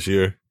until this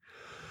year,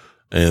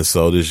 and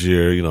so this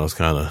year, it's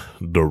kind of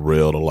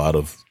derailed a lot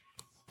of,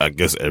 I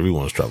guess,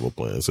 everyone's travel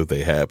plans if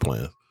they had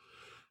plans.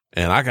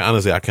 And I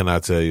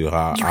cannot tell you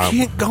how you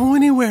can't go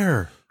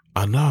anywhere.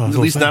 I know, at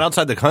least not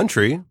outside the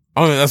country.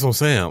 I mean, that's what I'm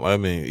saying. I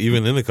mean,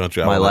 even in the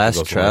country, my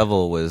last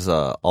travel was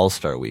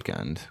All-Star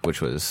Weekend, which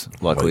was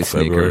luckily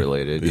sneaker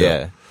related.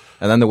 Yeah,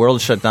 and then the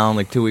world shut down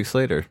like 2 weeks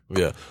later.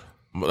 Yeah,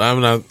 I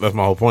mean, that's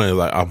my whole point. Is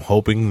like, I'm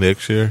hoping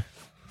next year.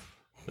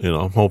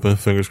 I'm hoping,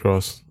 fingers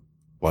crossed.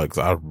 Like,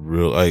 I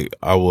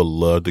would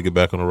love to get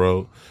back on the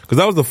road, because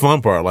that was the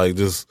fun part. Like,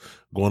 just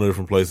going to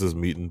different places,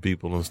 meeting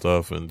people and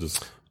stuff, and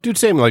just. Dude,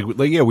 same. Like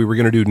yeah, we were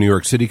going to do New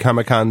York City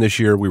Comic Con this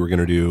year. We were going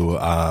to do.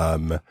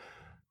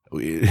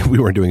 We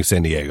weren't doing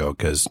San Diego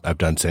because I've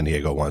done San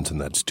Diego once and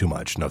that's too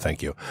much. No,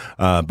 thank you.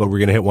 But we're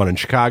going to hit one in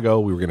Chicago.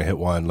 We were going to hit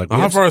one like.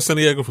 How far is San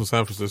Diego from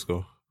San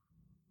Francisco?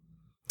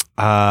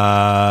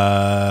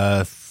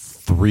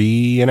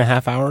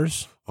 3.5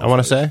 hours. I want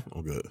to say.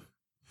 I'm good.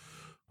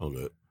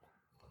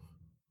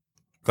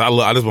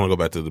 I just want to go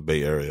back to the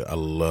Bay Area. I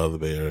love the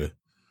Bay Area.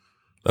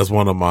 That's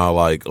one of my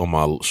on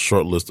my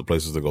short list of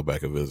places to go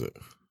back and visit.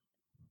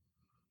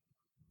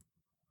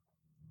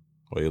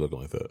 Why are you looking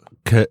like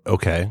that?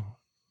 Okay.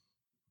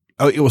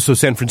 Oh, so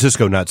San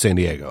Francisco, not San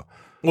Diego.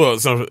 Well,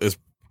 it's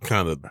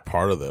kind of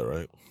part of that,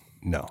 right?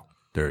 No,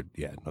 they're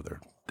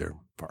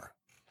far.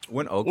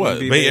 When Oakland? What,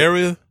 Bay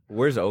Area?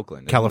 Where's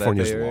Oakland?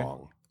 California's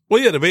long.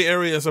 Well, yeah, the Bay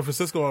Area and San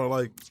Francisco are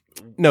like.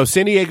 No,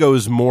 San Diego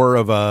is more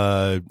of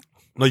a.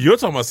 No, you're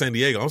talking about San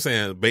Diego. I'm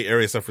saying Bay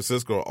Area and San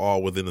Francisco are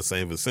all within the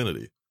same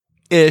vicinity.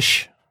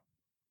 Ish.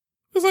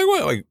 It's like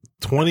what, like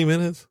 20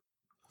 minutes?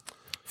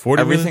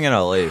 40 Everything minutes? in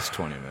LA is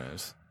 20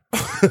 minutes.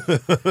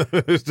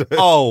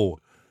 Oh,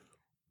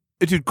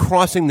 dude,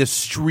 crossing the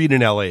street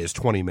in LA is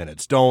 20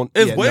 minutes.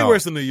 It's way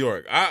worse than New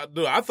York.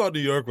 I thought New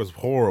York was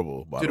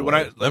horrible. By the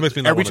way. That makes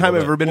me not every wanna time go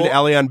I've ever back. been to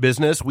LA on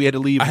business, we had to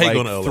leave I hate like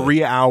going to LA.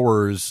 3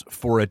 hours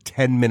for a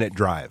 10-minute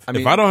drive. I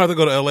mean, If I don't have to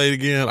go to LA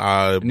again,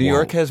 New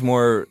York has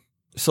more.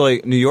 So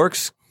like New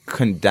York's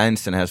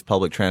condensed and has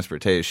public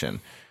transportation,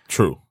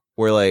 true.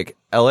 where like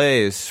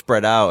LA is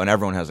spread out and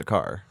everyone has a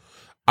car.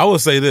 I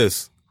would say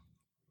this: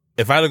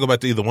 if I had to go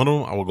back to either one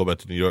of them, I would go back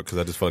to New York because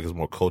I just feel like there's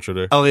more culture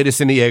there. LA to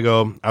San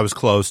Diego, I was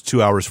close,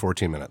 2 hours,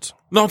 14 minutes.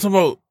 No, I'm talking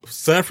about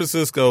San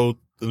Francisco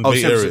and the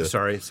Bay Area.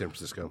 San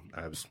Francisco.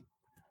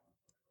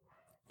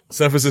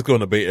 San Francisco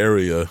and the Bay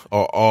Area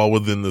are all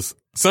within this.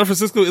 San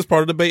Francisco is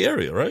part of the Bay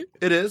Area, right?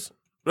 It is.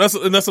 That's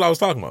what I was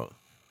talking about.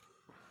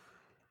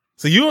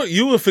 So you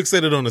were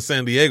fixated on the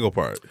San Diego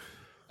part.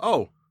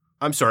 Oh,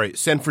 I'm sorry.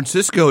 San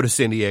Francisco to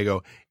San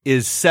Diego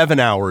is 7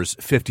 hours,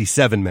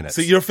 57 minutes.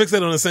 See, you're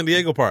fixated on the San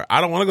Diego part.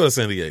 I don't want to go to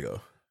San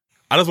Diego.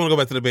 I just want to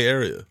go back to the Bay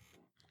Area.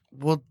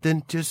 Well,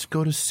 then just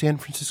go to San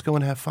Francisco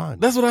and have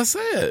fun. That's what I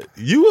said.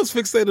 You was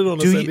fixated on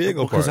the San Diego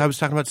part. Because I was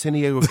talking about San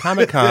Diego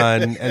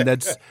Comic-Con, and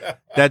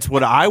that's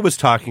what I was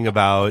talking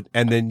about,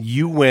 and then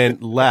you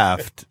went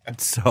left,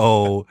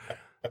 so...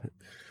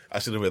 I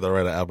should have made that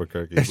right at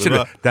Albuquerque.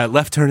 That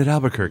left turn at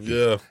Albuquerque.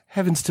 Yeah.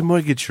 Heavens to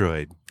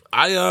Murgatroyd.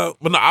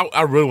 But no,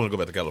 I really want to go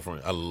back to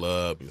California. I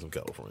love me some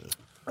California.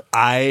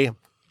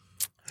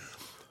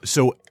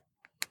 So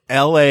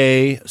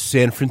L.A.,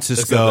 San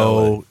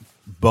Francisco,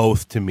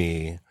 both to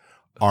me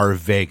are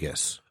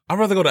Vegas. I'd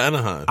rather go to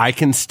Anaheim. I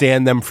can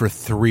stand them for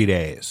 3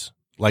 days.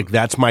 Like,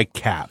 that's my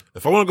cap.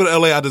 If I want to go to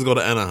LA, I just go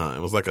to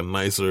Anaheim. It's like a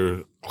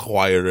nicer,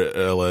 quieter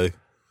LA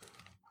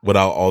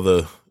without all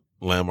the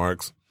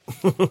landmarks.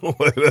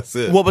 Like, that's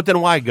it. Well, but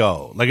then why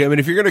go? Like, I mean,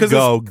 if you're going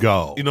to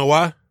go. You know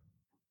why?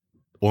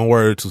 One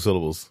word, 2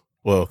 syllables.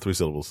 Well, 3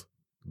 syllables.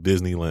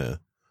 Disneyland.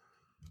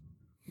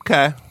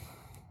 Okay.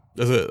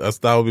 That's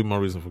it. That would be my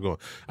reason for going.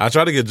 I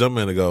tried to get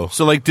Jumpman to go.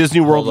 So, like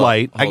Disney World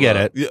Light, I get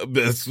it. Yeah,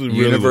 that's really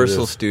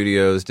Universal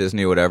Studios,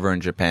 Disney, whatever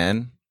in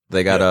Japan,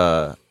 they got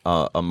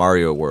a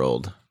Mario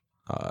World,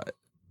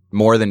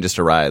 more than just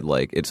a ride,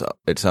 like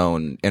its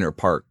own inner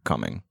park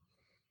coming.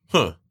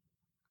 Huh.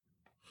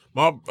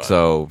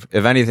 So,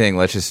 if anything,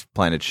 let's just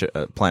plan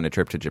a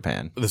trip to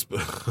Japan. Let's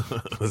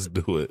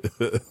do it.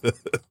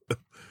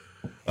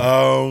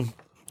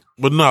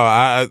 But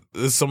no,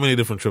 there's so many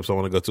different trips I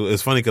want to go to.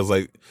 It's funny because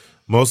like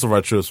most of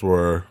our trips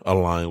were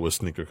aligned with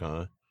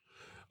SneakerCon,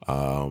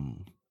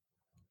 and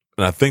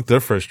I think their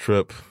first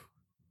trip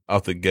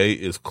out the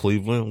gate is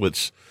Cleveland.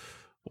 Which,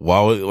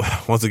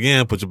 once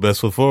again, put your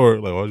best foot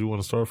forward. Like, why do you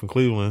want to start from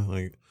Cleveland?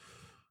 Like,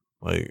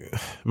 matter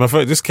of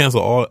fact, just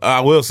cancel all.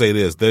 I will say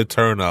this: their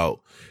turnout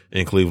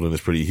in Cleveland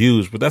is pretty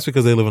huge, but that's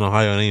because they live in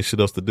Ohio and ain't shit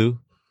else to do.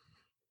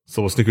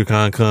 So when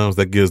SneakerCon comes,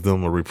 that gives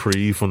them a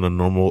reprieve from the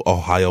normal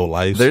Ohio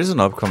life. There's an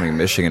upcoming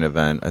Michigan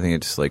event. I think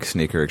it's like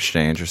Sneaker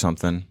Exchange or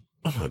something.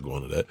 I'm not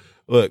going to that.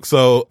 Look,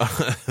 so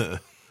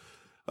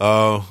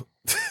I'll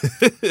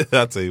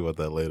tell you about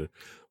that later.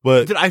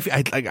 But Did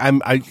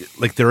I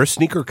like there are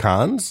sneaker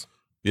cons?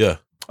 yeah.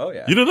 Oh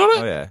yeah, You didn't know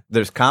that? Oh yeah,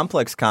 there's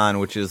Complex Con,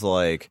 which is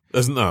like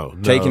That's no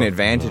taking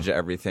advantage of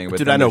everything. But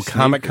Dude, then I know there's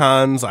Comic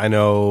Cons. I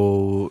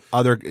know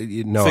other.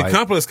 See,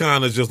 Complex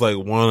Con is just like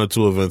 1 or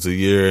 2 events a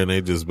year, and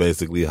they just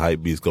basically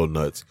hype beasts go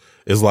nuts.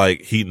 It's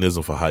like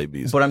hedonism for hype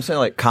beasts. But I'm saying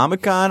like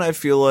Comic Con, I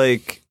feel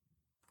like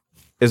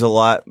is a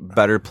lot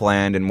better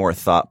planned and more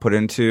thought put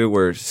into.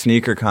 Where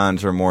sneaker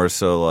cons are more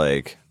so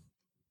like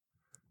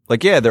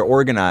yeah, they're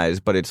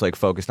organized, but it's like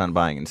focused on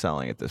buying and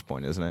selling at this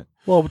point, isn't it?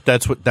 Well,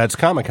 that's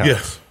Comic Con.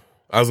 Yes,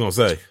 I was gonna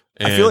say.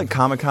 I feel like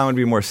Comic Con would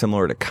be more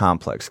similar to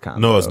Complex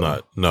Con. No, it's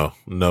not. No.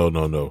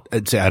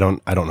 I'd say I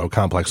don't know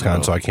Complex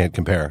Con, so I can't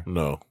compare.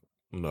 No.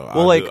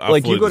 Well, I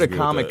like fully you go to disagree with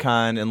Comic that.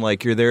 Con and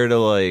like you're there to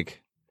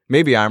like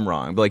maybe I'm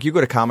wrong, but like you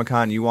go to Comic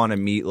Con, you want to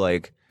meet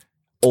like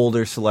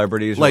older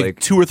celebrities, or, Like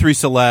 2 or 3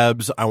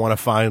 celebs. I want to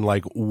find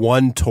like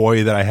one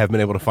toy that I haven't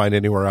been able to find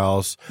anywhere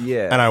else.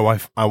 Yeah. And I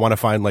want to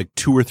find like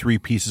 2 or 3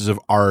 pieces of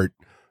art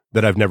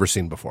that I've never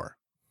seen before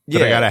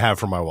that I got to have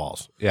for my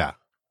walls. Yeah.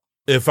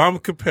 If I'm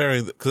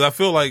comparing, because I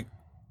feel like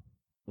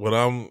when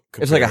I'm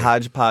comparing, it's like a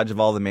hodgepodge of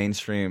all the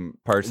mainstream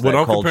parts of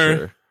that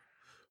culture.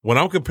 What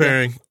I'm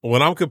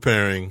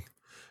comparing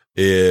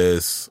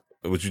is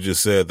what you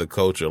just said, the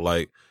culture.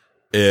 Like,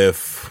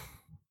 because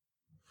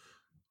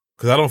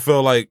I don't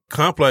feel like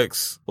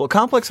Complex. Well,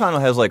 Complex Con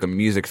has like a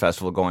music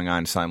festival going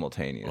on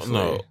simultaneously.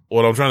 No,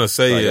 what I'm trying to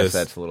say So I guess is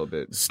that's a little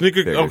bit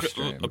sneaker. bigger Okay,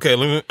 extreme. okay.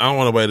 I don't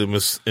want nobody to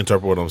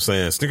misinterpret what I'm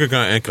saying.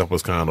 SneakerCon and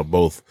CompleXCon are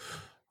both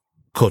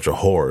culture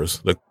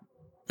whores, like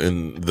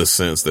in the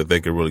sense that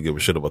they can really give a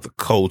shit about the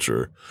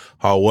culture.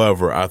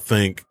 However, I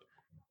think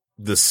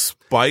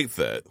despite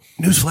that,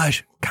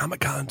 Newsflash: Comic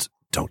Cons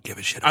don't give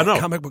a shit I about know.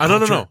 comic book I know.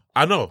 culture.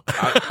 I know.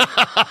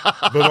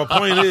 But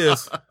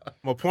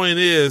my point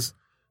is,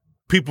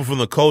 people from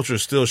the culture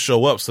still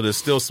show up, so there's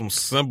still some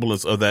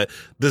semblance of that,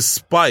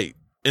 despite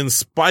in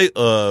spite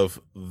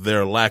of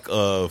their lack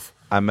of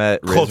I met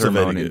Razor cultivating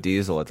Ramon and it.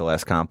 Diesel at the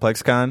last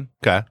Complex Con.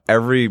 Okay.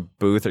 Every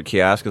booth or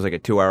kiosk was like a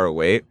 2-hour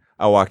wait.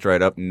 I walked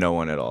right up, no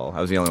one at all.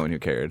 I was the only one who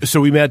cared. So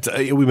we met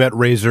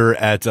Razor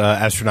at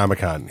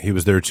Astronomicon. He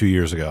was there 2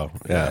 years ago.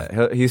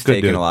 Yeah. He's Good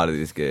taking dude. a lot of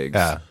these gigs.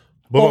 Yeah.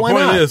 But Well, why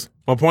my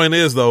not? point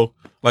is though,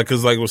 like,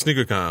 cause like with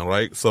SneakerCon,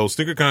 right? So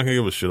SneakerCon can't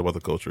give a shit about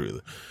the culture either.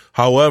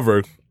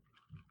 However,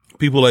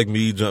 people like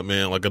me,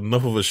 Jumpman, like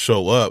enough of us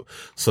show up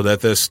so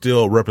that there's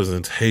still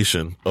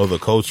representation of the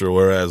culture,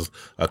 whereas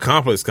a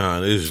Complex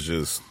Con is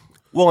just.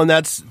 Well, and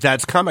that's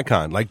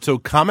Comic-Con. Like, so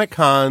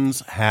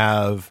Comic-Cons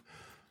have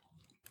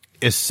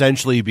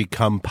essentially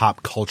become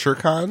pop culture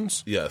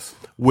cons. Yes.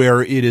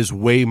 Where it is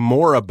way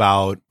more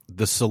about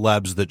the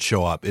celebs that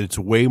show up. It's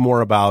way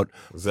more about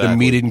the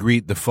meet and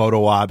greet, the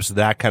photo ops,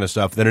 that kind of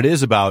stuff, than it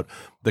is about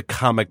the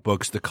comic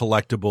books, the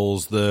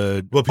collectibles,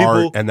 the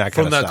art, and that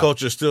kind of stuff. From that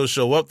culture still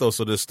show up though,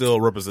 so there's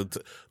still represent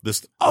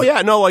this. Oh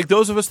yeah, no, like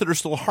those of us that are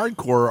still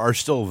hardcore are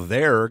still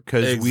there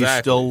because we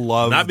still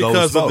love not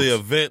because those of the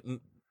folks.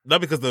 event. Not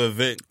because the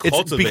event It's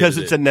cultivated because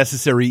it's a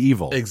necessary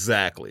evil.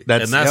 Exactly.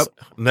 That's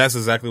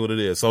exactly what it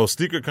is. So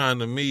SneakerCon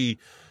to me,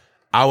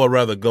 I would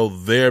rather go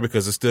there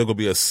because it's still gonna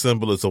be a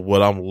semblance of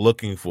what I'm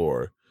looking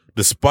for,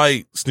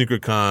 despite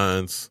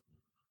SneakerCon's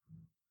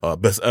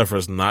best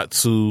efforts not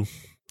to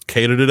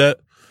cater to that.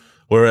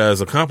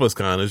 Whereas a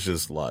ComplexCon is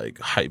just like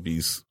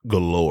hypebeast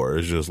galore.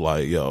 It's just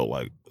like,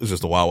 it's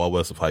just the wild, wild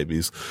west of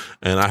hypebeast.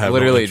 And I have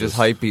literally no just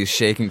hypebeast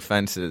shaking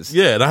fences.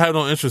 Yeah, and I have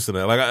no interest in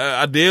that. Like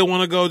I did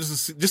want to go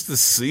just to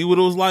see what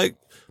it was like,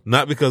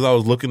 not because I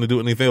was looking to do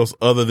anything else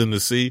other than to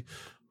see.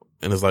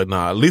 And it's like,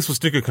 nah, at least with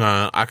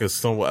SneakerCon, I can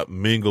somewhat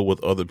mingle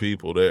with other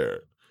people there.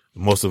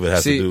 Most of it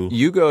has to do.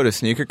 You go to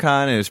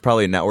SneakerCon and it's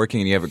probably networking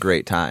and you have a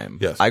great time.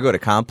 Yes. I go to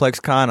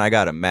ComplexCon, I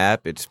got a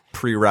map. It's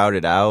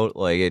pre-routed out.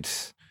 Like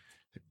it's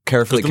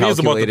carefully to me, it's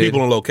about the calculated.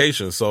 people and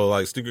location. So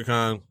like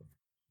SneakerCon,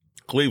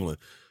 Cleveland.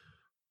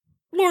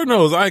 Lord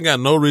knows I ain't got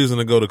no reason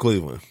to go to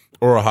Cleveland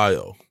or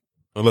Ohio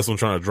unless I'm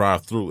trying to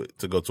drive through it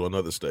to go to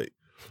another state.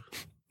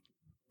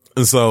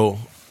 And so,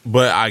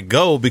 but I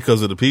go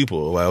because of the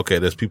people. Like, okay,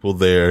 there's people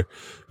there,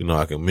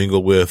 I can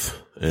mingle with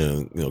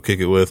and, kick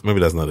it with. Maybe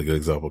that's not a good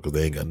example because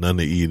they ain't got nothing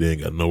to eat. They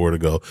ain't got nowhere to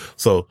go.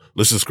 So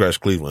let's just scratch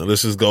Cleveland.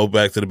 Let's just go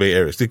back to the Bay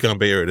Area. SneakerCon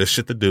Bay Area. There's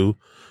shit to do,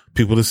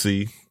 people to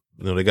see.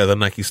 They got the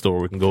Nike store.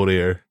 We can go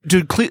there.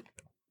 Dude,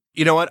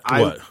 you know what?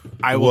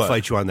 I will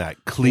fight you on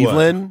that.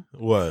 Cleveland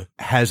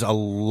has a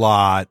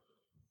lot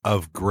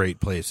of great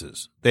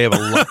places. They have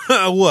a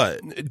lot.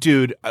 What?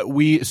 Dude,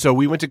 we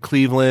went to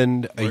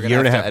Cleveland a year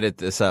and a half. Edit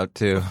this out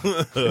too.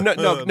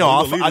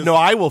 No,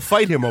 I will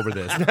fight him over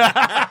this.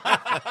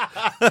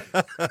 I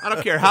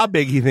don't care how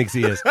big he thinks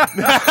he is.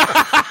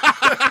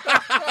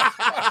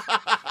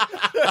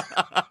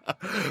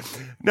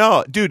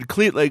 No, dude,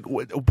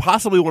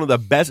 possibly one of the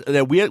best.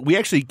 That we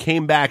actually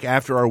came back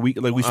after our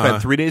week. Like we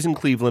spent 3 days in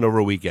Cleveland over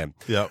a weekend.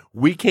 Yeah,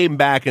 we came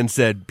back and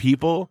said,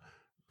 people,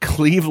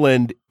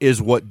 Cleveland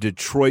is what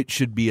Detroit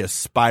should be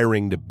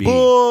aspiring to be.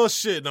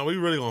 Bullshit. No, we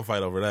really gonna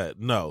fight over that.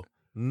 No.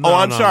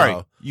 I'm sorry.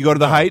 No. You go to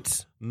the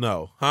Heights?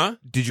 No. Huh?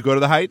 Did you go to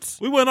the Heights?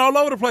 We went all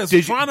over the place.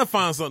 Trying to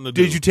find something to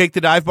do. Did you take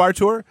the dive bar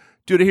tour?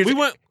 Dude,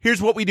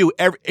 here's what we do.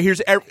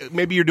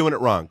 Maybe you're doing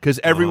it wrong because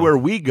everywhere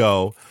we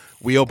go,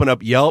 we open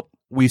up Yelp,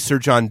 we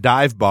search on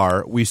dive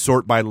bar, we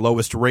sort by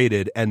lowest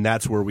rated, and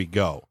that's where we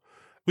go.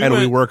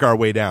 We work our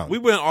way down. We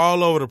went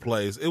all over the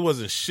place. It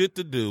wasn't shit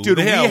to do. Dude,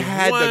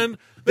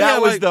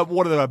 that was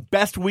one of the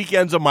best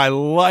weekends of my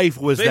life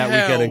was that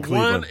weekend in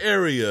Cleveland. One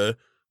area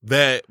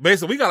that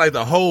basically we got like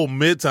the whole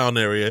Midtown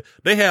area.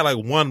 They had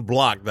like one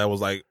block that was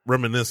like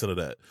reminiscent of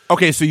that.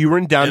 Okay, so you were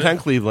in downtown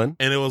Cleveland.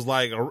 And it was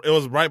like, it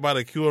was right by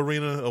the Q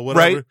Arena or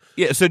whatever. Right?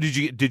 Yeah, so did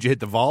you hit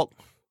the vault?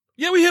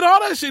 Yeah, we hit all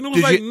that shit and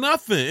it was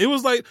nothing. It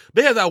was like,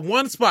 they had that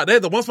one spot. They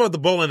had the one spot at the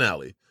bowling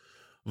alley.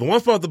 The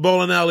one spot at the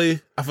bowling alley,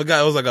 I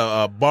forgot, it was like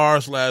a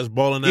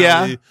bar/bowling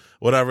alley,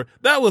 whatever.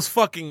 That was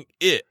fucking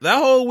it. That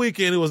whole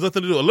weekend, it was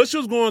nothing to do. Unless you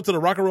was going to the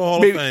Rock and Roll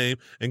Hall of Fame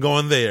and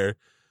going there.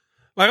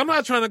 Like, I'm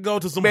not trying to go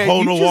to some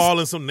hole in the wall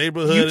in some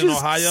neighborhood in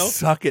Ohio.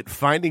 Suck at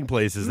finding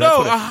places.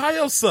 No,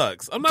 Ohio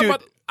sucks.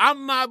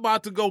 I'm not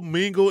about to go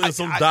mingle in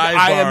some dive bar.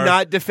 I am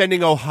not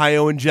defending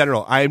Ohio in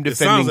general. I am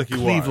defending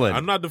Cleveland.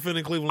 I'm not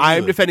defending Cleveland. I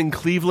am defending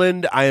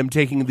Cleveland. I am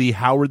taking the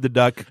Howard the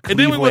Duck Cleveland and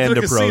then we went to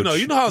the approach. Casino.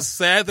 You know how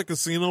sad the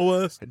casino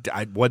was?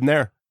 I wasn't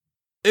there.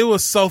 It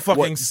was so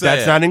fucking sad.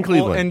 That's not in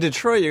Cleveland. Well, in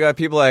Detroit, you got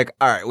people like,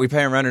 all right, we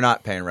paying rent or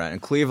not paying rent. In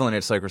Cleveland,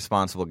 it's like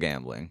responsible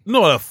gambling.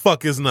 No, the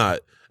fuck is not.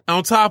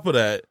 On top of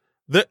that,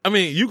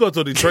 you go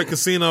to a Detroit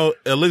casino,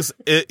 at least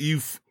it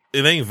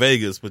ain't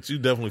Vegas, but you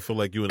definitely feel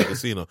like you in a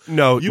casino.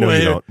 No, you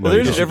don't. Well,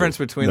 there's a difference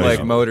between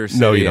Motor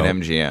City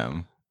and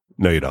MGM.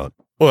 No, you don't.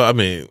 Well, I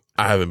mean,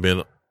 I haven't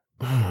been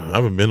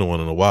to one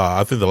in a while.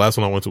 I think the last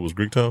one I went to was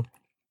Greektown.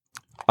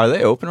 Are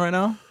they open right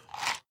now?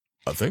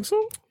 I think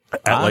so.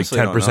 At like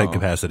 10%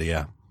 capacity,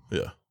 yeah.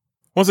 Yeah.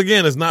 Once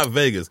again, it's not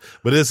Vegas,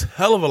 but it's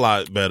hell of a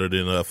lot better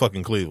than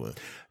fucking Cleveland.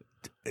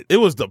 It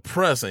was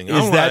depressing. Is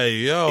I'm that like,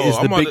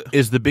 yo,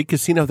 is the big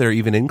casino there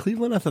even in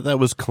Cleveland? I thought that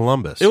was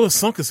Columbus. It was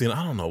some casino.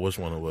 I don't know which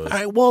one it was. All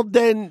right, well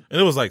then,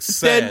 And it was like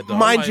sad. then though.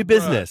 mind I'm your like,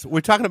 business.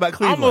 We're talking about I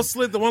Cleveland. almost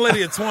slid the one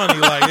lady at 20.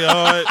 Like, yo,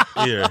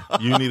 what? Here,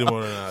 you need it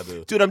more than I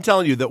do. Dude, I'm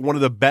telling you that one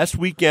of the best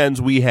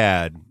weekends we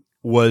had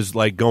was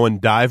like going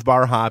dive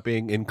bar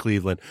hopping in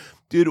Cleveland.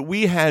 Dude,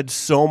 we had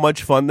so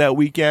much fun that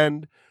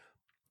weekend.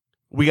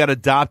 We got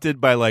adopted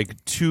by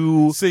like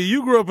 2. See,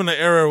 you grew up in the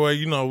era where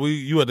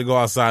you had to go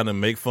outside and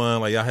make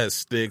fun. Like y'all had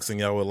sticks and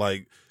y'all would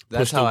like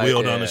push the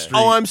wheel down the street.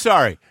 Oh, I'm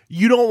sorry.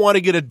 You don't want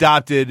to get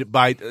adopted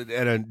by,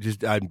 and I'm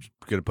going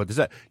to put this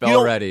out.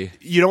 Bell ready.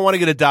 You don't want to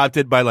get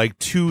adopted by like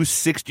 2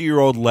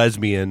 60-year-old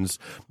lesbians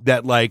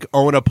that like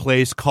own a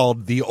place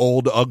called the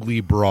Old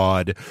Ugly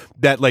Broad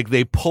that like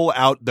they pull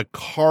out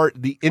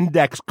the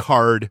index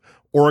card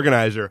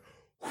organizer,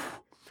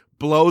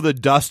 blow the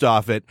dust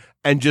off it,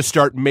 and just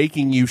start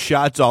making you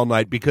shots all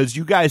night because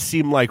you guys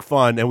seem like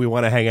fun and we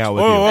want to hang out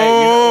with you.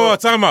 Oh,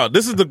 time out.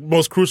 This is the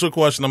most crucial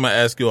question I'm going to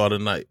ask you all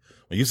tonight.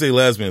 When you say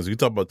lesbians, are you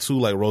talking about 2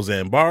 like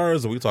Roseanne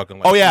Barrs, or are we talking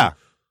like? Oh yeah.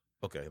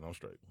 2? Okay, no, I'm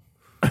straight.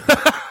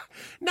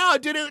 No,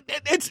 dude,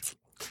 it's.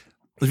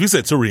 If you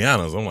said 2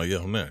 Rihannas, I'm like, yeah,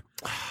 I'm there.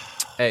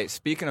 Hey,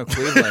 speaking of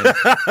Cleveland,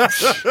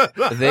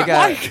 they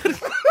got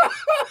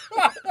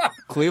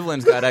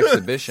Cleveland's got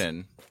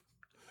exhibition.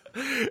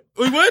 We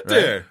went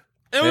there.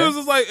 And it was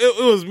just like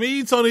it was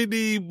me, Tony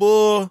D,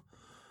 Bull.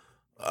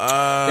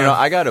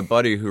 I got a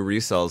buddy who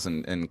resells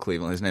in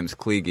Cleveland. His name's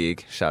Clee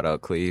Geek. Shout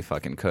out Clee, he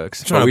fucking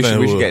cooks. But we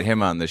should get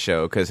him on the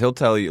show because he'll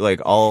tell you like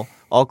all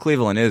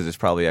Cleveland is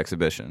probably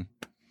exhibition.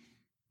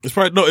 It's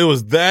probably no. It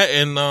was that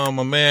and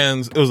my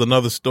man's. It was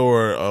another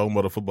store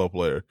with a football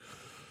player.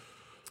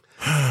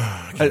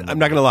 I'm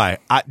not gonna lie,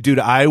 dude.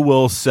 I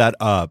will set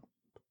up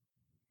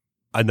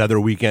another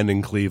weekend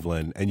in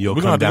Cleveland, and you'll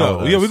come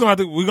down. Yeah, we're gonna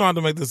have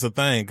to make this a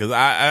thing because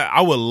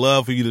I would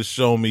love for you to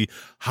show me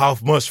how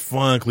much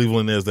fun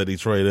Cleveland is that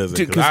Detroit isn't.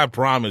 Because I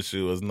promise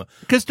you, it's not.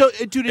 Because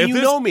dude,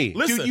 you know me.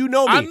 Listen, dude, you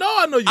know me. I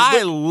know you.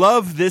 I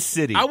love this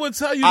city. I would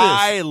tell you this.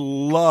 I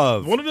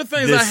love one of the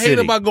things this I hate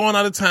city. about going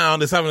out of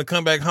town is having to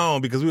come back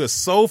home because we are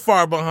so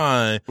far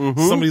behind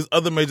some of these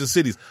other major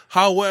cities.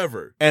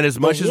 However, and as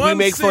much as we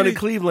make fun of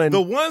Cleveland,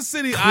 the one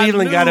city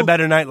Cleveland got a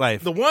better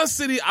nightlife. The one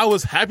city I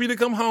was happy to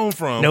come home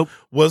from. Nope.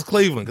 Was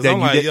Cleveland because I'm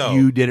like, yo,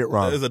 you did it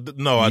wrong.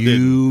 No, I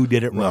didn't. You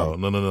did it wrong.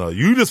 No.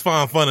 You just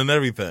find fun in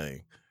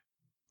everything,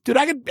 dude.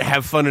 I could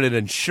have fun at an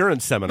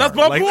insurance seminar. That's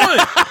my point.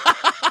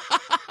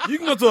 You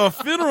can go to a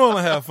funeral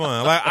and have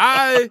fun. Like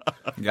I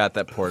got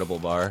that portable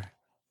bar.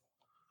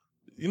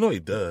 You know he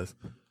does.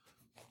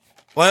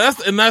 Like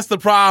that's the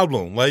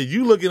problem. Like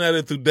you looking at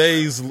it through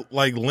Dave's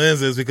like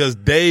lenses because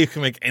Dave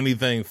can make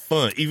anything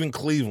fun, even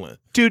Cleveland.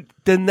 Dude,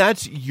 then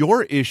that's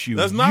your issue.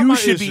 That's not my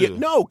issue.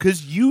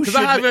 Because you should.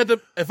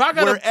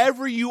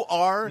 Wherever you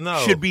are,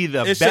 should be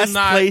the best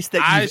place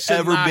that you've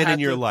ever been in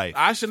your life.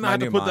 I should not have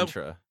to put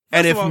mantra.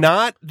 And if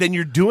not, then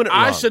you're doing it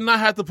wrong. I should not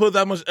have to put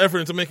that much effort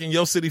into making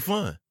your city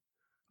fun.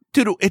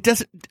 Dude, it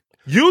doesn't.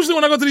 Usually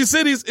when I go to these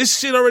cities, it's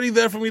shit already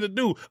there for me to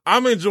do.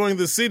 I'm enjoying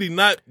the city,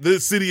 not the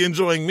city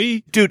enjoying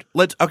me. Dude,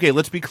 let's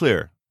be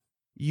clear.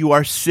 You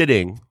are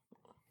sitting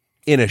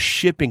in a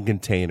shipping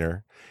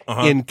container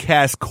in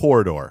Cass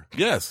Corridor.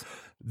 Yes.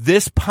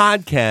 This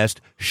podcast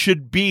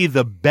should be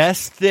the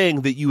best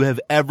thing that you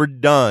have ever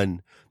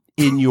done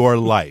in your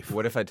life.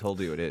 What if I told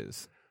you it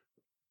is?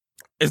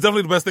 It's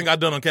definitely the best thing I've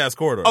done on Cass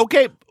Corridor.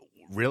 Okay.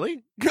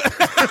 Really?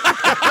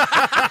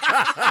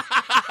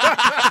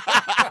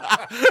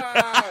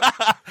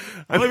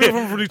 I mean,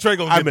 from Detroit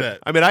gonna get that.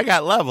 I mean, I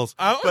got levels.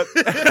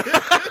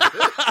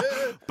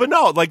 But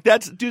no, like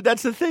that's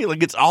the thing.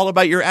 Like it's all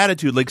about your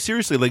attitude. Like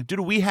seriously, like dude,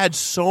 we had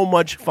so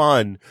much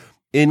fun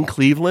in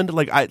Cleveland.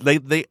 Like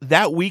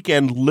that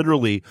weekend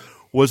literally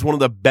was one of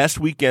the best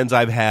weekends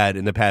I've had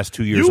in the past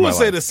 2 years. You of my would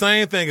say life. the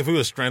same thing if we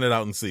were stranded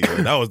out in sea. Like,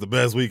 that was the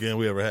best weekend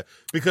we ever had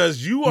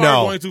because you are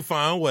going to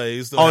find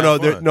ways to.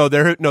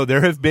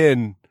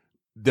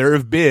 There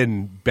have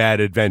been bad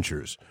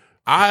adventures.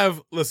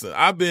 I've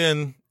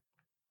been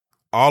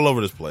all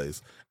over this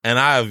place, and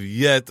I have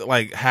yet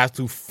have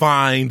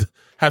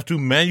to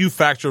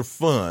manufacture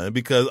fun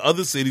because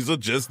other cities are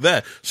just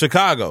that.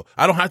 Chicago,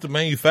 I don't have to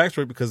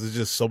manufacture it because there's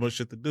just so much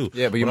shit to do.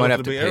 Yeah, but you might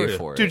have to pay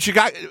for it. Dude,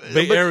 Chicago,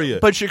 Bay Area.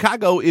 But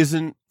Chicago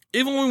isn't.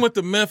 Even when we went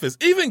to Memphis,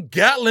 even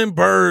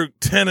Gatlinburg,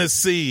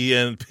 Tennessee,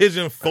 and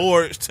Pigeon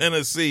Forge,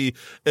 Tennessee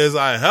is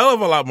a hell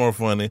of a lot more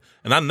funny.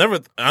 And I never,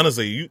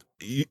 honestly,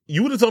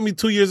 you would have told me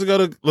 2 years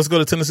ago let's go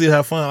to Tennessee to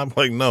have fun. I'm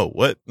like, no,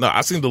 what? No,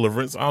 I seen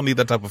Deliverance. I don't need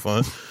that type of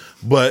fun.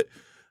 But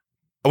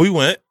we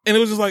went, and it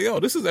was just like, yo,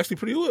 this is actually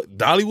pretty good.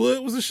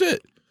 Dollywood was the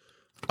shit.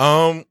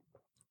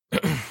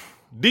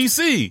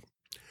 DC.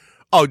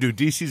 Oh, dude,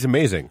 DC's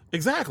amazing.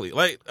 Exactly.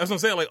 Like, that's what I'm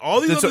saying. Like, all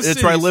these other cities.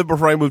 It's where I lived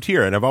before I moved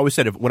here. And I've always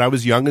said, when I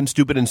was young and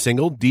stupid and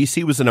single,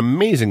 DC was an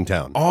amazing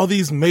town. All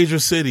these major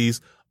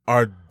cities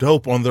are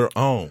dope on their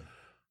own.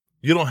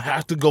 You don't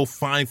have to go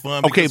find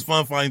fun because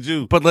fun finds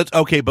you. But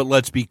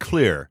let's be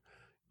clear.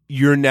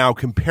 You're now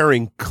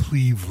comparing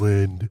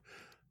Cleveland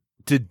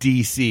to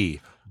DC.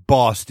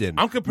 Boston,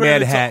 I'm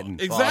comparing Manhattan,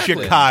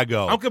 exactly.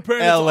 Chicago, I'm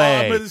comparing LA. it to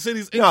all major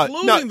cities,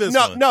 including this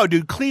one. No,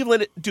 dude,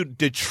 Cleveland, dude,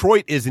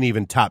 Detroit isn't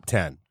even top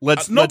 10.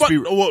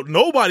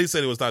 Nobody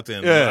said it was top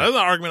 10. Yeah. That's an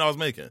argument I was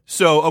making.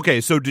 So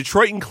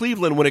Detroit and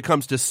Cleveland, when it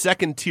comes to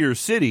second tier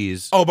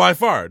cities, oh, by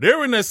far,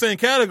 they're in that same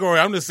category.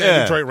 I'm just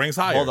saying Detroit ranks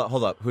higher.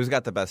 Hold up. Who's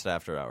got the best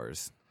after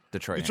hours?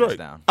 Detroit. Hands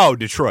down. Oh,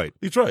 Detroit.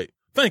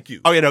 Thank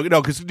you. Oh yeah,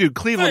 no, because dude,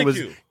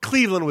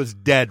 Cleveland was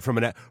dead from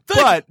an.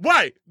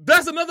 Right,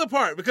 that's another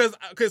part because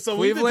so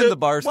Cleveland, the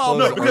bars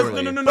closed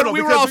early. No. But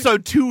we were also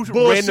two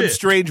random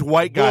strange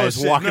white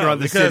guys walking around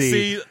the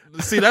city.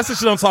 See, that's the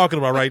shit I'm talking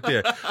about right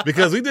there.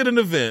 Because we did an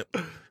event,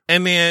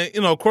 and then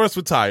of course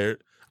we're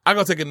tired. I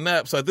go take a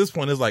nap. So at this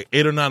point, it's like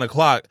 8 or 9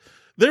 o'clock.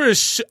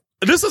 This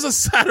is a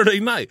Saturday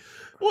night.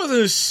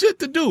 Wasn't shit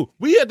to do.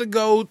 We had to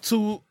go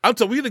to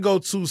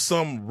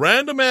some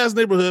random ass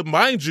neighborhood.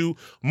 Mind you,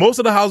 most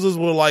of the houses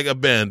were like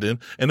abandoned,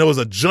 and there was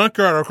a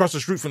junkyard across the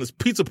street from this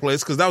pizza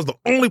place because that was the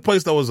only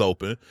place that was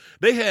open.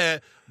 They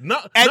had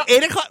at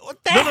 8 o'clock.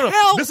 What the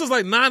hell? This was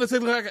like 9 to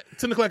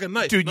 10 o'clock at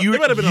night. Dude, it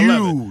might have been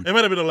 11. It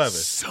might have been 11.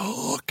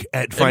 Suck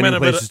at finding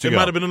places to go. It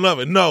might have been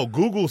 11. No,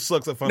 Google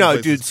sucks at finding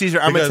places. No, dude, Caesar,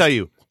 I'm gonna tell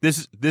you.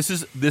 This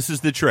is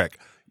the trick.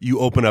 You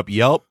open up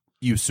Yelp,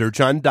 you search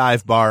on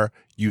Dive Bar,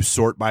 you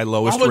sort by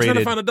lowest rated. I was trying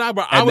to find a dive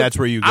bar, and that's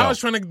where you go. I was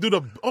trying to do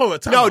the I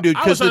was trying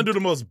to do the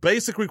most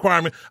basic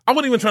requirement. I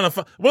wasn't even trying to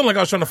find. It wasn't like I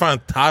was trying to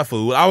find Thai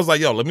food. I was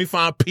like, yo, let me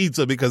find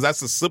pizza because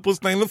that's the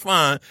simplest thing to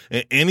find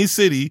in any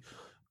city.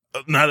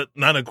 Not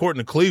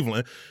according to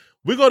Cleveland.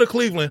 We go to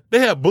Cleveland. They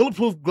have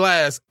bulletproof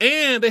glass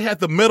and they had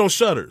the metal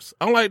shutters.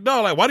 I'm like,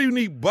 dog, like, why do you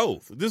need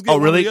both? Just get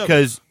really?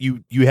 Because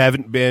you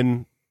haven't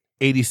been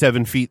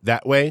 87 feet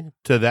that way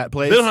to that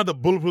place? They don't have the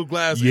bulletproof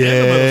glass. Yes,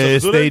 and the metal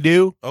shutters, they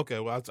do. Okay,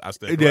 well, I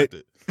stand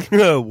corrected.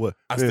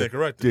 I stand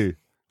corrected. Dude.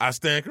 I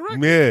stand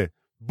corrected. Yeah.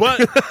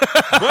 But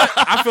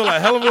I feel a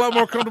hell of a lot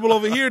more comfortable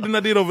over here than I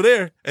did over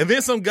there. And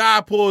then some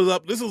guy pulls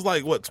up. This was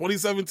like, what,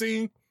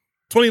 2017?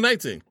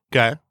 2019.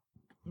 Okay.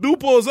 Dude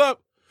pulls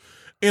up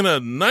in a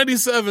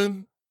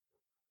 97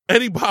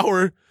 Eddie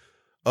Bauer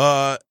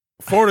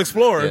Ford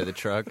Explorer. Yeah, the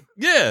truck.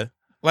 Yeah.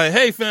 Like,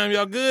 hey, fam,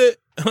 y'all good?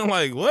 And I'm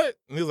like, what?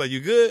 And he was like, you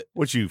good?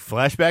 What, you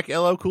flashback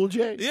LL Cool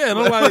J? Yeah, and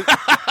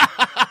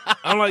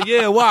I'm like,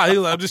 yeah, why? He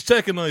was like, I'm just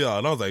checking on y'all.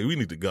 And I was like, we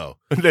need to go.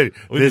 This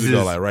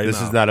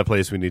is not a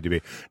place we need to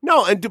be.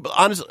 No, and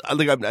honestly,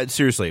 like,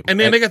 seriously. And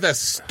then they got that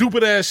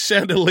stupid ass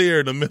chandelier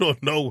in the middle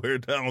of nowhere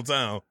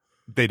downtown.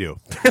 They do.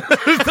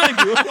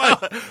 Thank you.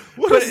 Like,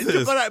 what is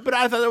this? But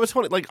I thought that was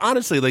funny. Like,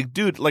 honestly, like,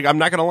 dude, like, I'm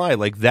not gonna lie.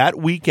 Like, that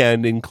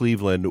weekend in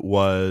Cleveland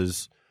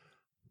was,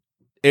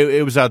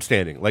 it was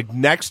outstanding. Like,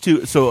 next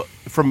to, so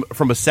from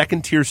a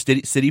second tier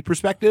city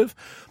perspective,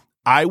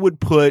 I would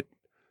put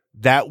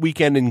that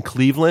weekend in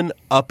Cleveland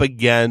up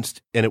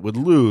against, and it would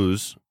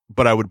lose,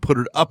 but I would put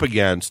it up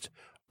against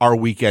our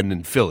weekend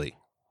in Philly.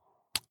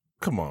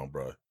 Come on,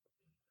 bro.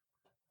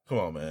 Come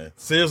on, man.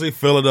 Seriously,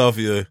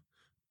 Philadelphia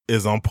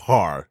is on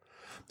par.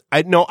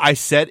 I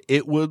said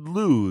it would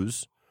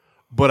lose,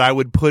 but I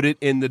would put it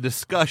in the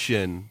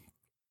discussion.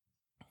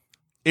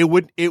 It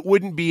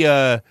wouldn't be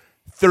a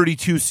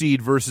 32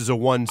 seed versus a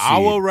 1 seed. I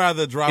would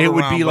rather drive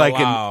around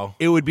Bilal.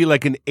 It would be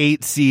like an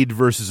 8 seed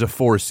versus a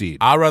 4 seed.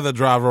 I'd rather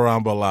drive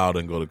around Bilal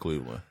than go to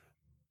Cleveland.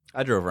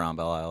 I drove around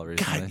Bilal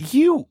recently.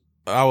 God,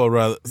 I would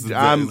rather.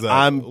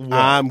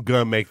 I'm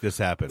gonna make this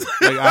happen.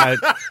 Like,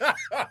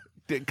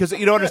 because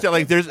you don't understand,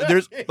 like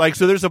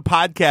there's a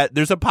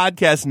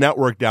podcast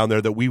network down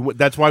there that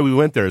that's why we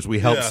went there, is we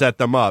helped set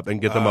them up and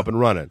get them up and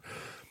running.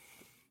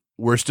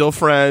 We're still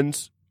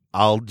friends.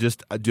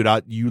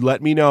 You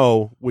let me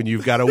know when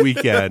you've got a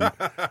weekend.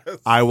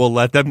 I will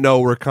let them know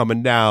we're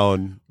coming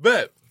down.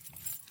 Bet.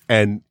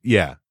 And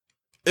yeah.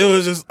 It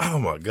was just, oh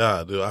my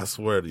God, dude, I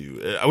swear to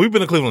you. We've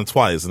been to Cleveland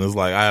twice, and it's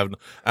like, I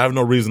have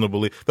no reason to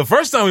believe. The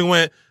first time we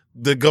went,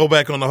 to go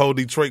back on the whole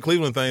Detroit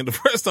Cleveland thing, the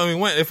first time we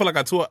went, it felt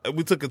like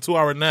we took a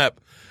 2-hour nap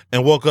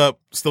and woke up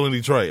still in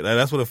Detroit.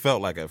 That's what it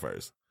felt like at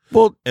first.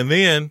 Well, and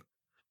then,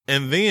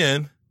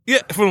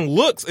 yeah, from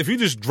looks, if you're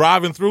just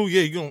driving through,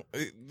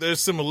 there's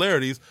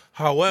similarities.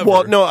 However,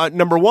 well, no,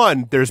 number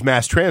one, there's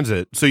mass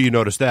transit, so you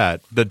notice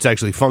that's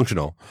actually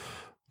functional.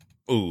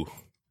 Ooh.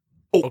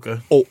 Oh,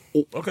 okay.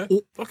 Okay.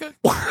 Okay.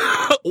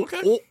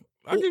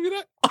 I'll give you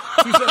that.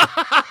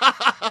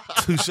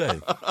 Touche.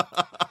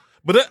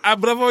 But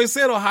I've always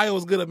said Ohio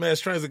is good at mass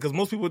transit because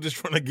most people are just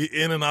trying to get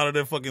in and out of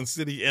their fucking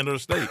city and or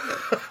state.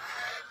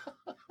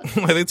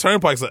 Like, their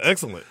turnpikes are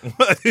excellent.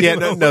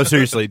 No,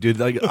 seriously, dude.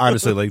 Like,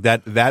 honestly, like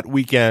that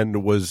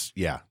weekend was,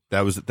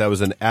 that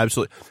was an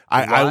absolute.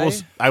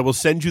 I will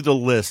send you the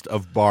list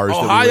of bars.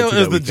 Ohio that we went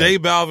to is the J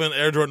Balvin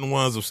Air Jordan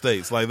 1s of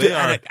states. Like, they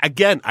are.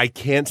 Again, I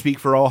can't speak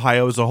for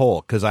Ohio as a whole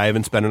because I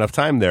haven't spent enough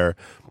time there.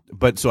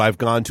 But so I've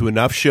gone to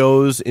enough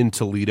shows in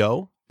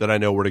Toledo that I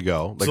know where to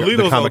go. Like,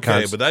 Toledo's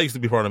okay, but that used to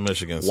be part of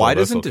Michigan. So why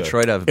doesn't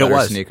Detroit have a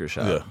better sneaker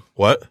shop? Yeah.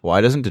 What? Why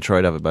doesn't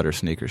Detroit have a better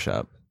sneaker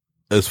shop?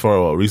 As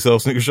far as resale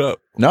sneaker shop?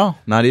 No,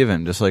 not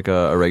even. Just like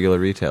a regular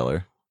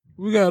retailer.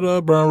 We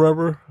got Brown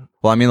Rubber.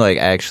 Well, I mean, like,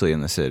 actually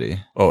in the city.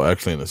 Oh,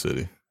 actually in the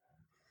city.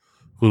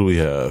 Who do we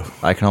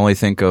have? I can only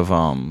think of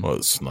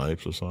What,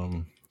 Snipes or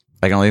something?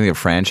 I can only think of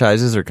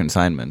franchises or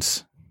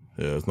consignments.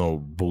 Yeah, there's no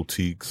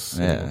boutiques.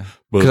 Yeah,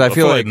 because I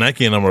feel like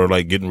Nike and them are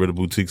like getting rid of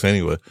boutiques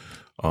anyway,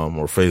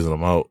 or phasing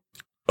them out.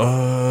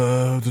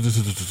 I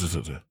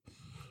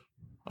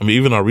mean,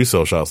 even our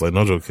resale shops like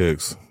No Joke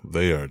Kicks,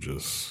 they are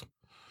just.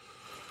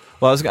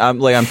 Well,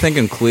 I'm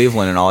thinking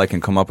Cleveland, and all I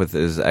can come up with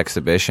is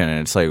exhibition,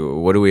 and it's like,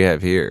 what do we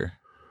have here?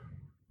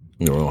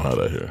 We don't have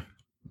that here.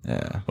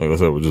 Yeah, Like I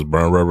said, we're just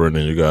Burn Rubber, and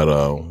then you got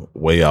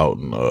Way Out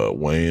and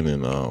Wayne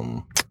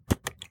and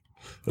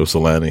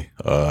Ypsilanti,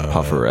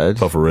 Puffer Reds.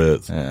 Puffer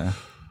Reds. Yeah,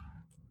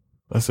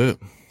 That's it.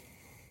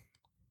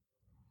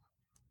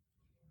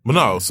 But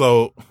no,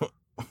 so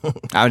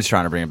I'm just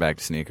trying to bring it back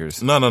to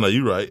sneakers. no,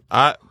 you're right.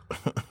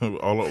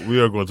 We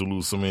are going to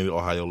lose so many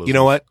Ohio listeners. You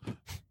know what?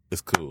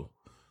 It's cool.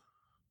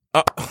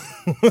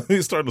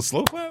 You starting to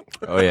slow clap?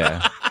 Oh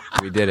yeah,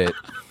 we did it.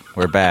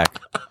 We're back.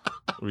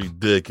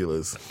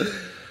 Ridiculous.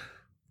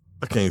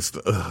 I can't.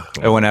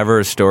 And whenever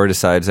a store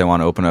decides they want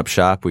to open up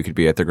shop, we could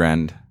be at the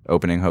grand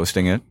opening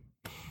hosting it.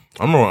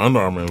 I remember Under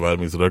Armour invited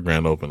me to their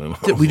grand opening.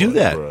 We do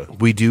that. Bruh.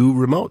 We do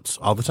remotes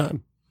all the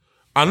time.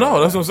 I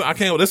know. That's what I'm saying. I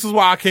can't. This is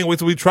why I can't wait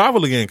till we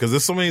travel again, because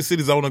there's so many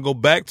cities I want to go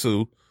back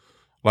to,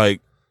 like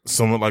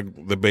some of like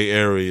the Bay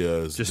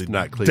Area, Just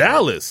not Cleveland.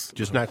 Dallas.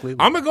 Just not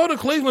Cleveland. I'm gonna go to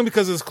Cleveland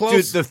because it's Dude,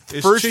 close. the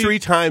It's first cheap. 3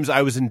 times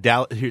I was in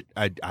Dallas,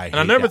 I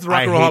never been to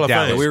Rock and Roll Hall of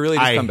Fame. Did we really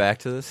just I- come back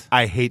to this?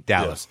 I hate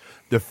Dallas.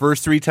 The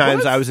first 3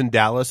 times What? I was in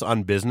Dallas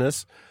on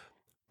business,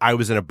 I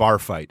was in a bar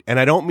fight. And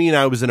I don't mean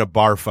I was in a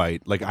bar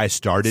fight like I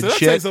started So that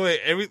shit, takes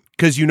away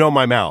because you know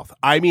my mouth.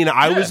 I mean,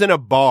 I was in a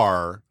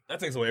bar that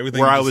takes away everything.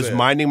 where you I just was said.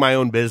 minding my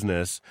own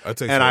business, That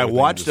takes and away I everything you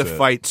watched just a said.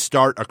 fight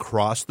start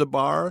across the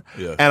bar,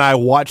 Yeah. and I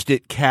watched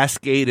it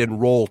cascade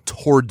and roll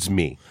towards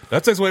me.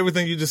 That takes away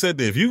everything you just said.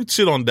 Then. If you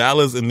shit on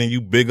Dallas and then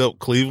you big up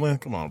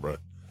Cleveland, come on, bro.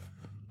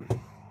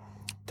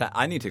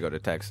 I need to go to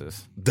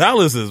Texas.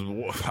 Dallas is.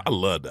 I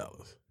love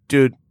Dallas.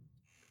 Dude,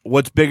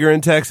 what's bigger in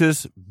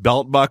Texas?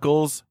 Belt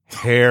buckles,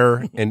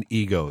 hair, and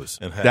egos.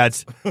 And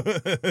hats.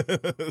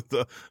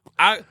 That's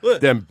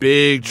Look, them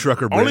big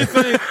trucker the only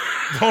brothers.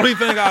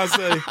 thing I'll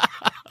say,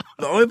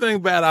 the only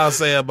thing bad I'll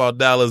say about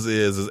Dallas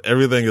is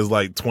everything is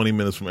like 20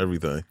 minutes from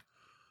everything.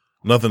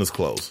 Nothing is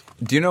close.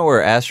 Do you know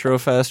where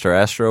Astrofest or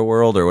Astro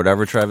World or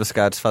whatever Travis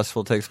Scott's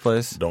festival takes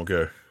place? Don't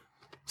care.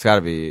 It's got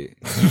to be.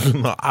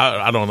 No,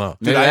 I don't know.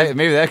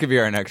 Maybe that could be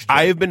our next trip.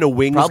 I have been to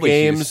Wings Probably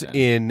games Houston.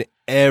 in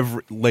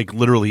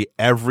literally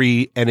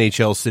every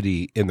NHL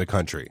city in the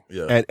country,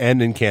 Yeah.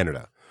 and in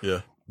Canada.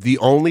 Yeah. The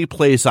only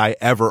place I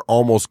ever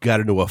almost got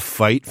into a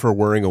fight for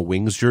wearing a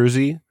Wings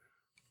jersey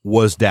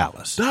was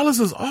Dallas. Dallas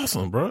is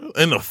awesome, bro.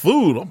 And the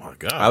food, oh my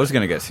God. I was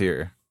going to guess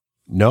here.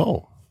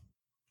 No.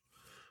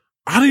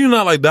 How do you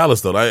not like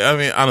Dallas though? I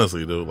mean,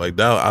 honestly, dude, like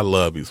Dallas, I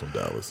love me some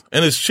Dallas,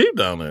 and it's cheap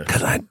down there.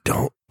 Because I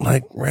don't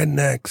like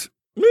rednecks.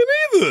 Me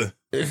neither.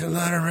 There's a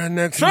lot of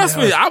rednecks. Trust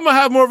me, I'm gonna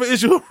have more of an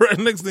issue with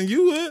rednecks than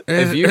you would.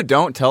 If you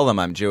don't tell them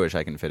I'm Jewish,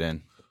 I can fit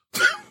in.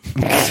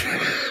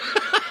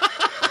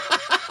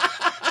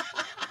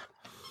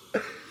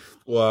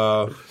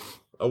 Wow,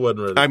 I wasn't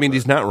ready. I mean,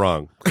 he's not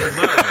wrong.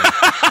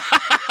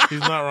 He's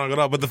not wrong at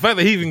all. But the fact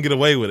that he even get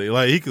away with it,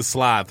 like he could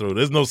slide through.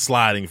 There's no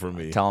sliding for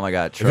me. Tell them I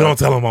got If truck. you don't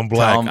tell him I'm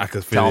black, Tell 'em- I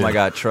could fit Tell them in. I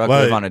got truck.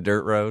 Like, Live on a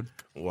dirt road.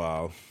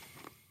 Wow.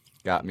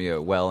 Got me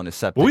a well and a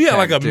septic. Well, we had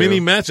tank, like a too. mini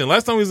mansion.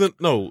 Last time we was in,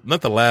 no,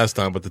 not the last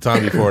time, but the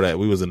time before that,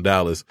 we was in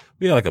Dallas.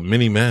 We had like a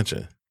mini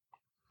mansion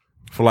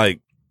for like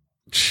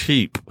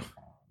cheap. It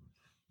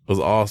was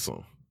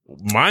awesome.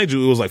 Mind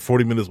you, it was like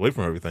 40 minutes away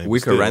from everything. We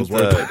but could still, it rent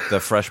was worth the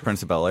Fresh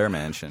Prince of Bel-Air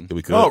mansion. it.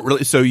 We could. Oh,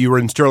 really? So you were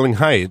in Sterling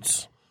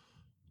Heights?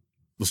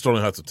 The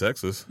Sterling Heights of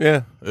Texas.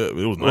 Yeah. Yeah, it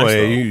was nice. Well,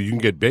 though. you can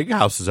get big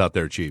houses out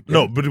there cheap.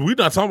 No, but we're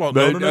not talking about.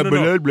 No.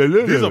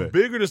 These are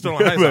bigger than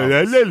Sterling Heights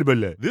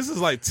houses. This is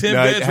like 10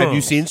 Now, bedrooms. have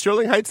you seen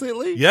Sterling Heights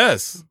lately?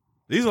 Yes.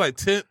 These are like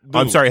 10. Dude,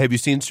 I'm sorry. Have you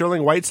seen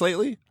Sterling Whites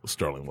lately?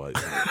 Sterling White.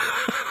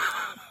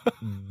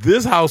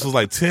 This house was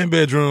like 10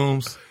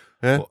 bedrooms.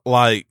 Huh?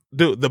 Like,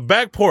 dude, the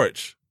back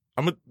porch.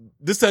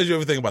 This tells you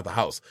everything about the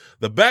house.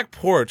 The back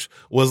porch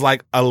was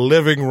like a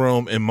living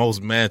room in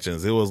most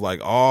mansions. It was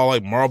like all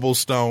like marble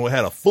stone. It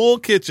had a full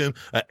kitchen,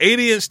 an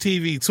 80-inch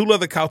TV, 2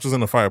 leather couches,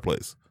 and a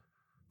fireplace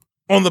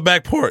on the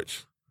back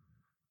porch.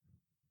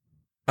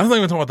 I'm not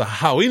even talking about the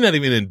house. We're not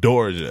even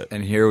indoors yet.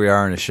 And here we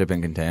are in a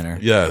shipping container.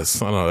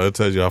 Yes, I know. That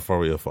tells you how far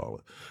we have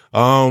fallen.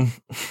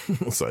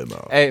 Say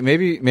no. Hey,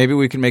 maybe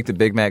we can make the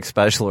Big Mac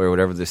special or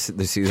whatever the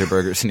Caesar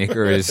Burger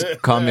sneaker is.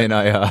 Come in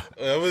a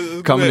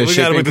come in a we gotta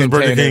shipping make this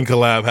Burger container. King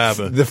collab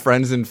happen. The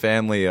friends and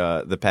family,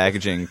 the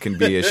packaging can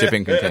be a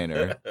shipping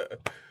container.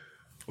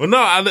 Well,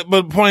 no,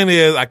 but the point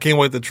is, I can't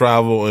wait to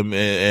travel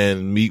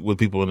and meet with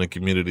people in the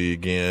community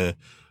again.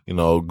 You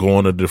know,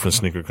 going to different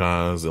sneaker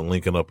cons and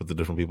linking up with the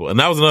different people. And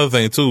that was another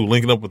thing too,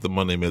 linking up with the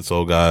Monday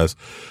Midsole guys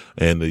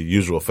and the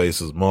usual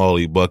faces,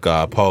 Molly,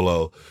 Buckeye,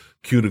 Polo,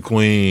 Q the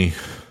Queen,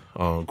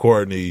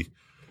 Courtney,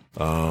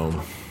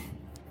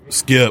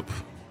 Skip,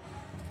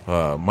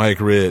 Mike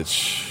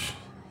Rich,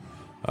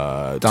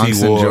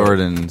 Dunks T. Ward,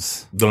 and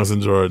Jordans. Dunks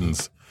and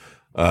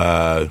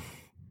Jordans,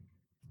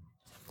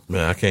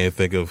 Man, I can't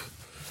think of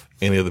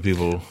any of the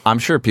people. I'm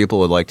sure people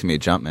would like to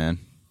meet Jumpman.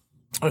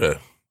 Oh, yeah.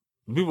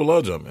 People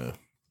love Jumpman.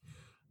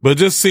 But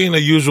just seeing the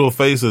usual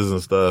faces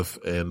and stuff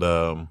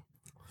and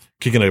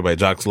kicking everybody.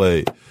 Jock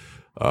Slade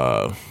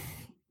ran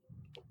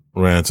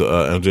to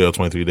MJL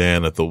 23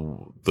 Dan at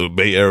the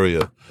Bay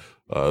Area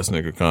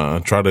Sneaker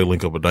Con. Tried to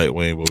link up with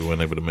Nightwing, but we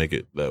weren't able to make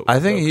it. I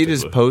think he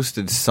just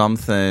posted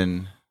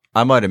something.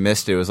 I might have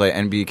missed it. It was like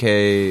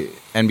NBA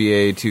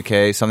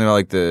 2K, something about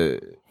like the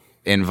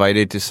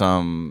invited to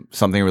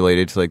something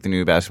related to like the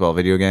new basketball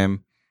video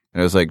game.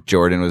 And it was like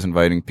Jordan was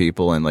inviting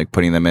people and like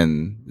putting them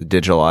in the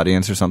digital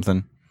audience or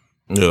something.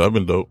 Yeah, that'd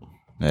been dope.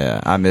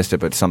 Yeah, I missed it,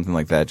 but something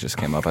like that just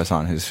came up. I saw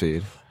on his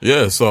feed.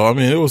 Yeah, so I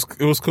mean, it was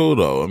cool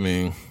though. I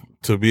mean,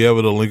 to be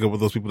able to link up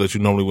with those people that you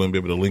normally wouldn't be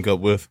able to link up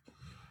with,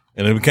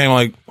 and it became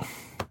like,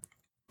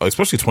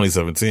 especially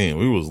 2017,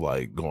 we was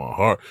like going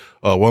hard.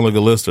 One Legged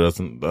Lister,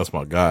 that's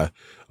my guy.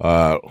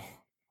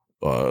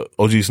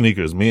 OG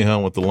Sneakers, me and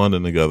him went to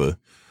London together.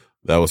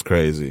 That was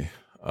crazy.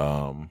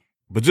 But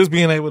just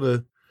being able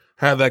to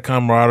have that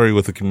camaraderie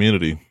with the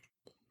community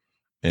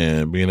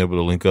and being able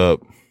to link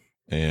up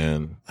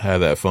and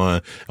have that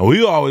fun. And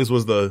we always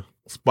was the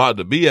spot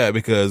to be at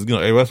because,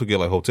 everybody else would get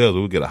like hotels.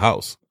 We would get a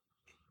house.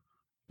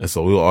 And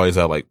so we would always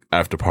have like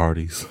after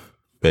parties,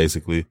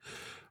 basically.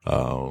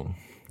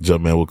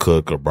 Jumpman would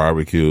cook or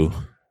barbecue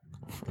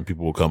and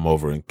people would come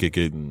over and kick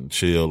it and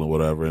chill and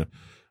whatever.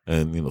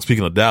 And,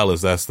 speaking of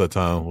Dallas, that's the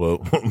time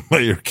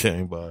Mayor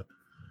came by.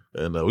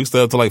 And we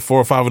stayed up till like 4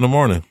 or 5 in the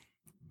morning,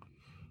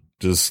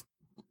 just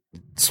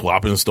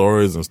swapping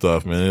stories and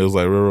stuff, man. It was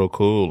like real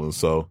cool. And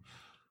so,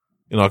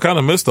 I kind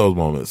of miss those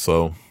moments.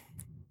 So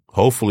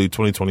hopefully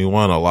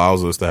 2021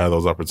 allows us to have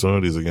those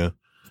opportunities again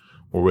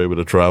where we're able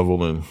to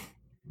travel and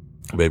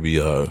maybe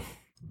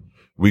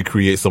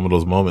recreate some of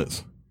those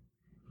moments.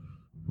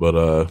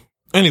 But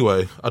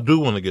anyway, I do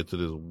want to get to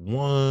this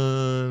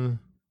one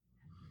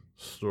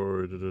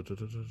story. I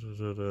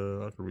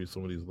can read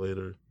some of these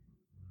later.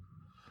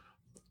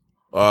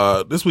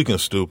 This weekend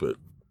stupid.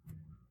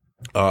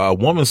 A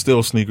woman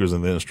steals sneakers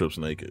and then strips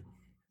naked.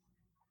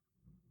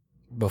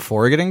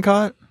 Before getting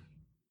caught?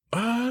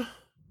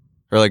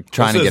 Or like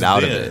trying to get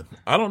out of it?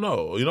 I don't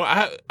know.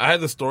 I had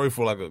this story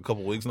for like a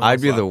couple weeks now.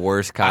 I'd be the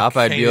worst cop.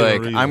 I'd be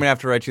like, I'm going to have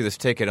to write you this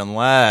ticket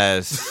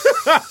unless,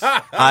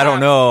 I don't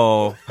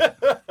know.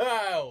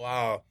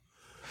 Wow.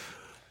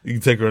 You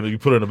can take her, you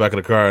put her in the back of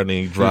the car and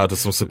then you drive to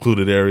some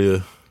secluded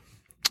area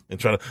and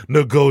try to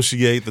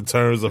negotiate the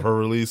terms of her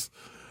release.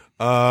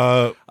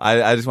 I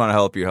just want to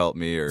help you help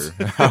me, or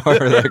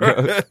however that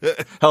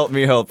goes. Help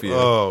me help you.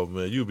 Oh,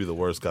 man, you'd be the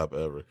worst cop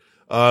ever.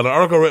 The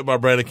article written by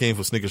Brandon King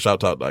for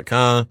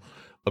SneakerShopTalk.com.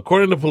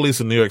 According to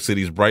police in New York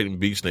City's Brighton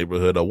Beach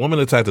neighborhood, a woman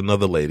attacked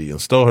another lady and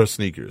stole her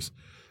sneakers,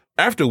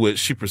 after which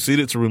she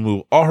proceeded to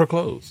remove all her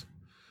clothes.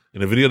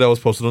 In a video that was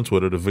posted on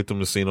Twitter, the victim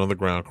is seen on the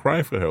ground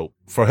crying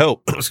for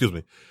help, excuse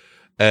me,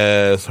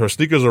 as her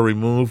sneakers are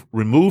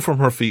removed from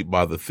her feet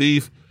by the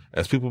thief.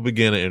 As people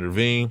begin to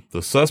intervene,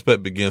 the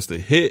suspect begins to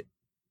hit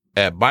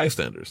at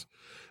bystanders.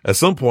 At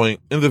some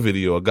point in the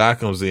video, a guy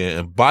comes in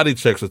and body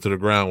checks her to the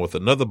ground with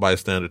another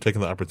bystander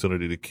taking the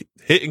opportunity to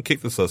hit and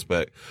kick the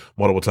suspect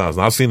multiple times.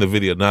 Now, I've seen the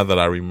video now that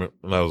I remember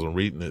when I was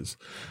reading this.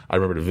 I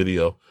remember the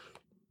video.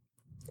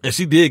 And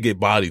she did get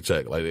body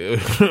checked. Like,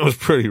 it was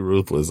pretty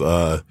ruthless.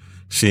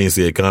 She didn't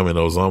see it coming.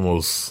 It was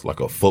almost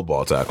like a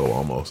football tackle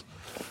almost.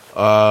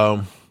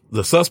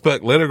 The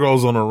suspect later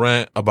goes on a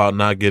rant about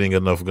not getting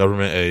enough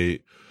government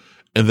aid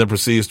and then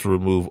proceeds to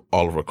remove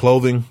all of her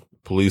clothing.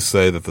 Police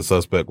say that the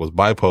suspect was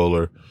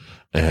bipolar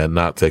and had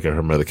not taken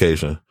her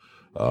medication.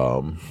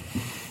 And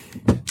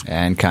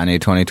Kanye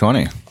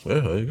 2020. Yeah,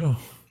 there you go.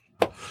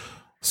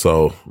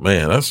 So,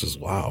 man, that's just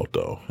wild,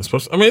 though.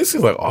 Especially, it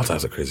seems like all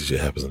types of crazy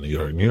shit happens in New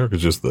York. New York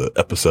is just the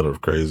epicenter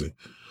of crazy.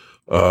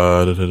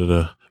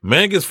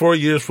 Man gets 4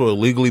 years for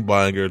illegally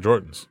buying Air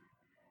Jordans.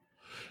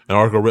 An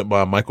article written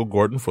by Michael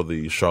Gordon for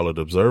the Charlotte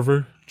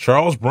Observer.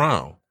 Charles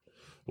Brown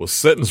was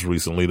sentenced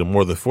recently to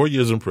more than 4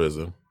 years in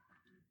prison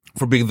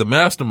for being the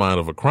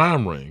mastermind of a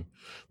crime ring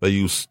that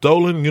used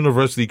stolen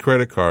university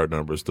credit card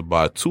numbers to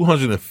buy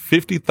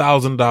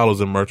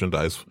 $250,000 in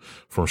merchandise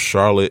from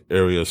Charlotte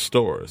area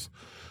stores.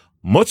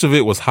 Much of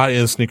it was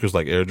high-end sneakers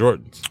like Air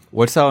Jordans.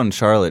 What's out in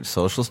Charlotte?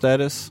 Social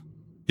status?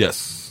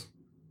 Yes.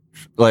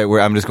 Like,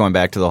 I'm just going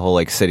back to the whole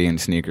like city and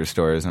sneaker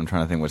stores. I'm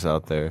trying to think what's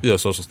out there. Yeah,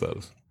 social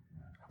status.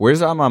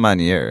 Where's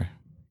Amamanier?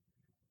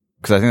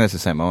 Because I think that's the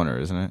same owner,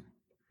 isn't it?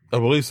 I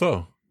believe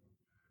so.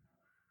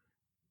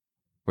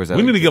 Where's that?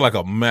 We need to get like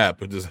a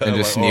map and just have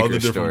just like, all sneaker the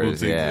different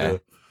stores,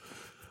 boutiques.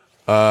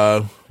 yeah.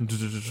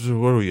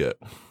 Where are we at?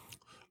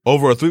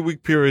 Over a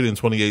 3-week period in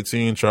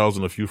 2018, Charles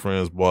and a few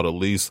friends bought at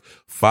least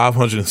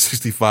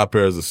 565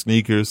 pairs of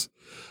sneakers.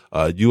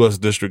 U.S.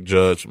 District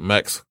Judge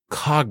Max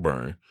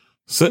Cogburn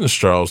sentenced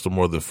Charles to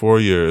more than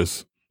 4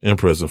 years in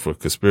prison for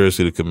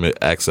conspiracy to commit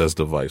access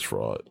device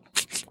fraud.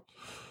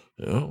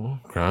 Yeah, well,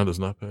 crime does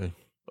not pay.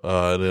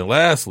 And then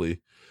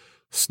lastly,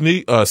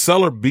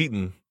 seller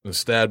beaten and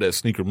stabbed at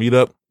sneaker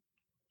meetup.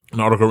 An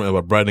article written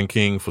by Brandon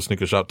King for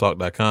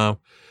SneakerShopTalk.com.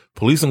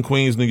 Police in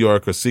Queens, New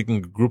York are seeking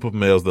a group of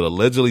males that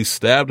allegedly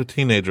stabbed a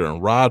teenager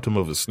and robbed him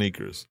of his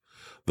sneakers.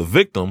 The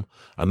victim,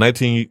 a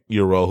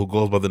 19-year-old who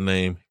goes by the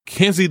name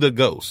Kenzie the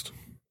Ghost.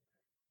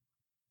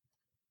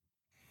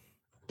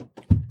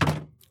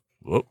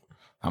 Whoop.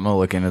 I'm going to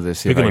look into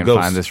this, see if I can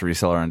find this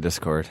reseller on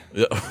Discord.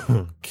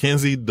 Yeah.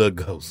 Kenzie the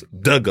Ghost.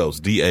 The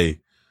Ghost. D-A.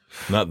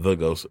 Not the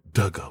Ghost.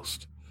 The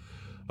Ghost.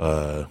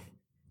 So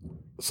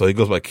he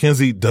goes by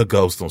Kenzie the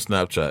Ghost on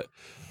Snapchat.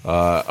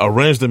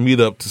 Arranged a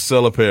meetup to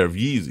sell a pair of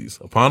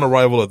Yeezys. Upon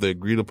arrival at the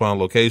agreed upon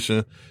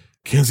location,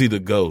 Kenzie the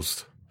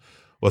Ghost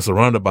was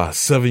surrounded by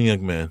 7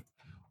 young men,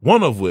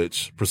 one of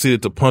which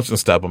proceeded to punch and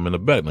stab him in the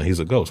back. Now, he's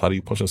a ghost. How do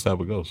you punch and stab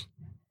a ghost?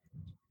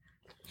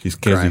 He's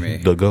Kenzie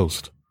the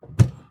Ghost.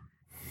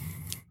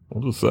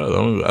 I'm just sad.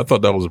 I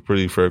thought that was a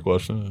pretty fair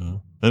question.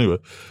 Anyway,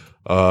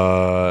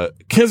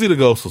 Kenzie the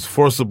Ghost was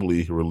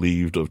forcibly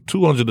relieved of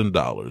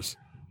 $200.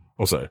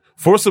 Oh, sorry.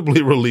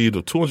 Forcibly relieved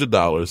of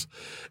 $200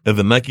 and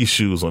the Nike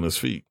shoes on his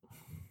feet.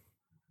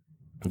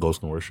 A ghost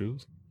can wear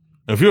shoes.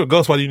 And if you're a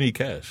ghost, why do you need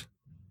cash?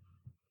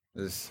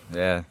 There's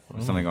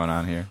something going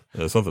on here.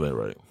 Yeah, something ain't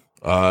right.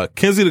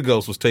 Kenzie the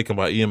Ghost was taken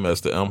by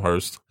EMS to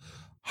Elmhurst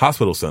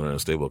Hospital Center in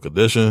stable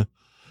condition.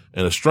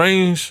 In a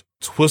strange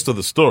twist of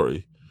the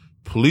story,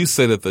 police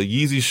say that the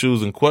Yeezy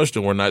shoes in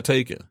question were not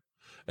taken,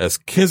 as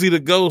Kenzie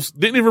the Ghost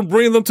didn't even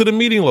bring them to the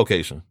meeting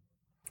location.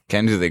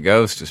 Kenzie the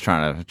Ghost is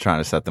trying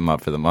to set them up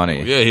for the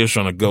money. Yeah, he was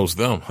trying to ghost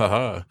them.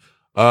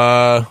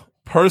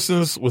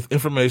 Persons with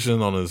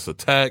information on his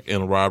attack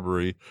and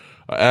robbery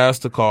are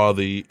asked to call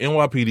the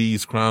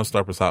NYPD's Crime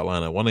Stoppers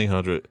hotline at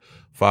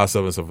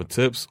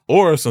 1-800-577-TIPS,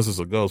 or since it's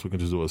a ghost, we can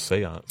just do a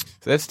seance.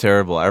 That's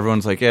terrible.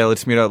 Everyone's like, yeah,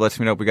 let's meet up,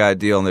 we got a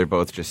deal, and they're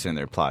both just sitting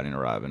there plotting to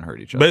rob and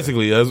hurt each other.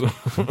 Basically,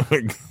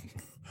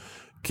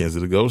 Kenzie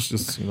the Ghost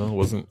just,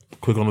 wasn't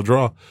quick on the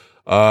draw.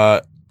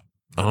 I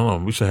don't know.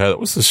 We should have,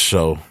 what's this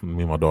show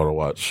me and my daughter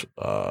watch?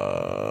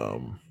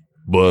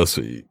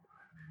 BuzzFeed.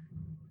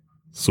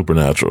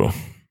 Supernatural.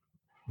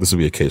 This would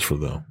be a case for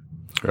them.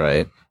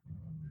 Right.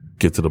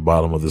 Get to the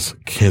bottom of this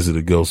Kenzie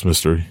the Ghost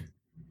mystery.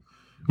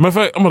 Matter of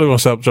fact, I'm going to go on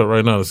Snapchat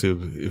right now to see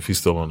if he's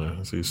still on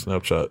there. See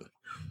Snapchat.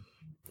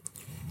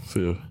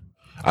 See if,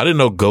 I didn't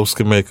know ghosts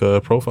can make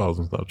profiles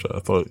on Snapchat. I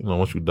thought,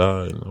 once you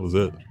die, that was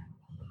it.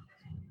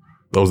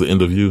 That was the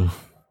end of you.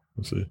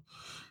 Let's see.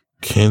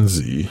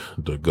 Kenzie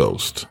the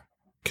Ghost.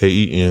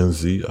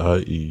 Kenzie.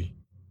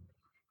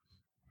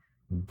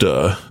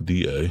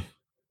 D-A.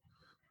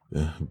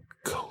 Yeah,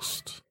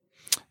 Ghost.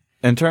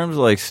 In terms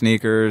of like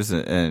sneakers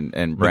and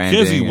branding.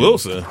 Mackenzie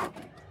Wilson.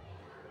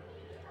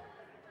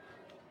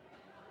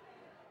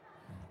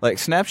 Like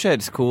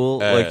Snapchat's cool,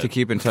 like to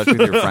keep in touch with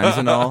your friends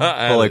and all,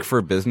 but like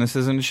for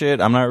businesses and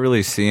shit, I'm not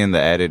really seeing the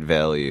added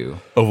value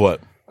of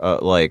what,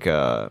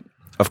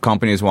 of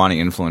companies wanting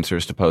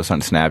influencers to post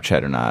on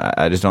Snapchat or not.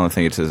 I just don't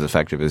think it's as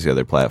effective as the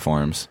other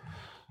platforms.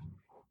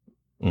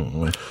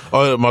 Mm-hmm.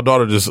 Oh, my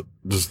daughter just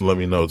let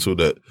me know too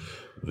that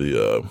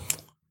the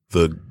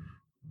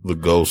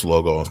ghost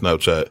logo on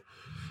Snapchat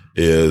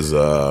is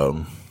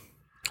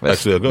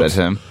actually a ghost. That's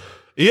him.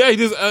 Yeah,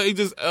 he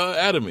just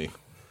added me.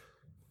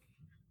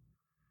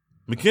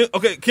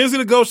 Okay, Kenzie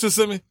the Ghost just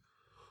sent me.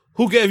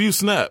 Who gave you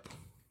Snap?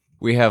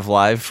 We have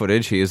live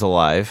footage. He is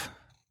alive.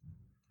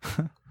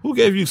 Who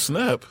gave you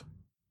Snap?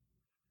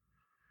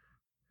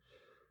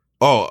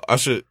 Oh,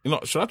 should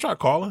I try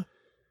calling?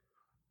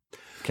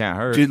 Can't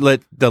hurt. Dude,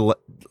 the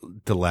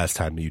last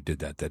time you did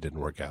that didn't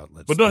work out.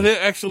 But no, they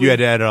actually, you had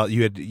to add all,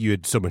 you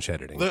had so much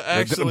editing.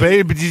 Actually,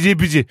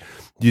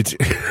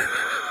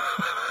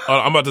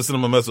 I'm about to send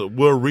him a message.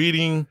 We're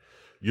reading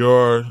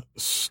your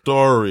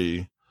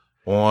story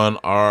on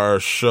our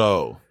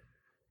show.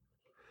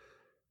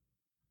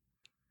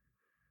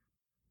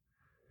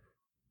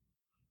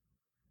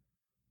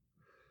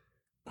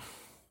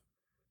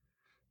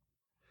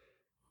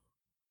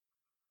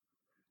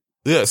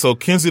 Yeah, so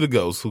Kenzie the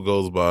Ghost, who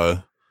goes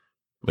by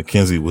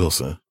Mackenzie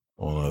Wilson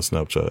on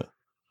Snapchat,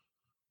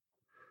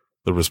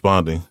 they're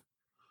responding.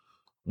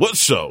 What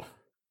show?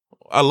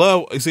 I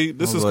love, this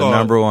is called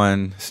number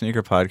one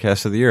sneaker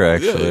podcast of the year,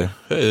 actually. Yeah.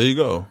 Hey, there you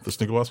go. The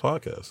Sneaker Boss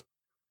Podcast.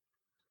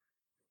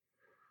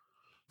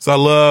 So I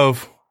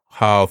love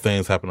how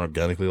things happen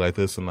organically like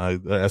this, and I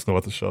ask them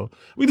about the show.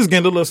 We just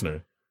gained a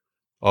listener,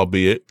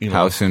 albeit,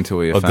 how soon till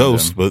we a offend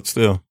ghost, him? but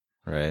still.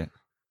 Right.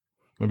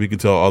 Maybe you can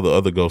tell all the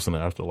other ghosts in the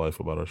afterlife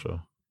about our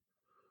show.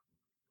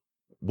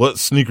 What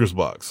sneakers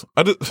box?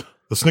 The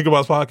Sneaker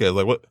Box Podcast.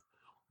 Like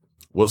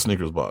what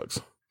sneakers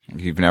box?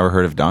 You've never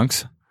heard of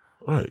Dunks?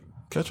 Right.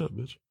 Catch up,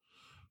 bitch.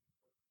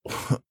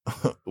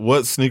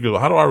 What sneakers?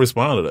 How do I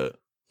respond to that?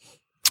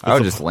 I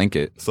would just link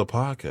it. It's a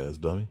podcast,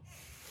 dummy.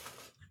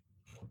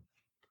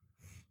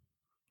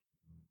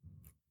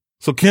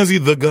 So Kenzie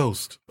the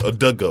Ghost.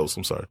 The Ghost,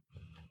 I'm sorry.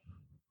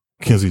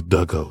 Kenzie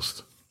the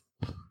Ghost.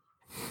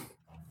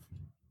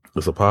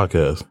 It's a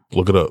podcast.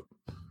 Look it up.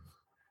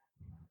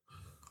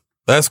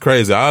 That's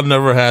crazy. I've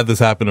never had this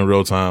happen in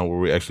real time where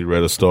we actually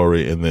read a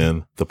story and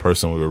then the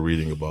person we were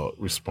reading about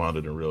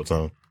responded in real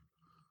time.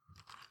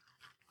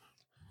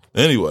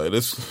 Anyway,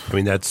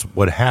 that's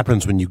what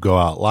happens when you go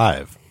out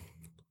live.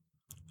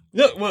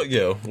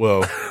 Yeah.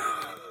 Well,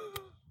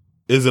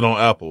 is it on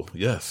Apple?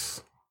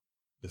 Yes.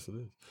 Yes, it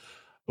is.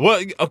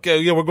 Well, okay,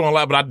 yeah, we're going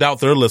live, but I doubt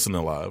they're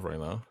listening live right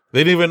now.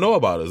 They didn't even know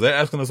about us. They're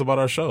asking us about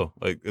our show,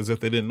 like as if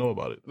they didn't know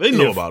about it. They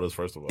know about us,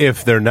 first of all.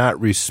 If they're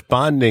not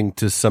responding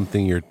to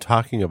something you're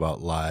talking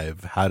about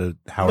live, how are they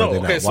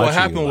not watching so what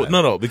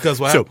happened? Because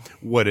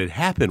what had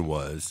happened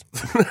was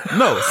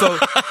So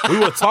we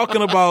were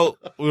talking about,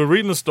 we were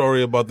reading a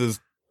story about this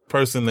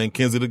person named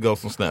Kenzie the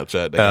Ghost on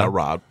Snapchat that got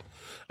robbed,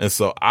 and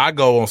so I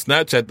go on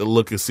Snapchat to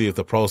look and see if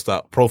the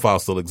profile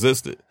still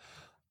existed.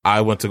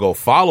 I went to go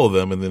follow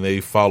them, and then they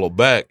followed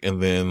back,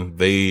 and then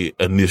they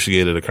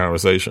initiated a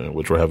conversation,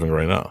 which we're having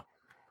right now.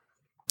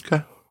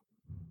 Okay.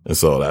 And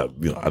so that,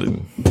 I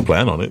didn't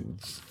plan on it.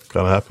 It's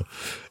kind of happened.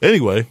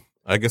 Anyway,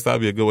 I guess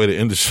that'd be a good way to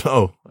end the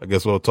show. I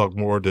guess we'll talk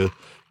more to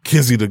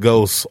Kenzie the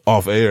Ghost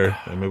off air,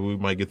 and maybe we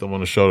might get them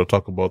on the show to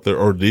talk about their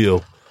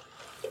ordeal.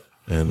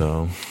 And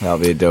that'll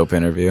be a dope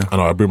interview. I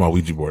know, I bring my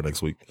Ouija board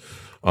next week.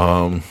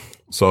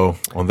 So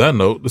on that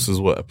note, this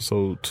is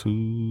episode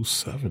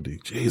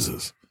 270.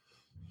 Jesus.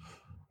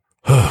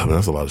 Man,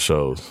 that's a lot of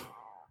shows.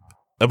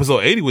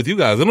 Episode 80 with you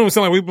guys. It don't even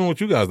sound like we've been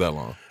with you guys that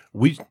long.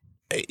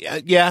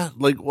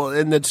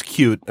 And that's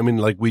cute. I mean,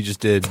 like we just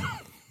did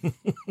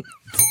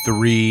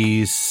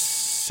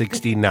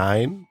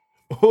 369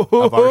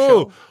 of our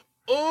show.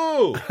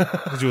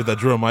 Hit you with that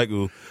drum mic.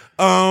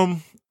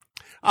 Oh,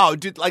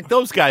 dude, like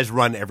those guys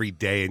run every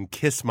day and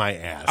kiss my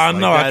ass. I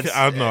know. I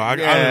don't know how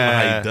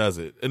he does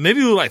it. And they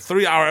do like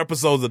 3-hour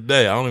episodes a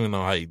day. I don't even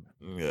know how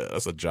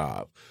that's a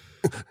job.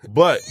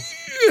 But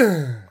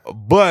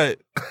I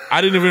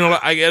didn't even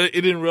realize, it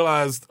didn't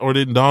realize or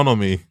didn't dawn on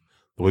me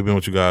that we've been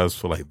with you guys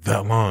for like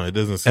that long. It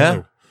doesn't seem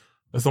like,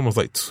 that's almost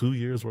like 2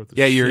 years worth of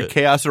shit. Your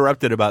chaos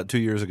erupted about 2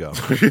 years ago.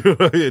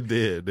 It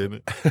did, didn't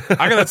it?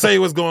 I gotta tell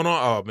you what's going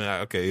on. Oh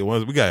man, okay,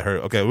 we got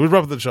hurt. Okay, we're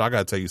wrapping the show. I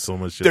gotta tell you so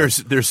much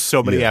shit. There's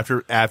so many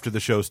after the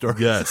show stories.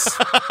 Yes.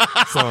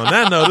 So on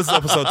that note, this is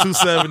episode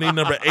 270,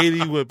 number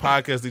 80 with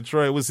Podcast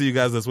Detroit. We'll see you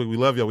guys this week. We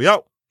love y'all. We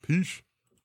out. Peace.